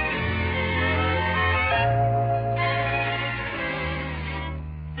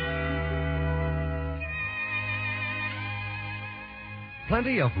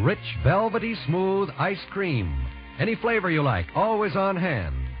 Plenty of rich, velvety, smooth ice cream. Any flavor you like, always on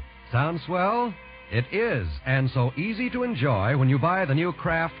hand. Sound swell? It is, and so easy to enjoy when you buy the new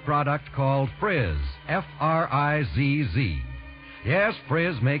Kraft product called Frizz, F-R-I-Z-Z. Yes,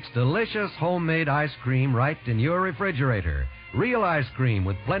 Frizz makes delicious homemade ice cream right in your refrigerator. Real ice cream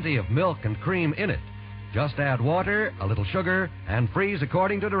with plenty of milk and cream in it. Just add water, a little sugar, and freeze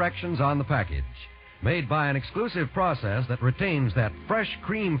according to directions on the package. Made by an exclusive process that retains that fresh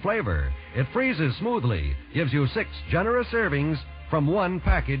cream flavor, it freezes smoothly, gives you 6 generous servings from one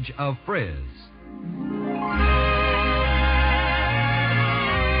package of Frizz.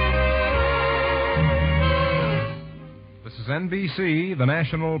 This is NBC, the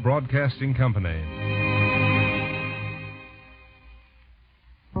National Broadcasting Company.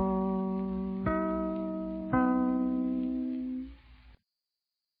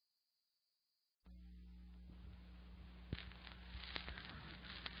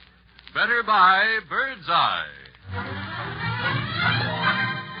 Better buy Bird's Eye.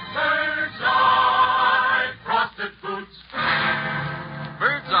 Bird's Eye Frosted Foods.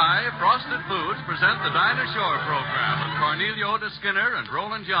 Bird's Eye Frosted Foods present the Dinah Shore program with Cornelio de Skinner and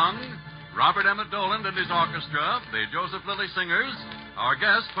Roland Young, Robert Emmett Doland and his orchestra, the Joseph Lilly Singers, our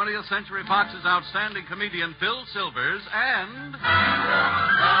guest, 20th Century Fox's outstanding comedian Phil Silvers, and...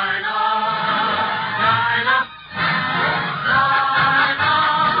 Dinah!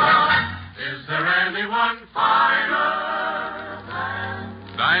 Is there anyone finer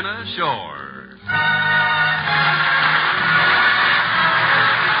than Dinah Shore?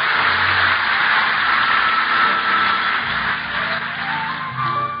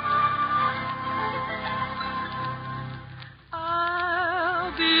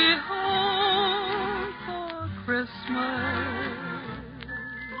 I'll be home for Christmas.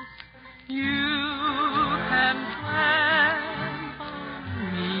 You can plan on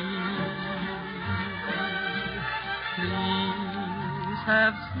me. Please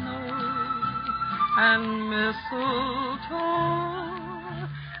have snow and mistletoe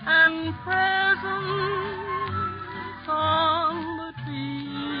and presents on the tree.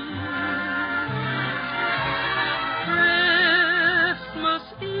 Christmas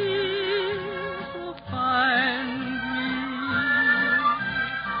Eve will find me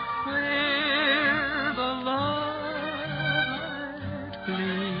where the light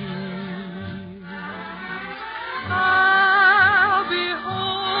gleams. I'll be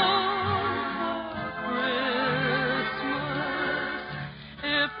home for Christmas,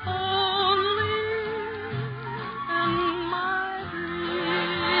 if only in my dreams.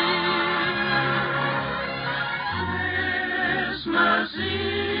 Christmas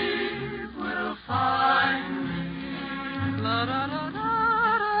Eve will find me la da da da da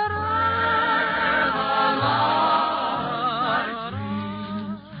da da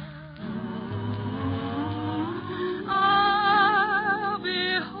I'll be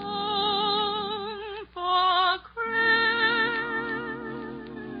home for Christmas,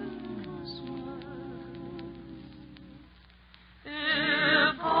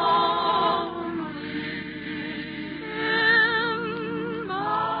 if only in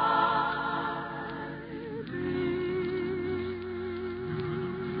my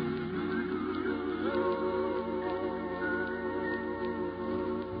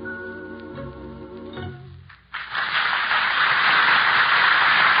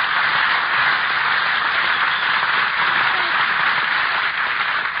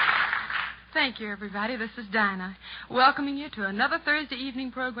you, everybody. This is Dinah, welcoming you to another Thursday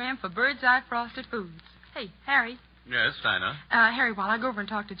evening program for Bird's Eye Frosted Foods. Hey, Harry. Yes, Dinah. Harry, while I go over and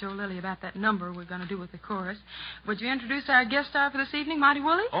talk to Joe Lilly about that number we're going to do with the chorus, would you introduce our guest star for this evening, Mighty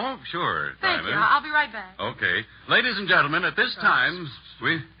Wooly? Oh, sure, Thank Dinah. you. I'll be right back. Okay. Ladies and gentlemen, at this time,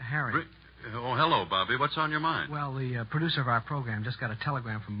 Harry. Oh, hello, Bobby. What's on your mind? Well, the producer of our program just got a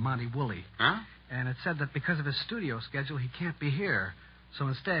telegram from Monty Woolley. Huh? And it said that because of his studio schedule, he can't be here. So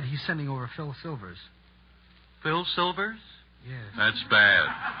instead, he's sending over Phil Silvers. Phil Silvers? Yes. That's bad.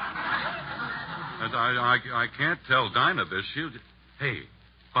 I can't tell Dinah this. Hey,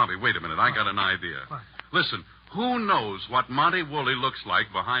 Bobby, wait a minute. I got an idea. What? Listen, who knows what Monty Woolley looks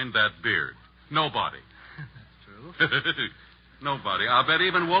like behind that beard? Nobody. That's true. Nobody. I'll bet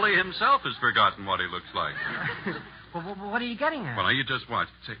even Woolley himself has forgotten what he looks like. Well, what are you getting at? Well, now, you just watch.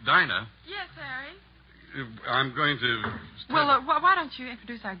 Say, Dinah. Yes, Harry. I'm going to... Well, why don't you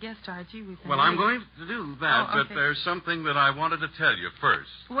introduce our guest star, Gee? Well, I'm going to do that, Oh, okay. but there's something that I wanted to tell you first.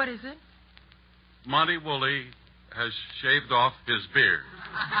 What is it? Monty Woolley has shaved off his beard.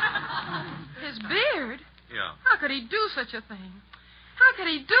 His beard? Yeah. How could he do such a thing? How could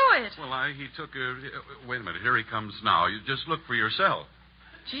he do it? Well, he took a... Wait a minute. Here he comes now. You just look for yourself.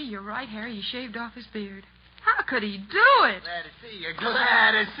 Gee, you're right, Harry. He shaved off his beard. How could he do it? Glad to see you.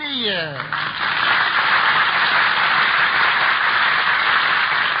 Glad to see you.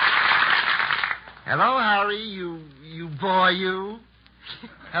 Hello, Harry. You boy, you.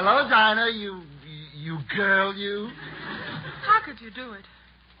 Hello, Dinah. You girl, you. How could you do it?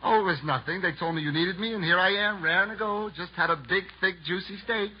 Oh, it was nothing. They told me you needed me, and here I am, raring to go. Just had a big, thick, juicy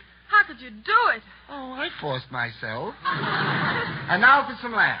steak. How could you do it? Oh, I forced myself. And now for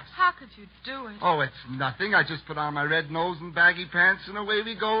some laughs. How could you do it? Oh, it's nothing. I just put on my red nose and baggy pants, and away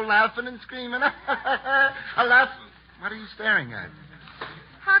we go, laughing and screaming. I laugh. What are you staring at?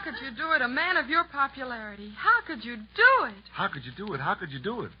 How could you do it? A man of your popularity. How could you do it? How could you do it? How could you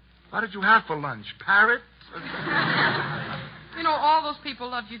do it? What did you have for lunch? Parrot? You know, all those people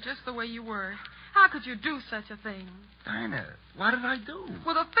loved you just the way you were. How could you do such a thing? Dinah, what did I do?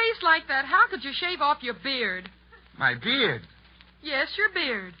 With a face like that, how could you shave off your beard? My beard? Yes, your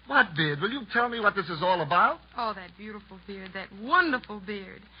beard. What beard? Will you tell me what this is all about? Oh, that beautiful beard, that wonderful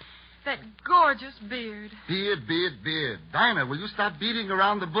beard, that gorgeous beard. Beard, beard, beard. Dinah, will you stop beating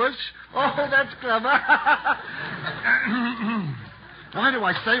around the bush? Oh, that's clever. Why do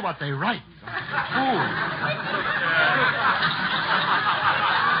I say what they write?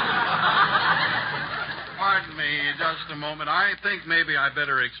 Pardon me just a moment. I think maybe I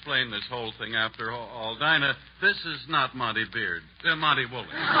better explain this whole thing after all. Dinah, this is not Monty Woolley.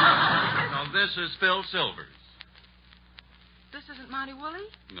 No, this is Phil Silvers. This isn't Monty Woolley?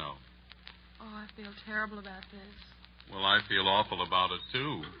 No. Oh, I feel terrible about this. Well, I feel awful about it,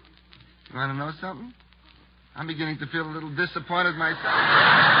 too. You want to know something? I'm beginning to feel a little disappointed myself.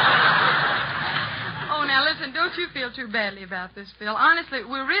 Oh, now, listen, don't you feel too badly about this, Phil. Honestly,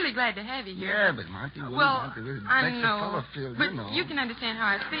 we're really glad to have you here. Yeah, but Monty Woolley, Monty makes I know, a fellow feel, but you know. you can understand how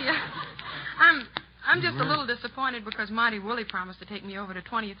I feel. I'm just a little disappointed because Monty Woolley promised to take me over to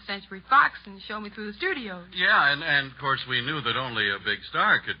 20th Century Fox and show me through the studios. Yeah, and of course we knew that only a big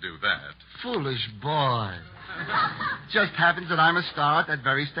star could do that. Foolish boy. Just happens that I'm a star at that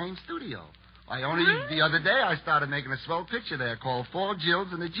very same studio. The other day I started making a swell picture there called 4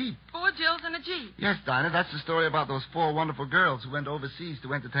 Jills and a Jeep. 4 Jills and a Jeep. Yes, Dinah, that's the story about those 4 wonderful girls who went overseas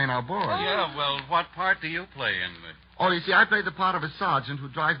to entertain our boys. Oh. Yeah, well, what part do you play in the... Oh, you see, I play the part of a sergeant who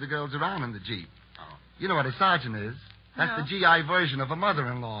drives the girls around in the Jeep. Oh. You know what a sergeant is? That's the GI version of a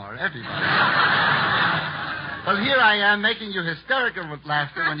mother-in-law, everybody. Well, here I am making you hysterical with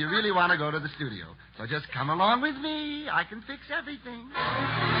laughter when you really want to go to the studio. So just come along with me. I can fix everything.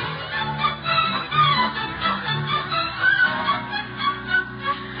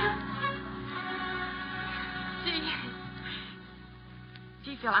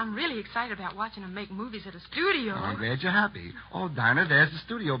 Gee, Phil, I'm really excited about watching them make movies at a studio. Oh, I'm glad you're happy. Oh, Dinah, there's the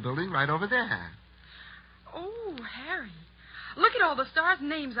studio building right over there. Oh, Harry. Look at all the stars'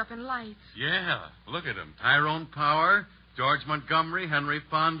 names up in lights. Yeah, look at them. Tyrone Power, George Montgomery, Henry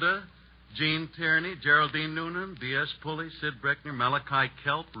Fonda, Gene Tierney, Geraldine Noonan, B.S. Pulley, Sid Breckner, Malachi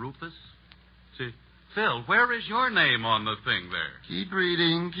Kelp, Rufus. See, Phil, where is your name on the thing there? Keep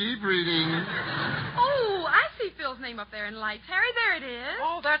reading, keep reading. Oh, I see Phil's name up there in lights. Harry, there it is.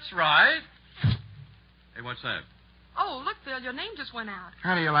 Oh, that's right. Hey, what's that? Oh, look, Phil, your name just went out.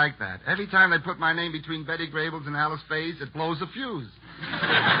 How do you like that? Every time they put my name between Betty Grable's and Alice Faye's, it blows a fuse.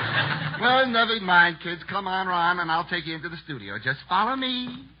 Well, never mind, kids. Come on, Ron, and I'll take you into the studio. Just follow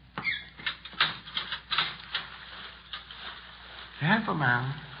me. Careful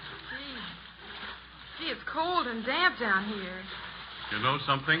now. it's cold and damp down here. You know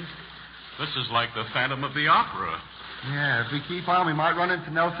something? This is like the Phantom of the Opera. Yeah, if we keep on, we might run into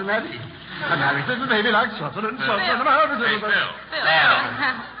Nelson Eddy. And Harry says, baby, like something and something. Hey, Phil.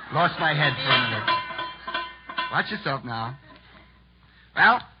 Lost my head for a minute. Watch yourself now.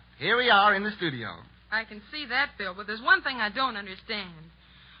 Well, here we are in the studio. I can see that, Phil, but there's one thing I don't understand.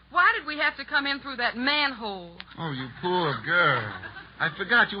 Why did we have to come in through that manhole? Oh, you poor girl. I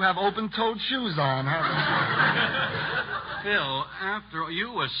forgot you have open-toed shoes on, huh? Phil, after all, you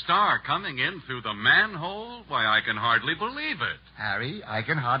a star coming in through the manhole? Why, I can hardly believe it. Harry, I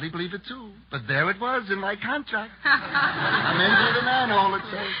can hardly believe it, too. But there it was in my contract. I'm in through the manhole, it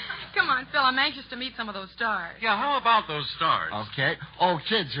says. Come on, Phil, I'm anxious to meet some of those stars. Yeah, how about those stars? Okay. Oh,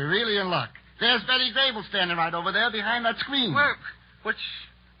 kids, you're really in luck. There's Betty Grable standing right over there behind that screen.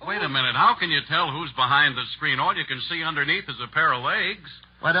 Wait a minute. How can you tell who's behind the screen? All you can see underneath is a pair of legs.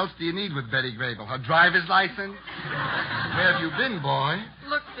 What else do you need with Betty Grable? Her driver's license? Where have you been, boy?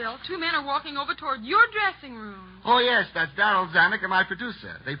 Look, Phil, two men are walking over toward your dressing room. Oh, yes, that's Darryl Zanuck and my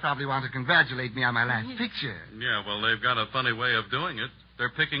producer. They probably want to congratulate me on my last picture. Yeah, well, they've got a funny way of doing it. They're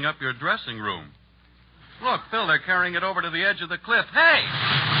picking up your dressing room. Look, Phil, they're carrying it over to the edge of the cliff. Hey!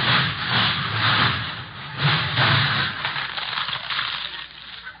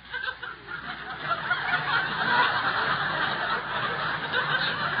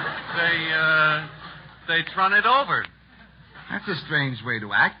 They trun it over. That's a strange way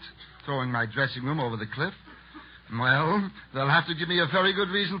to act, throwing my dressing room over the cliff. Well, they'll have to give me a very good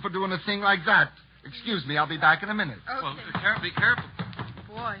reason for doing a thing like that. Excuse me, I'll be back in a minute. Okay. Well, be careful.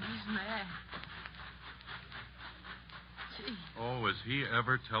 Boy, he's mad. Gee. Oh, is he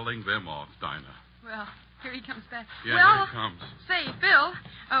ever telling them off, Dinah? Well, here he comes back. Yeah, well, here he comes. Say, Phil,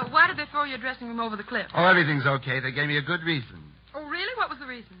 why did they throw your dressing room over the cliff? Oh, everything's okay. They gave me a good reason. Oh, really? What was the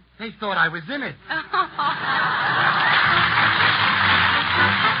reason? They thought I was in it.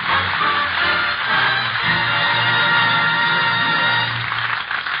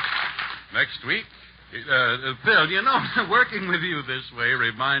 Next week? Phil, you know, working with you this way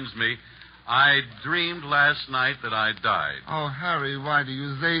reminds me, I dreamed last night that I died. Oh, Harry, why do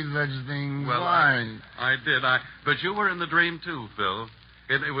you say such things? Well, why? I did. But you were in the dream, too, Phil.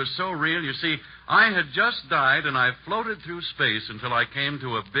 It was so real. You see, I had just died, and I floated through space until I came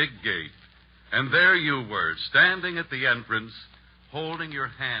to a big gate. And there you were, standing at the entrance, holding your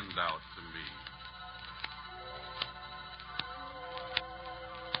hand out to me.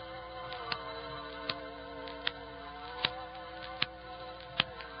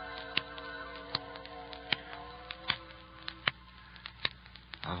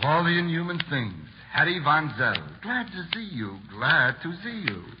 Of all the inhuman things, Harry Von Zell. Glad to see you. Glad to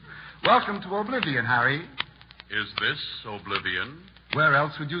see you. Welcome to Oblivion, Harry. Is this Oblivion? Where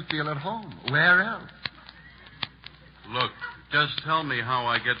else would you feel at home? Where else? Look, just tell me how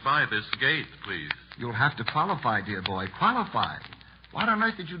I get by this gate, please. You'll have to qualify, dear boy. Qualify. What on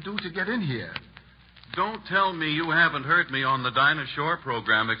earth did you do to get in here? Don't tell me you haven't heard me on the Dinah Shore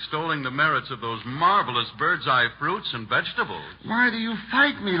program extolling the merits of those marvelous bird's-eye fruits and vegetables. Why do you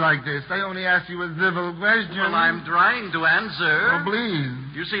fight me like this? I only asked you a civil question. Well, I'm trying to answer. Oh, please.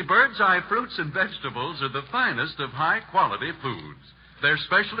 You see, bird's-eye fruits and vegetables are the finest of high-quality foods. They're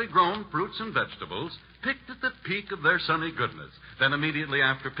specially grown fruits and vegetables, picked at the peak of their sunny goodness. Then immediately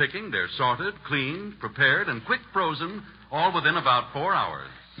after picking, they're sorted, cleaned, prepared, and quick frozen, all within about 4 hours.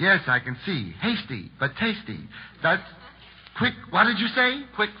 Yes, I can see. Hasty, but tasty. That's quick. What did you say?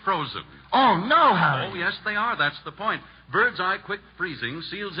 Quick frozen. Oh, no, Harry. Oh, yes, they are. That's the point. Bird's Eye Quick Freezing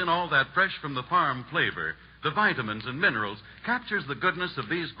seals in all that fresh from the farm flavor. The vitamins and minerals captures the goodness of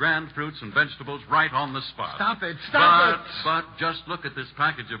these grand fruits and vegetables right on the spot. Stop it. Stop it. But just look at this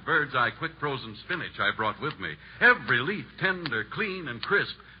package of Bird's Eye Quick Frozen spinach I brought with me. Every leaf tender, clean, and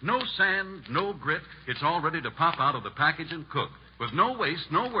crisp. No sand, no grit. It's all ready to pop out of the package and cook. With no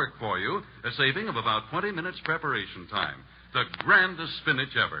waste, no work for you, a saving of about 20 minutes preparation time. The grandest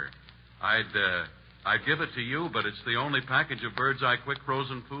spinach ever. I'd give it to you, but it's the only package of Bird's Eye Quick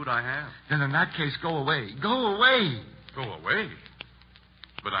Frozen food I have. Then in that case, go away. Go away. Go away?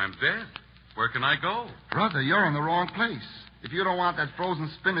 But I'm dead. Where can I go? Brother, you're in the wrong place. If you don't want that frozen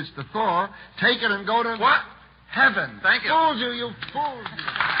spinach to thaw, take it and go to... What? Heaven. Thank you. Fooled you, you fool.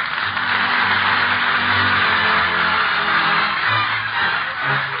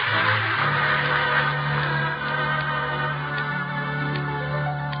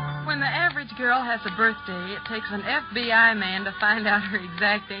 When the average girl has a birthday, it takes an FBI man to find out her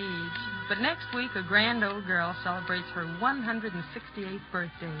exact age. But next week, a grand old girl celebrates her 168th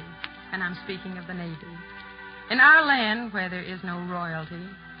birthday. And I'm speaking of the Navy. In our land, where there is no royalty,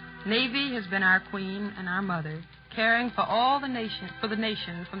 Navy has been our queen and our mother, caring for the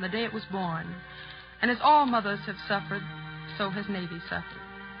nation from the day it was born. And as all mothers have suffered, so has Navy suffered.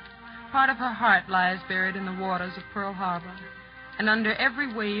 Part of her heart lies buried in the waters of Pearl Harbor and under every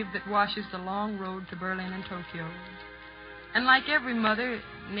wave that washes the long road to Berlin and Tokyo. And like every mother,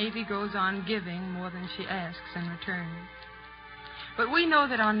 Navy goes on giving more than she asks in return. But we know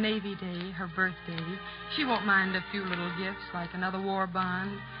that on Navy Day, her birthday, she won't mind a few little gifts like another war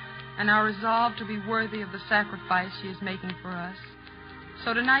bond, and our resolve to be worthy of the sacrifice she is making for us.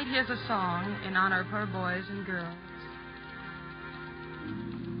 So tonight, here's a song in honor of her boys and girls.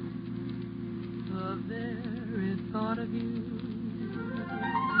 The very thought of you,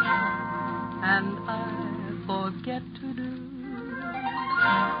 and I forget to do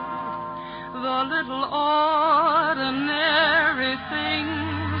the little ordinary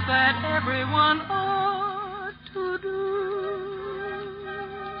things that everyone ought to do.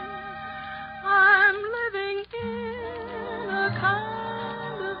 I'm living in a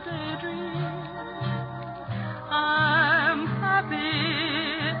kind of daydream. I'm happy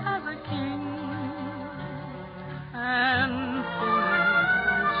as a king, and foolish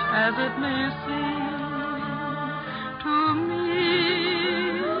as it may seem to me,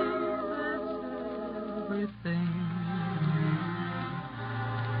 everything.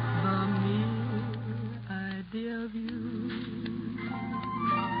 The mere idea of you,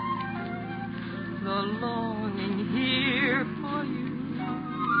 the longing here for you.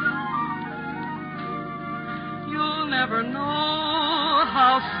 You'll never know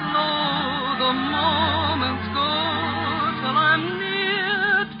how slow the moments go till I'm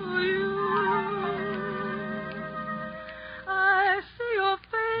near to you. I see your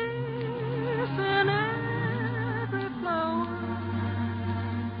face in every flower,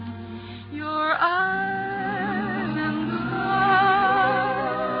 your eyes in stars.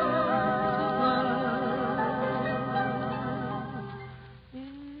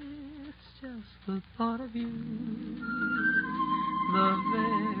 It's just the thought of you, the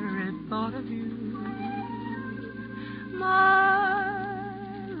very thought of you, my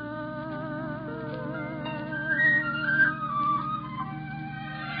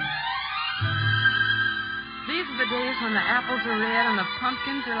These are the days when the apples are red and the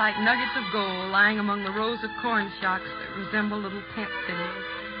pumpkins are like nuggets of gold lying among the rows of corn shocks that resemble little tent cities.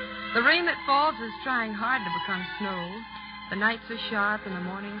 The rain that falls is trying hard to become snow. The nights are sharp and the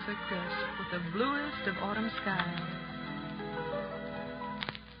mornings are crisp with the bluest of autumn skies.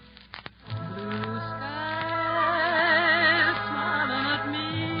 Blue skies smiling at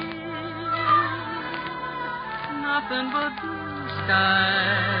me, nothing but blue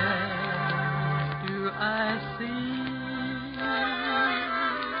skies do I see.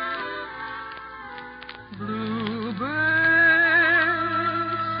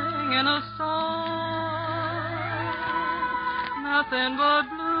 Bluebirds singing a song, nothing but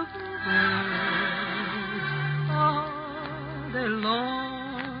bluebirds all day long.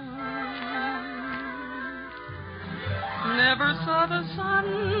 Never saw the sun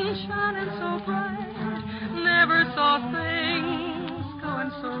shining so bright, never saw things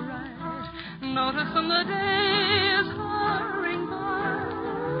going so right. Notice when the day is hurrying by,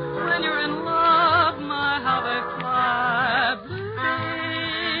 when you're in love, my, how they fly. Blue days,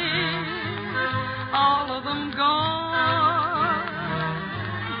 all of them gone,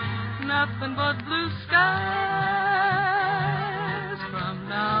 nothing but blue skies from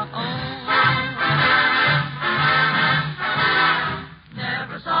now on.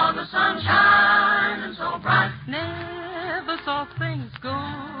 Never saw the sun shining so bright, never saw things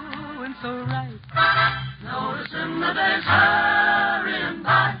going so right. Noticing the days hurrying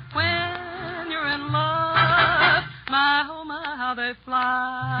by, when you're in love, my, oh my, how they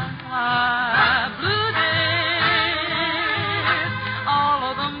fly. Blue days, all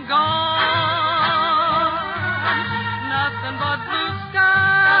of them gone, nothing but blue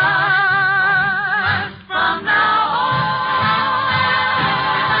skies from now on.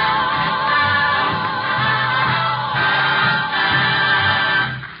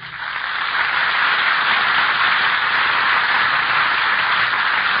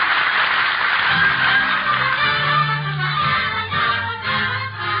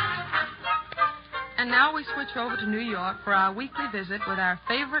 Now we switch over to New York for our weekly visit with our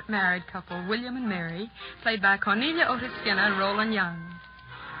favorite married couple, William and Mary, played by Cornelia Otis Skinner and Roland Young.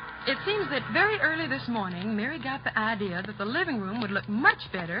 It seems that very early this morning, Mary got the idea that the living room would look much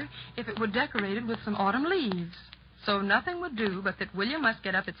better if it were decorated with some autumn leaves. So nothing would do but that William must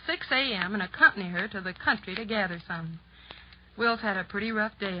get up at 6 a.m. and accompany her to the country to gather some. Will's had a pretty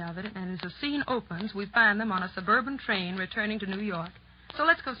rough day of it, and as the scene opens, we find them on a suburban train returning to New York. So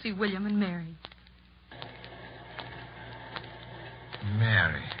let's go see William and Mary.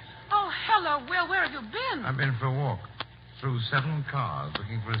 Mary. Oh, hello, Will. Where have you been? I've been for a walk through 7 cars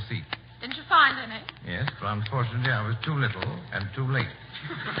looking for a seat. Didn't you find any? Yes, but unfortunately I was too little and too late.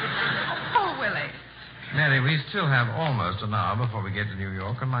 Oh, Willie. Mary, we still have almost an hour before we get to New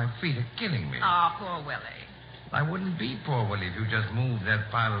York, and my feet are killing me. Oh, poor Willie. I wouldn't be poor, Willie, if you just moved that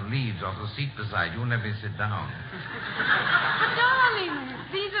pile of leaves off the seat beside you and let me sit down. But, darling,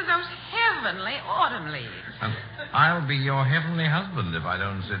 these are those heavenly autumn leaves. And I'll be your heavenly husband if I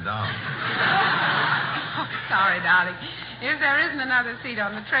don't sit down. Oh, sorry, darling. If there isn't another seat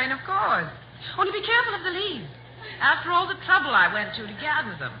on the train, of course. Only be careful of the leaves. After all the trouble I went to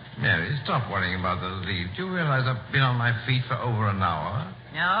gather them. Mary, stop worrying about those leaves. Do you realize I've been on my feet for over an hour?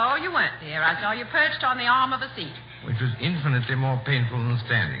 No, you weren't, dear. I saw you perched on the arm of a seat. Which was infinitely more painful than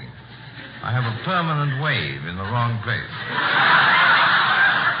standing. I have a permanent wave in the wrong place.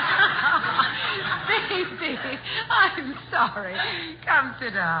 Baby, I'm sorry. Come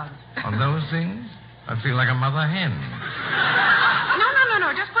sit down. On those things, I feel like a mother hen. No.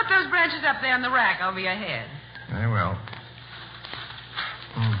 Just put those branches up there in the rack over your head. Very well.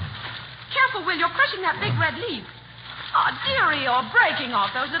 Careful, Will. You're crushing that big red leaf. Oh, dearie, you're breaking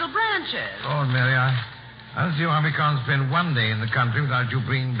off those little branches. Lord, Mary, I don't see why we can't spend one day in the country without you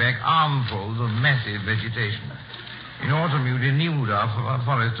bringing back armfuls of massive vegetation. In autumn, you denuded our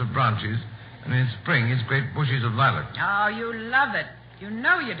forest of branches, and in spring, it's great bushes of lilac. Oh, you love it. You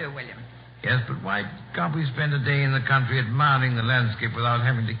know you do, William. Yes, but why can't we spend a day in the country admiring the landscape without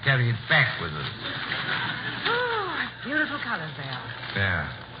having to carry it back with us? Oh, beautiful colors they are. There.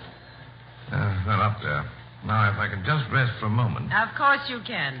 Well, up there. Now, if I can just rest for a moment. Of course you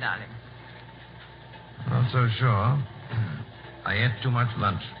can, darling. Not so sure. I ate too much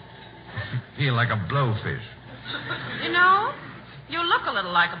lunch. I feel like a blowfish. You know, you look a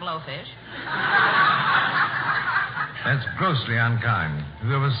little like a blowfish. That's grossly unkind. Have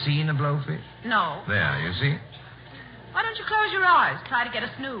you ever seen a blowfish? No. There, you see? Why don't you close your eyes? Try to get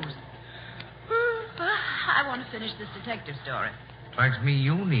a snooze. I want to finish this detective story. Strikes me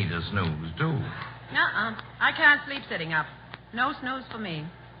you need a snooze, too. Nuh-uh. I can't sleep sitting up. No snooze for me.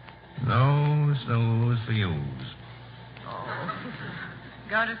 No snooze for you. Oh.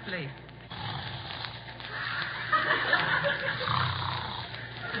 Go to sleep.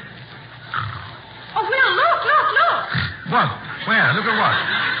 Oh, Will, look. What? Where? Look at what?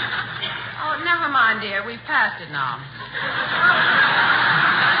 Oh, never mind, dear. We've passed it now.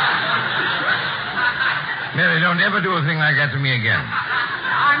 Mary, don't ever do a thing like that to me again.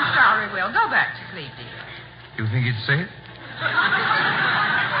 I'm sorry, Will. Go back to sleep, dear. You think it's safe?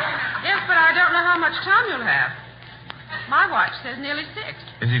 Yes, but I don't know how much time you'll have. My watch says nearly 6.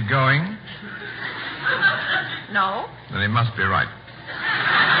 Is it going? No. Then it must be right.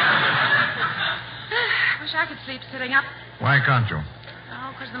 Wish I could sleep sitting up. Why can't you? Oh,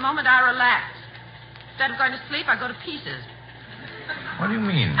 because the moment I relax, instead of going to sleep, I go to pieces. What do you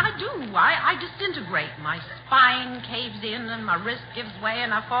mean? I do. I disintegrate. My spine caves in and my wrist gives way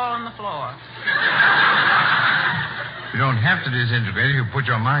and I fall on the floor. You don't have to disintegrate if you put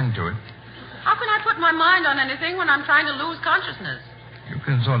your mind to it. How can I put my mind on anything when I'm trying to lose consciousness? You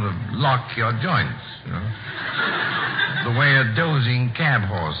can sort of lock your joints, you know. The way a dozing cab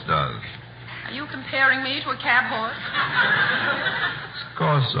horse does. Are you comparing me to a cab horse? Of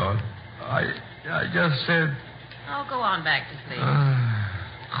course, son. I just said... Oh, go on back to sleep.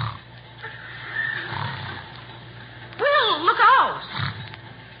 Will, look out.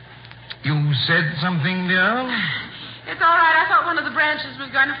 You said something, dear? It's all right. I thought one of the branches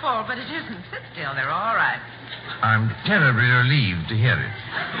was going to fall, but it isn't. Sit still. They're all right. I'm terribly relieved to hear it.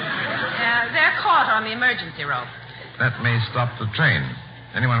 They're caught on the emergency rope. That may stop the train.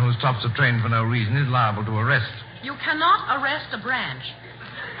 Anyone who stops a train for no reason is liable to arrest. You cannot arrest a branch.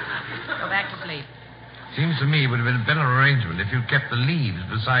 Go back to sleep. Seems to me it would have been a better arrangement if you'd kept the leaves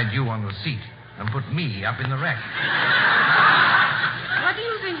beside you on the seat and put me up in the rack. What do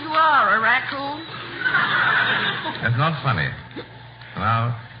you think you are, a raccoon? That's not funny.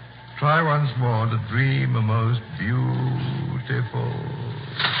 Now, try once more to dream a most beautiful...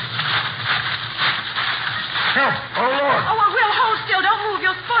 Help! Oh, Lord! Oh, well, Will, hold still. Don't move.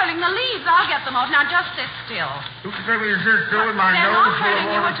 You're spoiling the leaves. I'll get them off. Now, just sit still. You can me to sit still with my They're nose not hurting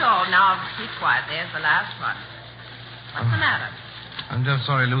you at all. Now, keep quiet. There's the last one. What's the matter? I'm just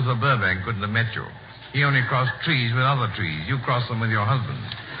sorry Luther Burbank couldn't have met you. He only crossed trees with other trees. You crossed them with your husband.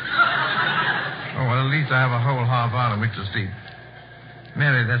 Oh, well, at least I have a whole half hour in which to sleep.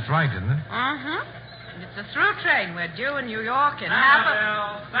 Mary, that's right, isn't it? Mm-hmm. And it's a through train. We're due in New York in half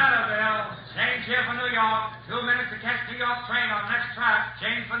a... Centerville. Change here for New York. 2 minutes to catch New York train on next track.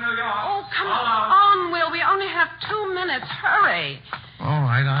 Change for New York. Oh, come on, Will. We only have 2 minutes. Hurry. All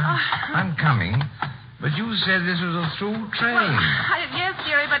right, I'm coming. But you said this was a through train. Yes,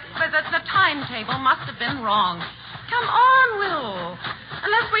 dearie, but the timetable must have been wrong. Come on, Will.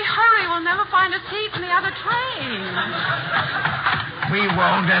 Unless we hurry, we'll never find a seat in the other train. We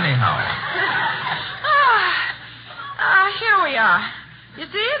won't anyhow. Here we are. You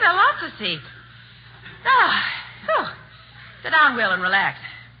see, there are lots of seats. Sit down, Will, and relax.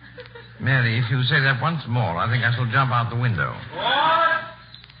 Mary, if you say that once more, I think I shall jump out the window. What?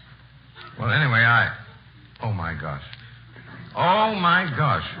 Well, anyway, Oh, my gosh. Oh, my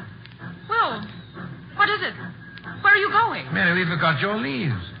gosh. Will, what is it? Where are you going? Mary, we forgot your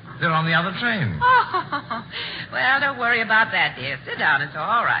leaves. They're on the other train. Oh, well, don't worry about that, dear. Sit down. It's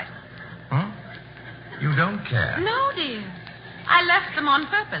all right. Huh? You don't care? No, dear. I left them on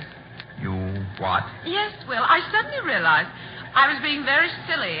purpose. You what? Yes, Will. I suddenly realized I was being very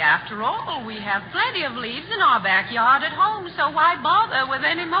silly. After all, we have plenty of leaves in our backyard at home, so why bother with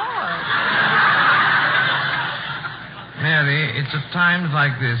any more? Mary, it's at times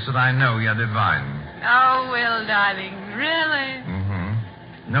like this that I know you're divine. Oh, Will, darling, really?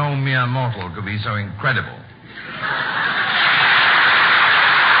 Mm-hmm. No mere mortal could be so incredible.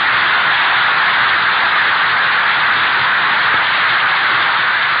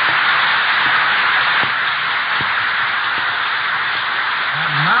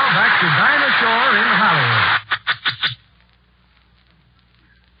 And now back to Dinah Shore in Hollywood.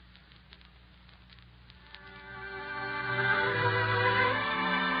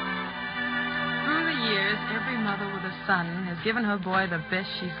 Son has given her boy the best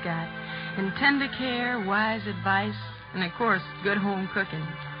she's got, in tender care, wise advice, and, of course, good home cooking.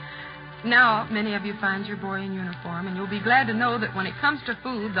 Now, many of you find your boy in uniform, and you'll be glad to know that when it comes to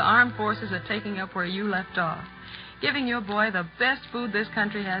food, the armed forces are taking up where you left off, giving your boy the best food this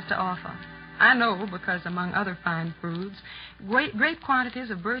country has to offer. I know because, among other fine foods, great quantities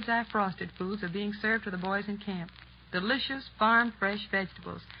of bird's eye frosted foods are being served to the boys in camp. Delicious, farm-fresh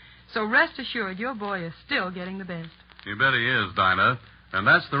vegetables. So rest assured your boy is still getting the best. You bet he is, Dinah. And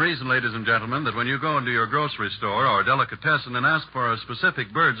that's the reason, ladies and gentlemen, that when you go into your grocery store or delicatessen and ask for a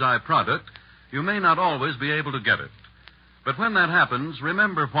specific bird's eye product, you may not always be able to get it. But when that happens,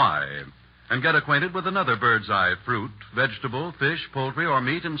 remember why, and get acquainted with another bird's eye fruit, vegetable, fish, poultry, or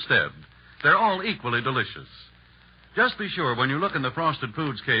meat instead. They're all equally delicious. Just be sure when you look in the Frosted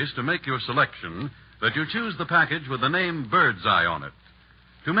Foods case to make your selection that you choose the package with the name Bird's Eye on it.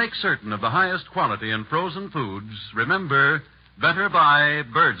 To make certain of the highest quality in frozen foods, remember, better buy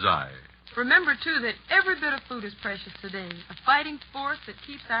Bird's Eye. Remember, too, that every bit of food is precious today. A fighting force that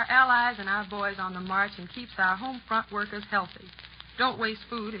keeps our allies and our boys on the march and keeps our home front workers healthy. Don't waste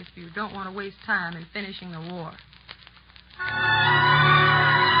food if you don't want to waste time in finishing the war.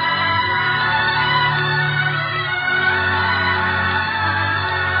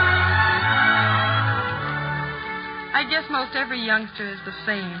 I guess most every youngster is the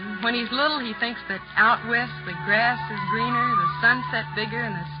same. When he's little, he thinks that out west the grass is greener, the sunset bigger,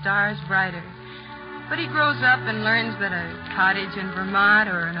 and the stars brighter. But he grows up and learns that a cottage in Vermont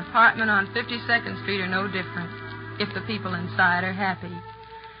or an apartment on 52nd Street are no different if the people inside are happy.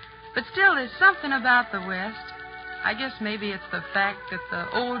 But still, there's something about the West. I guess maybe it's the fact that the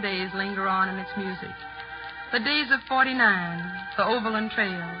old days linger on in its music. The days of 49, the Overland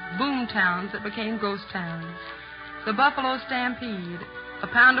Trail, boom towns that became ghost towns. The Buffalo Stampede, a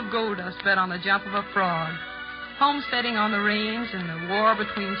pound of gold dust bet on the jump of a frog, homesteading on the range and the war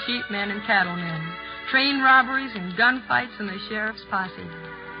between sheepmen and cattlemen, train robberies and gunfights in the sheriff's posse.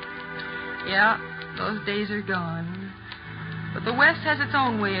 Yeah, those days are gone. But the West has its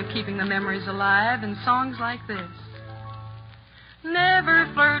own way of keeping the memories alive in songs like this. Never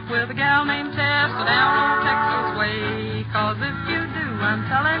flirt with a gal named Tess down on Texas way, 'cause if you do, I'm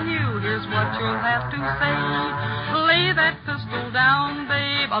telling you, here's what you'll have to say. Lay that pistol down,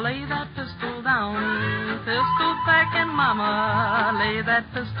 babe, lay that pistol down. Pistol packing mama, lay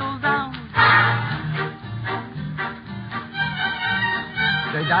that pistol down.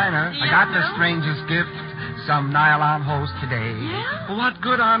 Say, Dinah, I got the strangest gift. Some nylon hose today. Yeah? What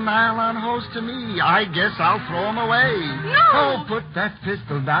good are nylon hose to me? I guess I'll throw 'em away. No! Oh, put that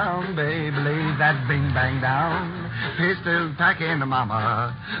pistol down, babe. Lay that bing-bang down. Pistol packing,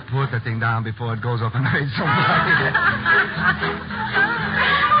 mama. Put that thing down before it goes off and hurts somebody.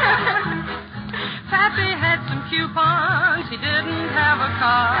 Pappy had some coupons. He didn't have a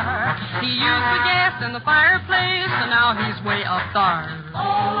car. He used the gas in the fireplace, and now he's way up there.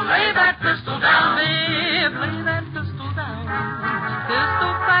 Oh, lay that pistol down, babe. babe, lay that pistol down.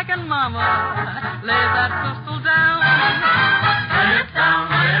 Pistol packing mama, lay that pistol down. Lay it down,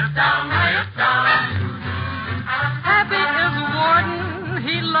 lay it down, lay it down. Happy is a warden,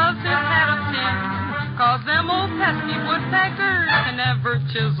 he loves his hat of tin, 'cause them old pesky woodpeckers can never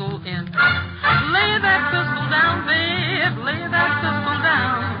chisel in. Lay that pistol down, babe, lay that pistol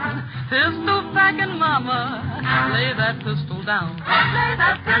down. Pistol packing mama, lay that pistol down. Lay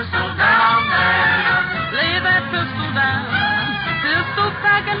that pistol down, babe. Lay that pistol down. Pistol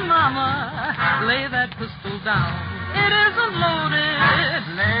packing mama, lay that pistol down. It isn't loaded.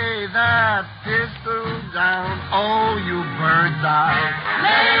 Lay that pistol down, oh, you bird's eye.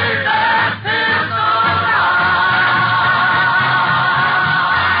 Lay that pistol down.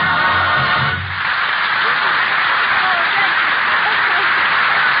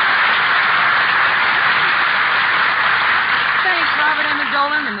 Thanks, Robert M.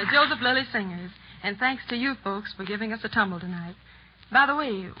 Dolan and the Joseph Lilly Singers. And thanks to you folks for giving us a tumble tonight. By the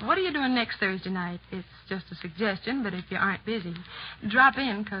way, what are you doing next Thursday night? It's just a suggestion, but if you aren't busy, drop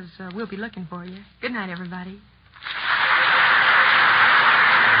in, because we'll be looking for you. Good night, everybody.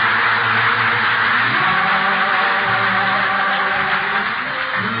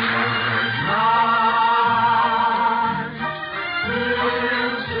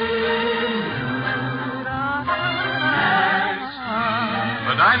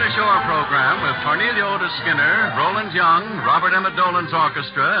 Dinah Shore program with Cornelia Otis Skinner, Roland Young, Robert Emmett Dolan's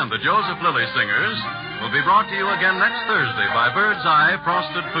orchestra, and the Joseph Lilly Singers will be brought to you again next Thursday by Bird's Eye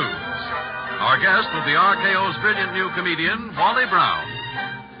Frosted Foods. Our guest will be RKO's brilliant new comedian, Wally Brown.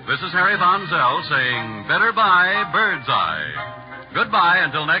 This is Harry Von Zell saying, better buy Bird's Eye. Goodbye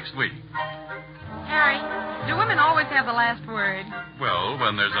until next week. Harry, do women always have the last word? Well,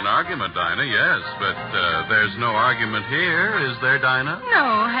 when there's an argument, Dinah, yes. But there's no argument here, is there, Dinah?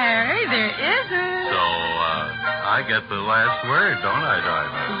 No, Harry, there isn't. So, I get the last word, don't I,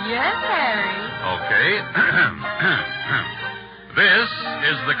 Dinah? Yes, Harry. Okay. This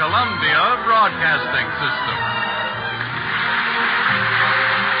is the Columbia Broadcasting System.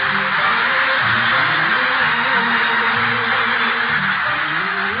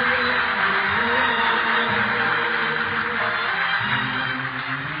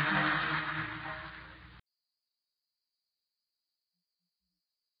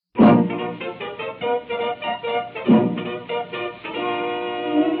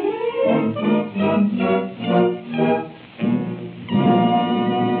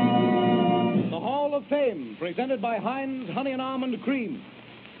 Presented by Heinz Honey and Almond Cream.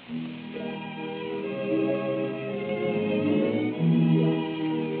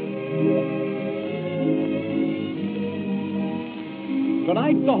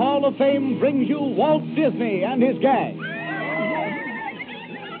 Tonight, the Hall of Fame brings you Walt Disney and his gang.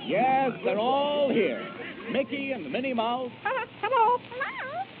 Yes, they're all here. Mickey and Minnie Mouse. Hello.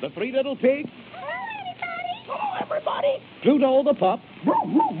 The Three Little Pigs. Hello, everybody. Pluto the Pup.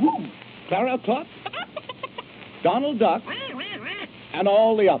 Clara Cluck. Donald Duck, and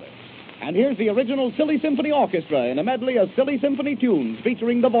all the others. And here's the original Silly Symphony Orchestra in a medley of silly symphony tunes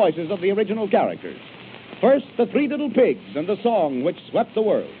featuring the voices of the original characters. First, the Three Little Pigs and the song which swept the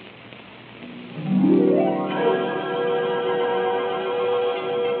world.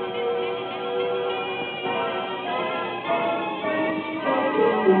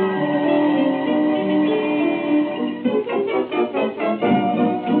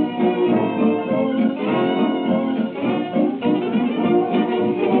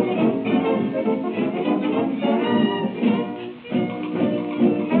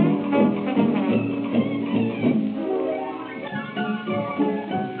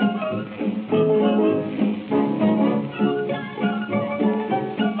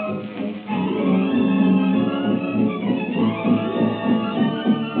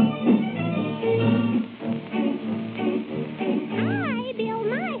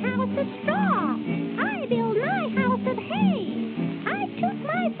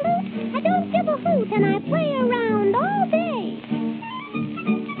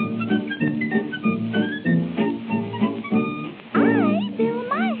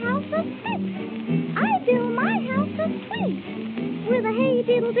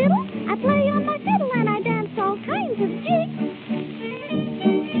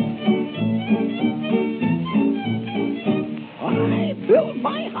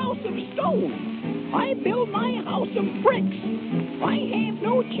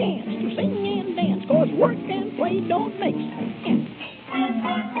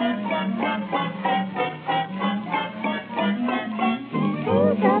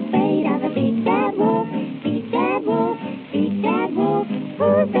 Who's afraid of the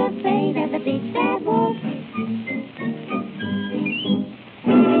big bad wolf?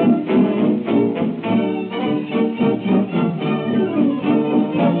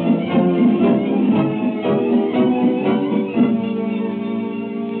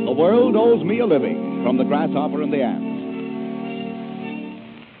 world owes me a living, from The Grasshopper and the Ant.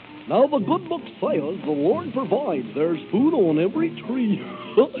 Now the good book says the Lord provides. There's food on every tree.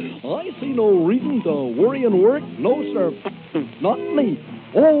 I see no reason to worry and work. No, sir. Not me.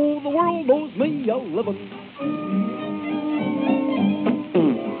 Oh, the world owes me a living.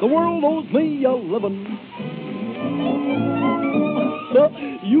 The world owes me a living.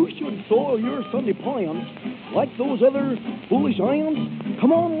 You should soil your Sunday pants like those other foolish ants.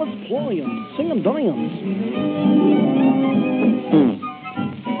 Come on, let's play and sing and dance.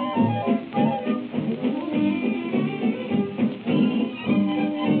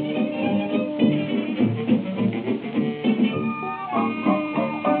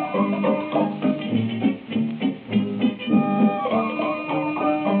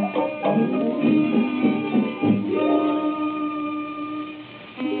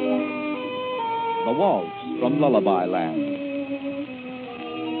 From Lullaby Land.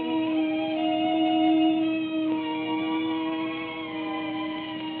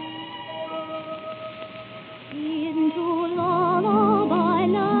 Into Lullaby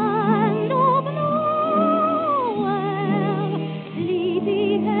Land of nowhere,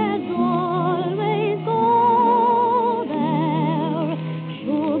 sleepyheads always go there.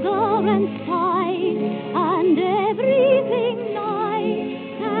 Sugar and spice and everything nice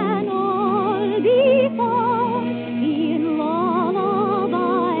can all be found in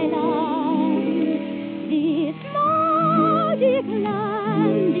Lullaby Land. This magic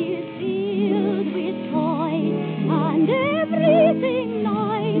land is filled with toys and everything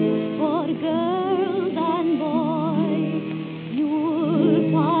nice for girls and boys.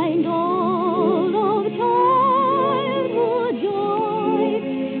 You'll find all of childhood joy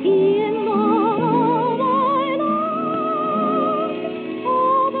in Lullaby Land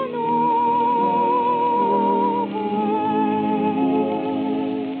of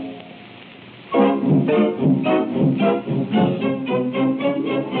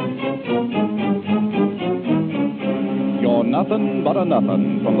You're Nothing But a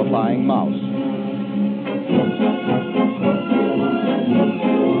Nothin' from the Flying Mouse.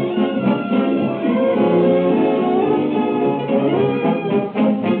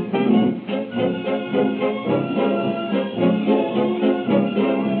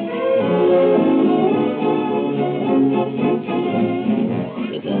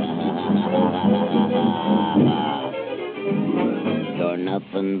 You're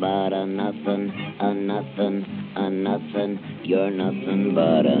nothing but a nothing, a nothing, a nothing. You're nothing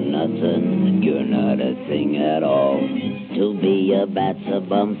but a nothing. You're not a thing at all. To be a bat's a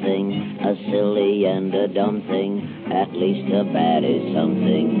bum thing, a silly and a dumb thing. At least a bat is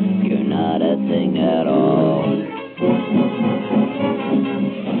something. You're not a thing at all.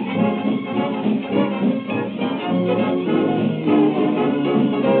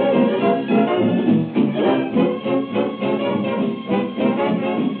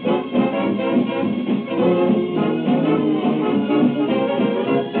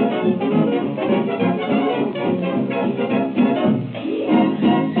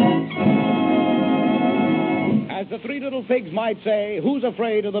 Pigs might say, who's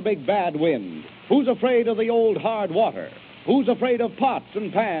afraid of the big bad wind? Who's afraid of the old hard water? Who's afraid of pots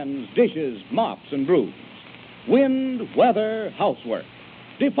and pans, dishes, mops and brooms? Wind, weather, housework.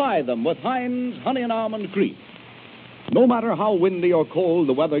 Defy them with Heinz Honey and Almond Cream. No matter how windy or cold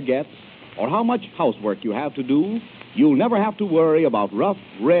the weather gets, or how much housework you have to do, you'll never have to worry about rough,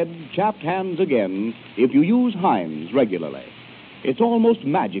 red, chapped hands again if you use Heinz regularly. It's almost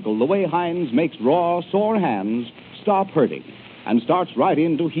magical the way Heinz makes raw, sore hands stop hurting and starts right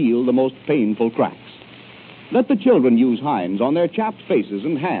in to heal the most painful cracks. Let the children use Heinz on their chapped faces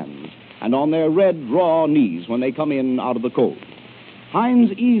and hands and on their red, raw knees when they come in out of the cold.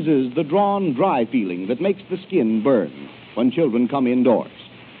 Heinz eases the drawn, dry feeling that makes the skin burn when children come indoors.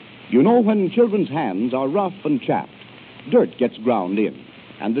 You know, when children's hands are rough and chapped, dirt gets ground in,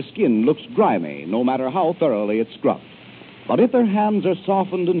 and the skin looks grimy no matter how thoroughly it's scrubbed. But if their hands are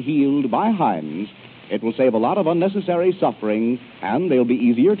softened and healed by Heinz, it will save a lot of unnecessary suffering, and they'll be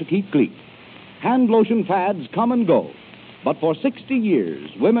easier to keep clean. Hand lotion fads come and go, but for 60 years,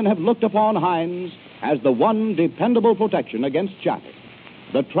 women have looked upon Heinz as the one dependable protection against chapping,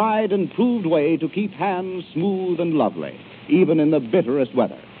 the tried and proved way to keep hands smooth and lovely, even in the bitterest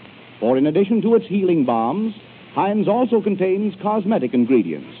weather. For in addition to its healing balms, Heinz also contains cosmetic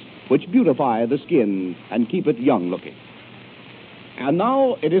ingredients which beautify the skin and keep it young-looking. And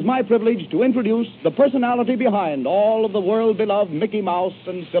now it is my privilege to introduce the personality behind all of the world-beloved Mickey Mouse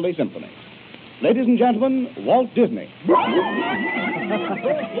and Silly Symphonies. Ladies and gentlemen, Walt Disney.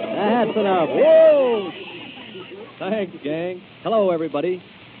 That's enough. Whoa! Thanks, gang. Hello, everybody.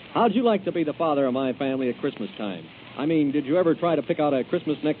 how'd you like to be the father of my family at Christmas time? I mean, did you ever try to pick out a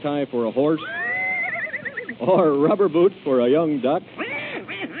Christmas necktie for a horse? Or rubber boots for a young duck?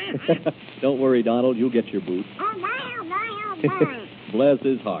 Don't worry, Donald. You'll get your boots. Bless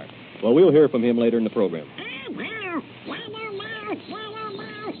his heart. Well, we'll hear from him later in the program.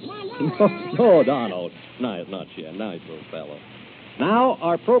 No, Donald. Nice, not yet. Nice little fellow. Now,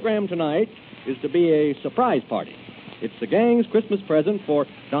 our program tonight is to be a surprise party. It's the gang's Christmas present for...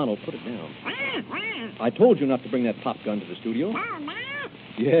 Donald, put it down. I told you not to bring that pop gun to the studio.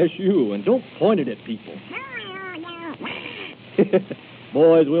 Yes, you. And don't point it at people.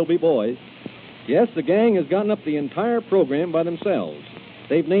 Boys will be boys. Yes, the gang has gotten up the entire program by themselves.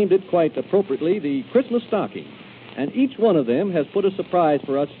 They've named it quite appropriately the Christmas Stocking. And each one of them has put a surprise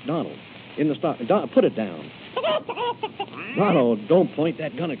for us, Donald, in the stocking. Put it down. Donald, don't point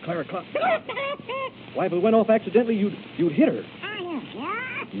that gun at Clara Clark. Why, if it went off accidentally, you'd hit her.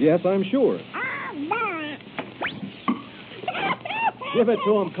 Yes, I'm sure. Give it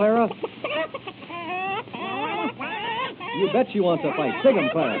to him, Clara. You bet she wants a fight. Sig him,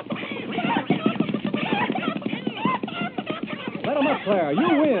 Clara. Let him up, Clara. You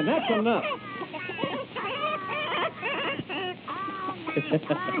win. That's enough.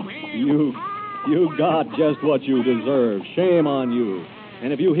 You got just what you deserve. Shame on you.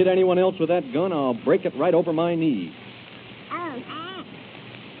 And if you hit anyone else with that gun, I'll break it right over my knee.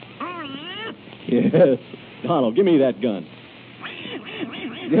 Yes. Donald, give me that gun.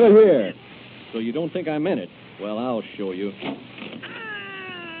 Give it here. So you don't think I meant it? Well, I'll show you.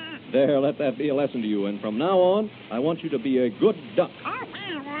 There, let that be a lesson to you. And from now on, I want you to be a good duck.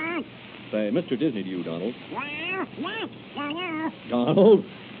 Say, Mr. Disney to you, Donald. Donald,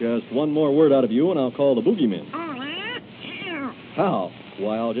 just one more word out of you, and I'll call the boogeymen. How?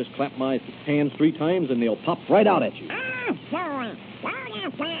 Why, I'll just clap my hands 3 times, and they'll pop right out at you.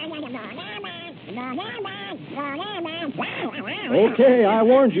 Okay, I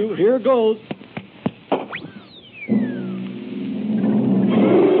warned you. Here goes.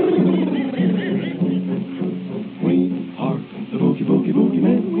 We are the boogie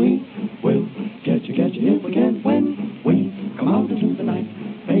men. We will get you if we can. When we come out into the night,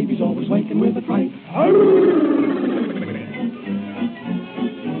 baby's always waking with a fright.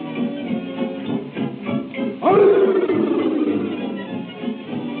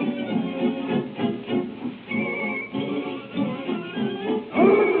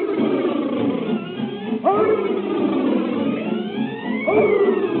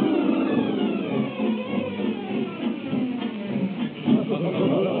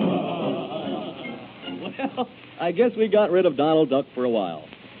 I guess we got rid of Donald Duck for a while.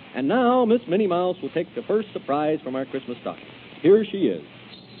 And now Miss Minnie Mouse will take the first surprise from our Christmas stocking. Here she is.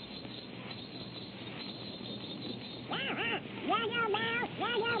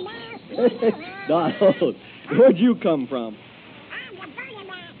 Donald, where'd you come from?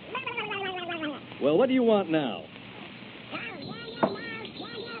 Well, what do you want now?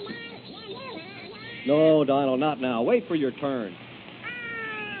 No, Donald, not now. Wait for your turn.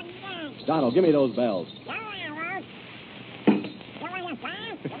 Donald, give me those bells.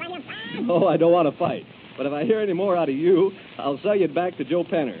 Oh, I don't want to fight. But if I hear any more out of you, I'll sell you back to Joe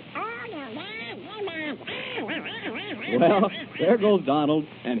Penner. Well, there goes Donald,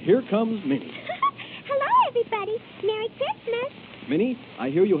 and here comes Minnie. Hello, everybody. Merry Christmas. Minnie, I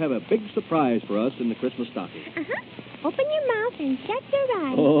hear you have a big surprise for us in the Christmas stocking. Open your mouth and shut your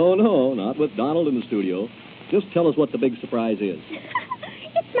eyes. Oh, no, not with Donald in the studio. Just tell us what the big surprise is.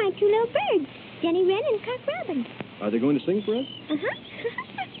 It's my 2 little birds, Jenny Wren and Cock Robin. Are they going to sing for us?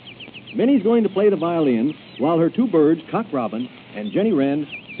 Minnie's going to play the violin while her 2 birds, Cock Robin and Jenny Wren,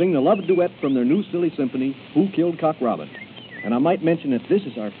 sing the love duet from their new silly symphony, Who Killed Cock Robin? And I might mention that this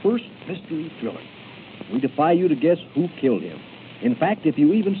is our first mystery thriller. We defy you to guess who killed him. In fact, if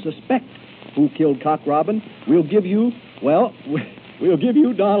you even suspect who killed Cock Robin, we'll give you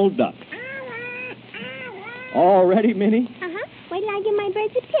Donald Duck. All ready, Minnie? Wait till I give my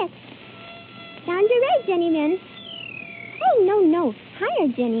birds a kiss. Sound your right, Jenny Wren. Oh, no. Higher,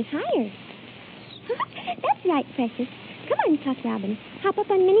 Jenny, higher. That's right, precious. Come on, Cock Robin. Hop up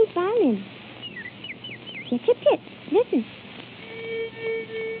on Minnie's violin. Get your pitch. Listen.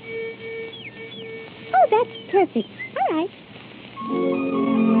 Oh, that's perfect. All right.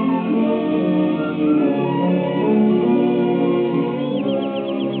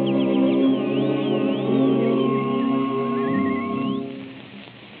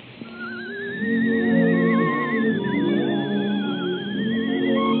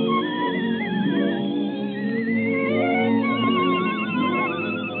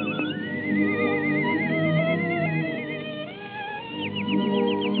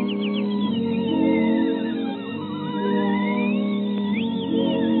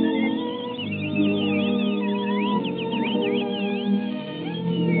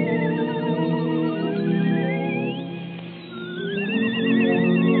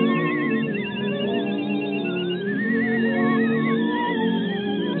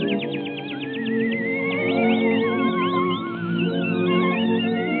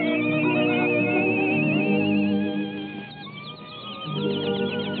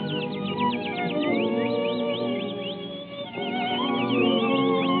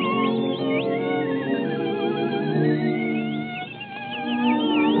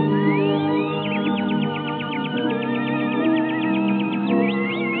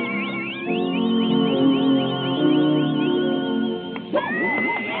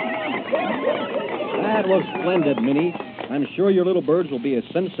 was splendid, Minnie. I'm sure your little birds will be a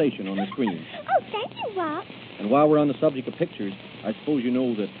sensation on the screen. Oh, thank you, Walt. And while we're on the subject of pictures, I suppose you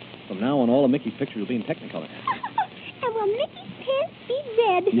know that from now on all of Mickey's pictures will be in Technicolor. And will Mickey's pants be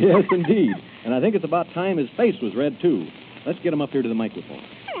red? Yes, indeed. And I think it's about time his face was red, too. Let's get him up here to the microphone.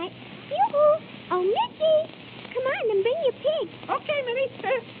 All right. Yoo-hoo. Oh, Mickey. Come on and bring your pig. Okay, Minnie.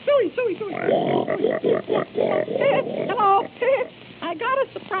 Suey. Hello. I got a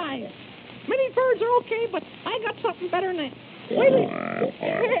surprise. Minnie's birds are okay, but I got something better than that. Wait till you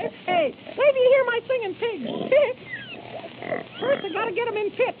hear my singing pigs. First, I gotta get them in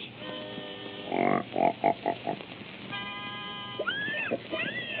pitch.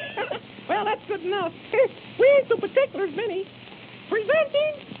 Well, that's good enough. We ain't so particulars, Minnie.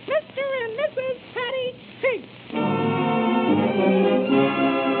 Presenting Mr. and Mrs. Patty Pig.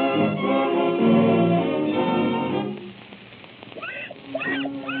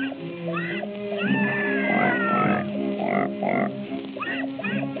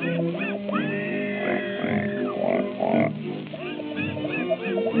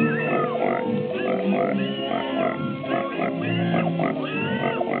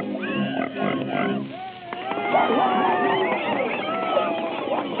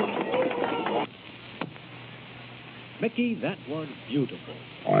 Mickey, that was beautiful.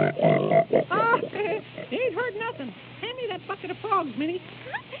 Oh, you ain't heard nothing. Hand me that bucket of frogs, Minnie.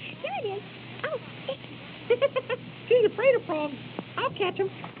 Here it is. Oh. She's afraid of frogs. I'll catch 'em.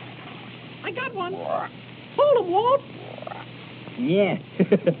 I got one. Hold 'em, Walt. Yeah.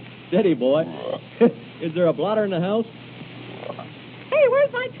 Steady, boy. Is there a blotter in the house? Hey,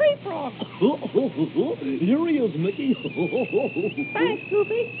 where's my tree frog? Here he is, Mickey. Thanks,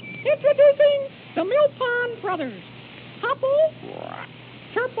 Goofy. Introducing the Millpond Brothers. Hopple,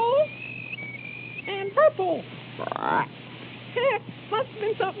 Turple, and Purple. Must have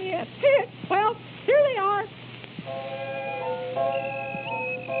been something yet. Well, here they are.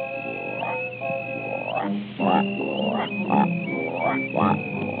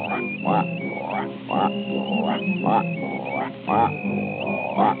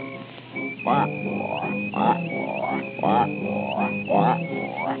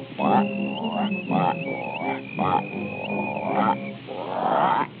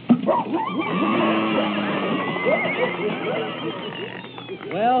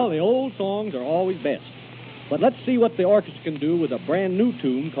 Well, the old songs are always best. But let's see what the orchestra can do with a brand new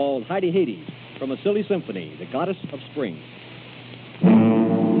tune called Heidi Hades from a silly symphony, The Goddess of Spring.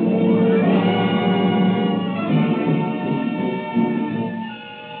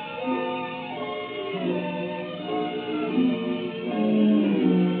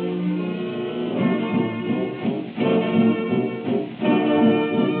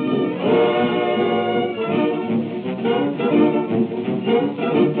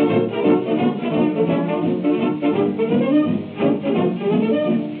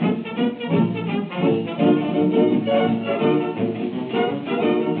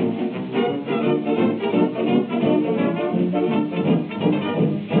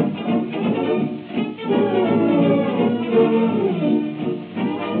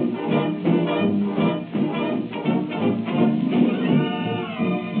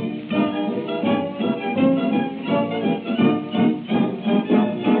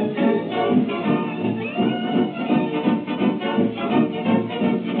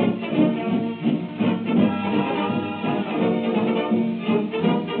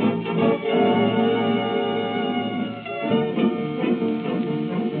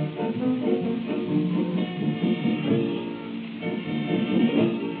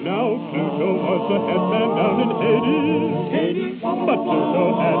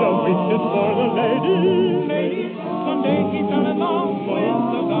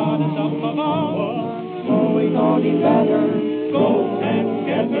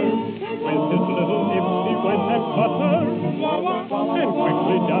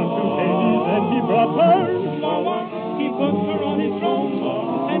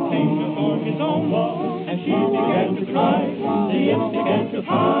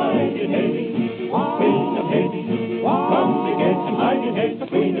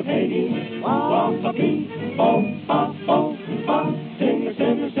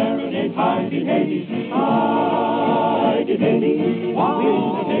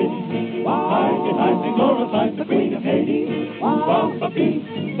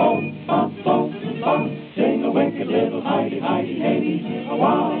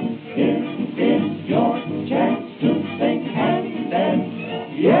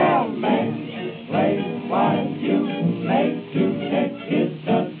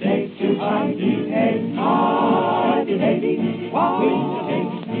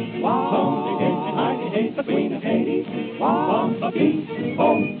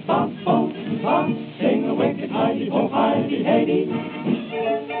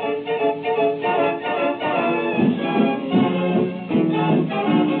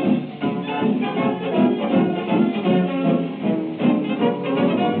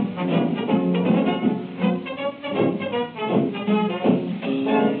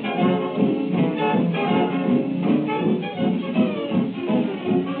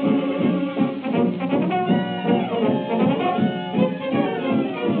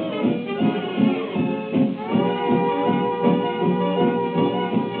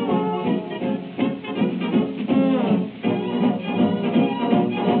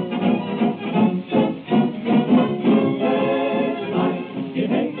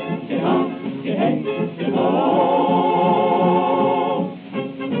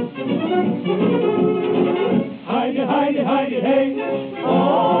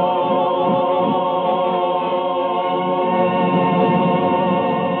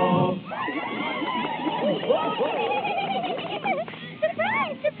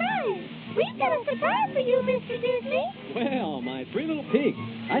 surprise. We've got a surprise for you, Mr. Disney. Well, my three little pigs.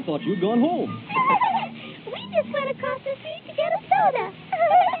 I thought you'd gone home. We just went across the street to get a soda.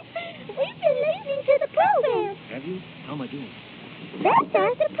 We've been listening to the program. Have you? How am I doing? That's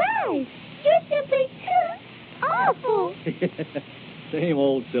our surprise. You're simply awful. Same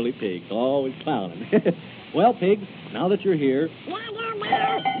old silly pigs, always clowning. Well, pigs, now that you're here...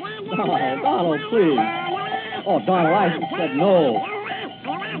 Oh, Donald, please. Oh, Donald, I said no.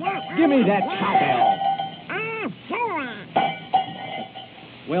 Give me that cowbell.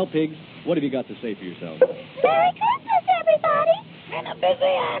 Well, pigs, what have you got to say for yourselves? Merry Christmas, everybody. And a busy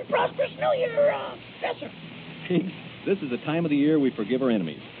and prosperous New Year, Professor. Pigs, this is the time of the year we forgive our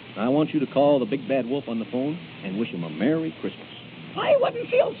enemies. Now, I want you to call the big bad wolf on the phone and wish him a Merry Christmas. I wouldn't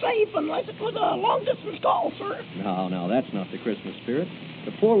feel safe unless it was a long-distance call, sir. No, that's not the Christmas spirit.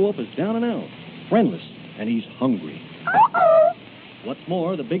 The poor wolf is down and out, friendless, and he's hungry. Uh-oh. What's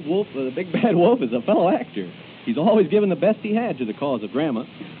more, the big bad wolf is a fellow actor. He's always given the best he had to the cause of drama.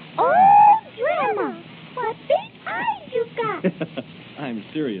 Oh, drama. What big eyes you've got. I'm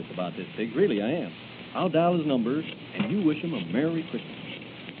serious about this, Pig. Really, I am. I'll dial his numbers, and you wish him a Merry Christmas.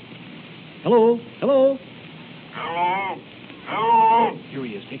 Hello? Hello? Here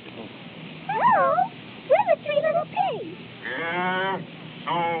he is. Take the phone. Hello? We're the three little pigs. Yeah?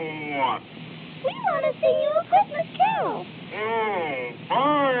 So what? We want to sing you a Christmas carol. Oh,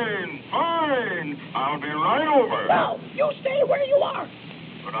 fine. I'll be right over. Well, you stay where you are.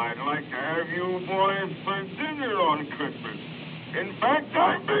 But I'd like to have you boys for dinner on Christmas. In fact,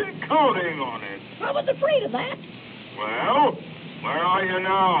 I've been counting on it. I was afraid of that. Well, where are you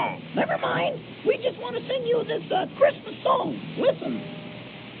now? Never mind. We just want to sing you this Christmas song. Listen.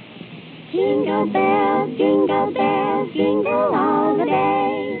 Jingle bells, jingle all the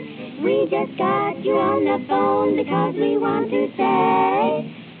way. We just got you on the phone because we want to say,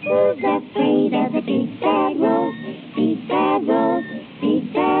 who's afraid of the big bad wolf? Big bad wolf, big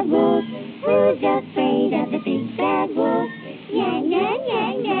bad wolf. Who's afraid of the big bad wolf? Yeah, yeah,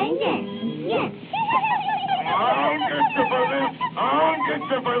 yeah, yeah, yeah, yeah. I'll get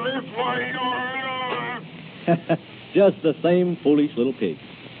you for this, why you're... Just the same foolish little pigs.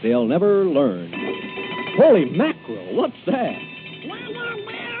 They'll never learn. Holy mackerel, what's that?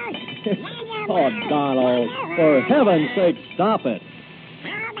 Oh, Donald, for heaven's sake, stop it.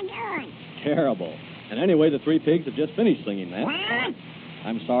 Terrible. And anyway, the three pigs have just finished singing that.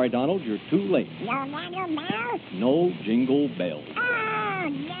 I'm sorry, Donald, you're too late. No jingle bells.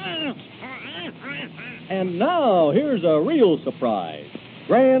 And now, here's a real surprise.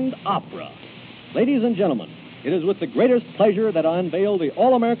 Grand Opera. Ladies and gentlemen, it is with the greatest pleasure that I unveil the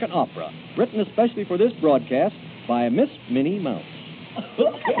All-American Opera, written especially for this broadcast by Miss Minnie Mouse.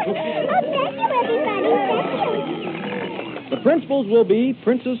 The principals will be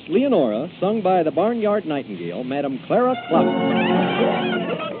Princess Leonora, sung by the Barnyard Nightingale, Madame Clara Clark.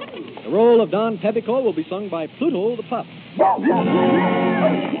 The role of Don Pepico will be sung by Pluto the Pup.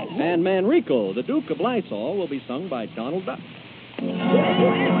 And Manrico, the Duke of Lysol, will be sung by Donald Duck.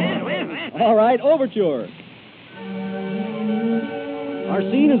 All right, overture. Our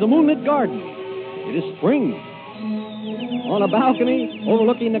scene is a moonlit garden. It is spring. On a balcony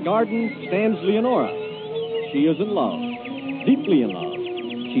overlooking the garden stands Leonora. She is in love, deeply in love.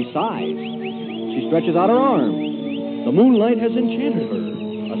 She sighs. She stretches out her arms. The moonlight has enchanted her.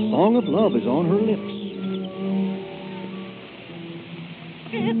 A song of love is on her lips.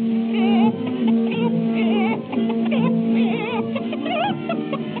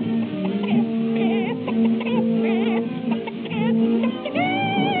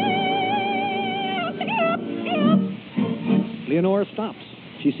 Leonora stops.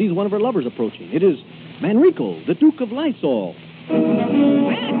 She sees one of her lovers approaching. It is Manrico, the Duke of Lysol.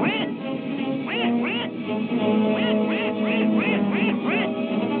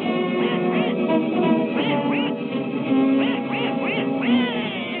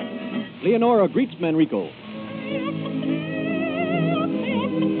 Leonora greets Manrico.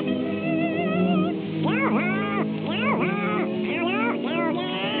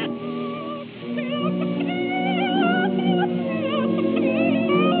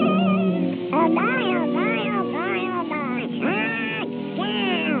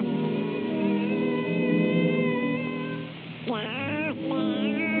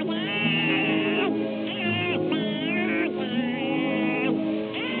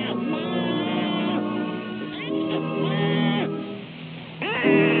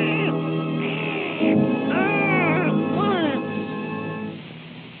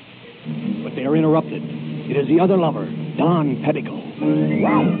 Interrupted. It is the other lover, Don Petticoat.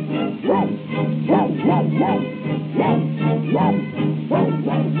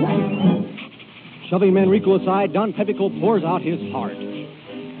 Shoving Manrico aside, Don Pepico pours out his heart.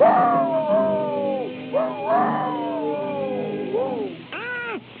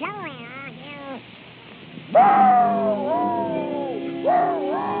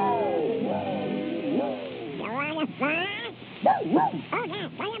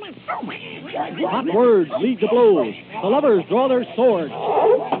 Hot words lead to blows. The lovers draw their swords.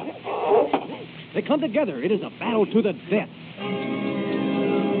 They come together. It is a battle to the death.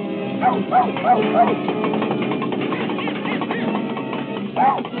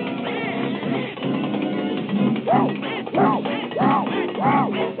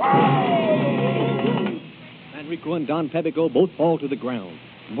 Manrico and Don Pepico both fall to the ground,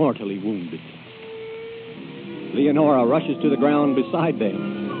 mortally wounded. Leonora rushes to the ground beside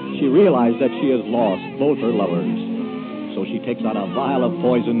them. She realizes that she has lost both her lovers. So she takes out a vial of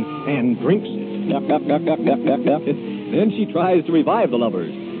poison and drinks it. Then she tries to revive the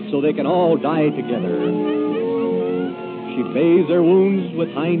lovers so they can all die together. She bathes their wounds with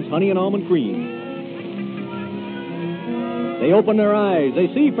Heinz honey and almond cream. They open their eyes. They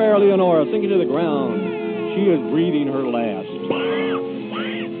see fair Leonora sinking to the ground. She is breathing her last.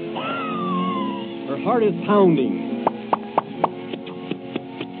 Her heart is pounding.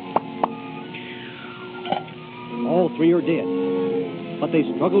 All three are dead, but they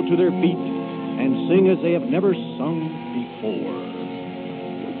struggle to their feet and sing as they have never sung before.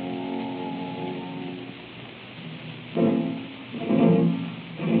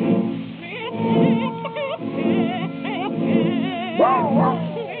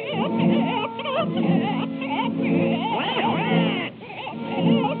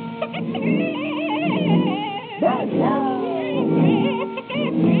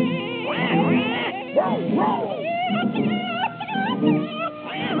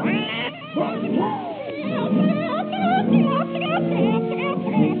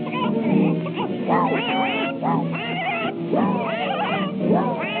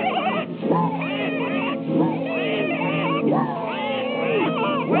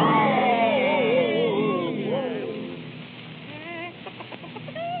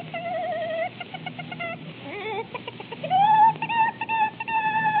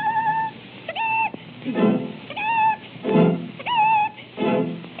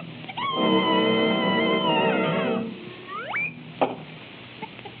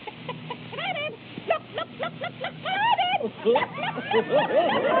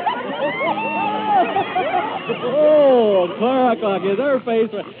 Oh, Clara Cock is her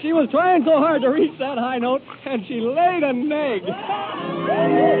face. She was trying so hard to reach that high note, and she laid an egg.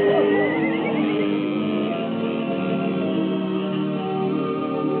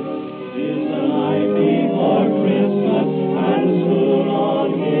 Tis the night before Christmas, and soon on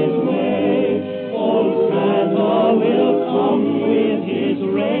his way, old Santa will come with his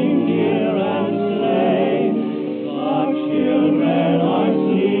reindeer and sleigh. The children are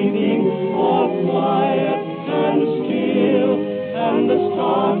sleeping all quiet and still, and the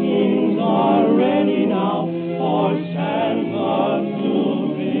stockings are ready now for Santa to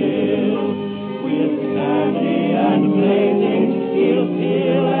fill. With candy and playthings he'll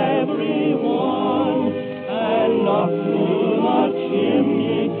fill everyone, and up to the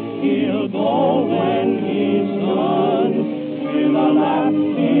chimney he'll go when he's done. With a laugh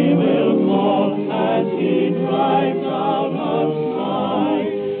he will call as he drives out of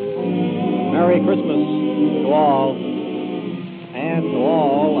sight. Merry Christmas to all, and to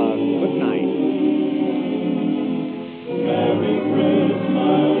all a good night. Merry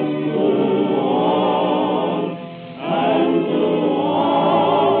Christmas to all, and to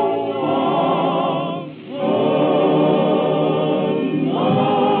all a good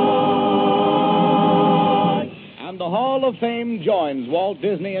night. And the Hall of Fame joins Walt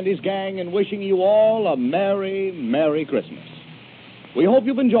Disney and his gang in wishing you all a Merry, Merry Christmas. We hope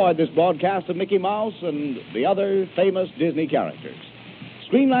you've enjoyed this broadcast of Mickey Mouse and the other famous Disney characters.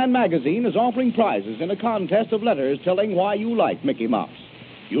 Screenland Magazine is offering prizes in a contest of letters telling why you like Mickey Mouse.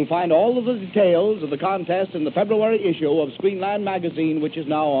 You'll find all of the details of the contest in the February issue of Screenland Magazine, which is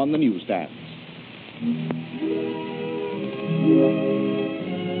now on the newsstands.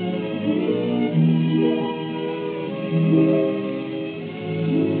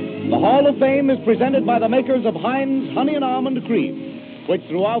 The Hall of Fame is presented by the makers of Heinz Honey and Almond Cream, which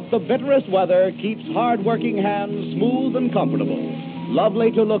throughout the bitterest weather keeps hard-working hands smooth and comfortable,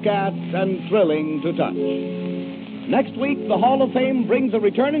 lovely to look at and thrilling to touch. Next week, the Hall of Fame brings a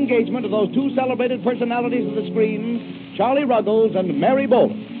return engagement of those two celebrated personalities of the screen, Charlie Ruggles and Mary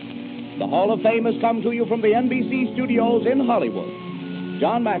Boland. The Hall of Fame has come to you from the NBC studios in Hollywood.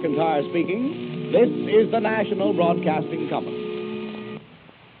 John McIntyre speaking. This is the National Broadcasting Company.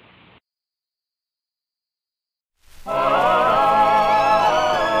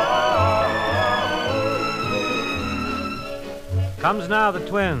 Comes now the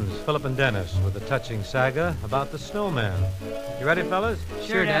twins, Philip and Dennis, with a touching saga about the snowman. You ready, fellas?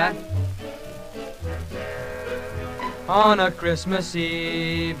 Sure, Dad. On a Christmas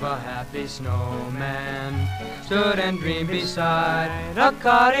Eve, a happy snowman stood and dreamed beside a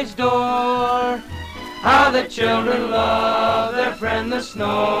cottage door. How the children loved their friend the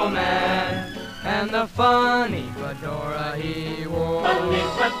snowman, and the funny fedora he wore. Funny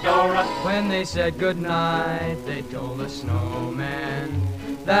fedora. When they said goodnight, they told the snowman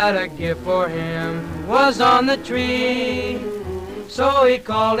that a gift for him was on the tree. So he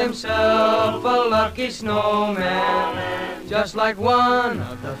called himself a lucky snowman, just like one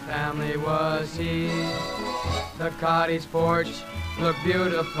of the family was he. The cottage porch looked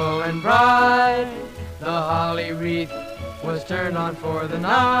beautiful and bright. The holly wreath was turned on for the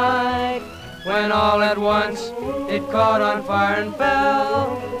night, when all at once it caught on fire and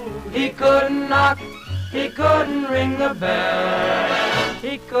fell. He couldn't knock, he couldn't ring the bell,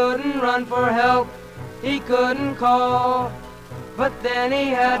 he couldn't run for help, he couldn't call. But then he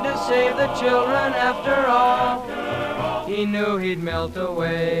had to save the children after all. He knew he'd melt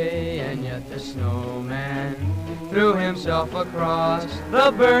away, and yet the snowman threw himself across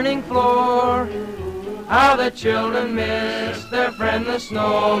the burning floor. How the children miss their friend the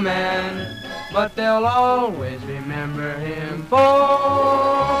snowman, but they'll always remember him for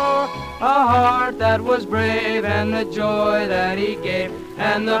a heart that was brave, and the joy that he gave,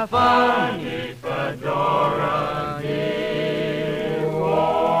 and the funny fedora he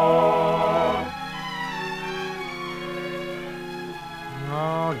wore.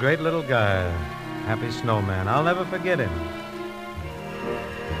 Oh, great little guy. Happy snowman. I'll never forget him.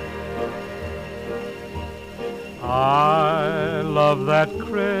 I love that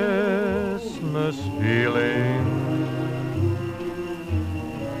Christmas feeling.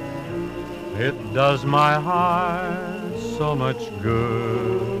 It does my heart so much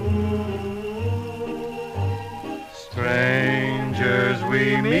good. Strangers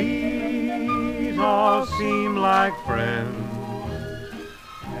we meet all seem like friends,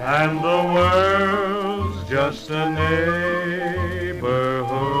 and the world's just a neighborhood.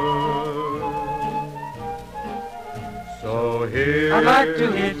 So here I'd like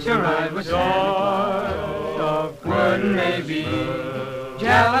to hitch a ride with Santa. Wouldn't they be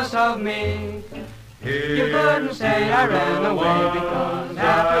jealous of me? You couldn't say I ran away, because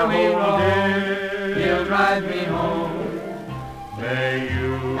after we roll, he'll drive me home. May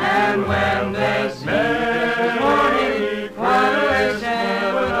you and when they see this morning, while they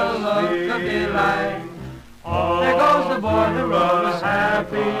say with a look of delight, there goes the boy who rode us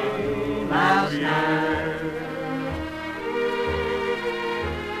happy last night.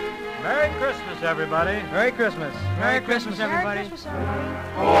 Merry Christmas, everybody. Merry Christmas. Merry Christmas, everybody.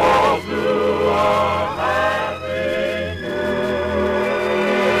 all through our land.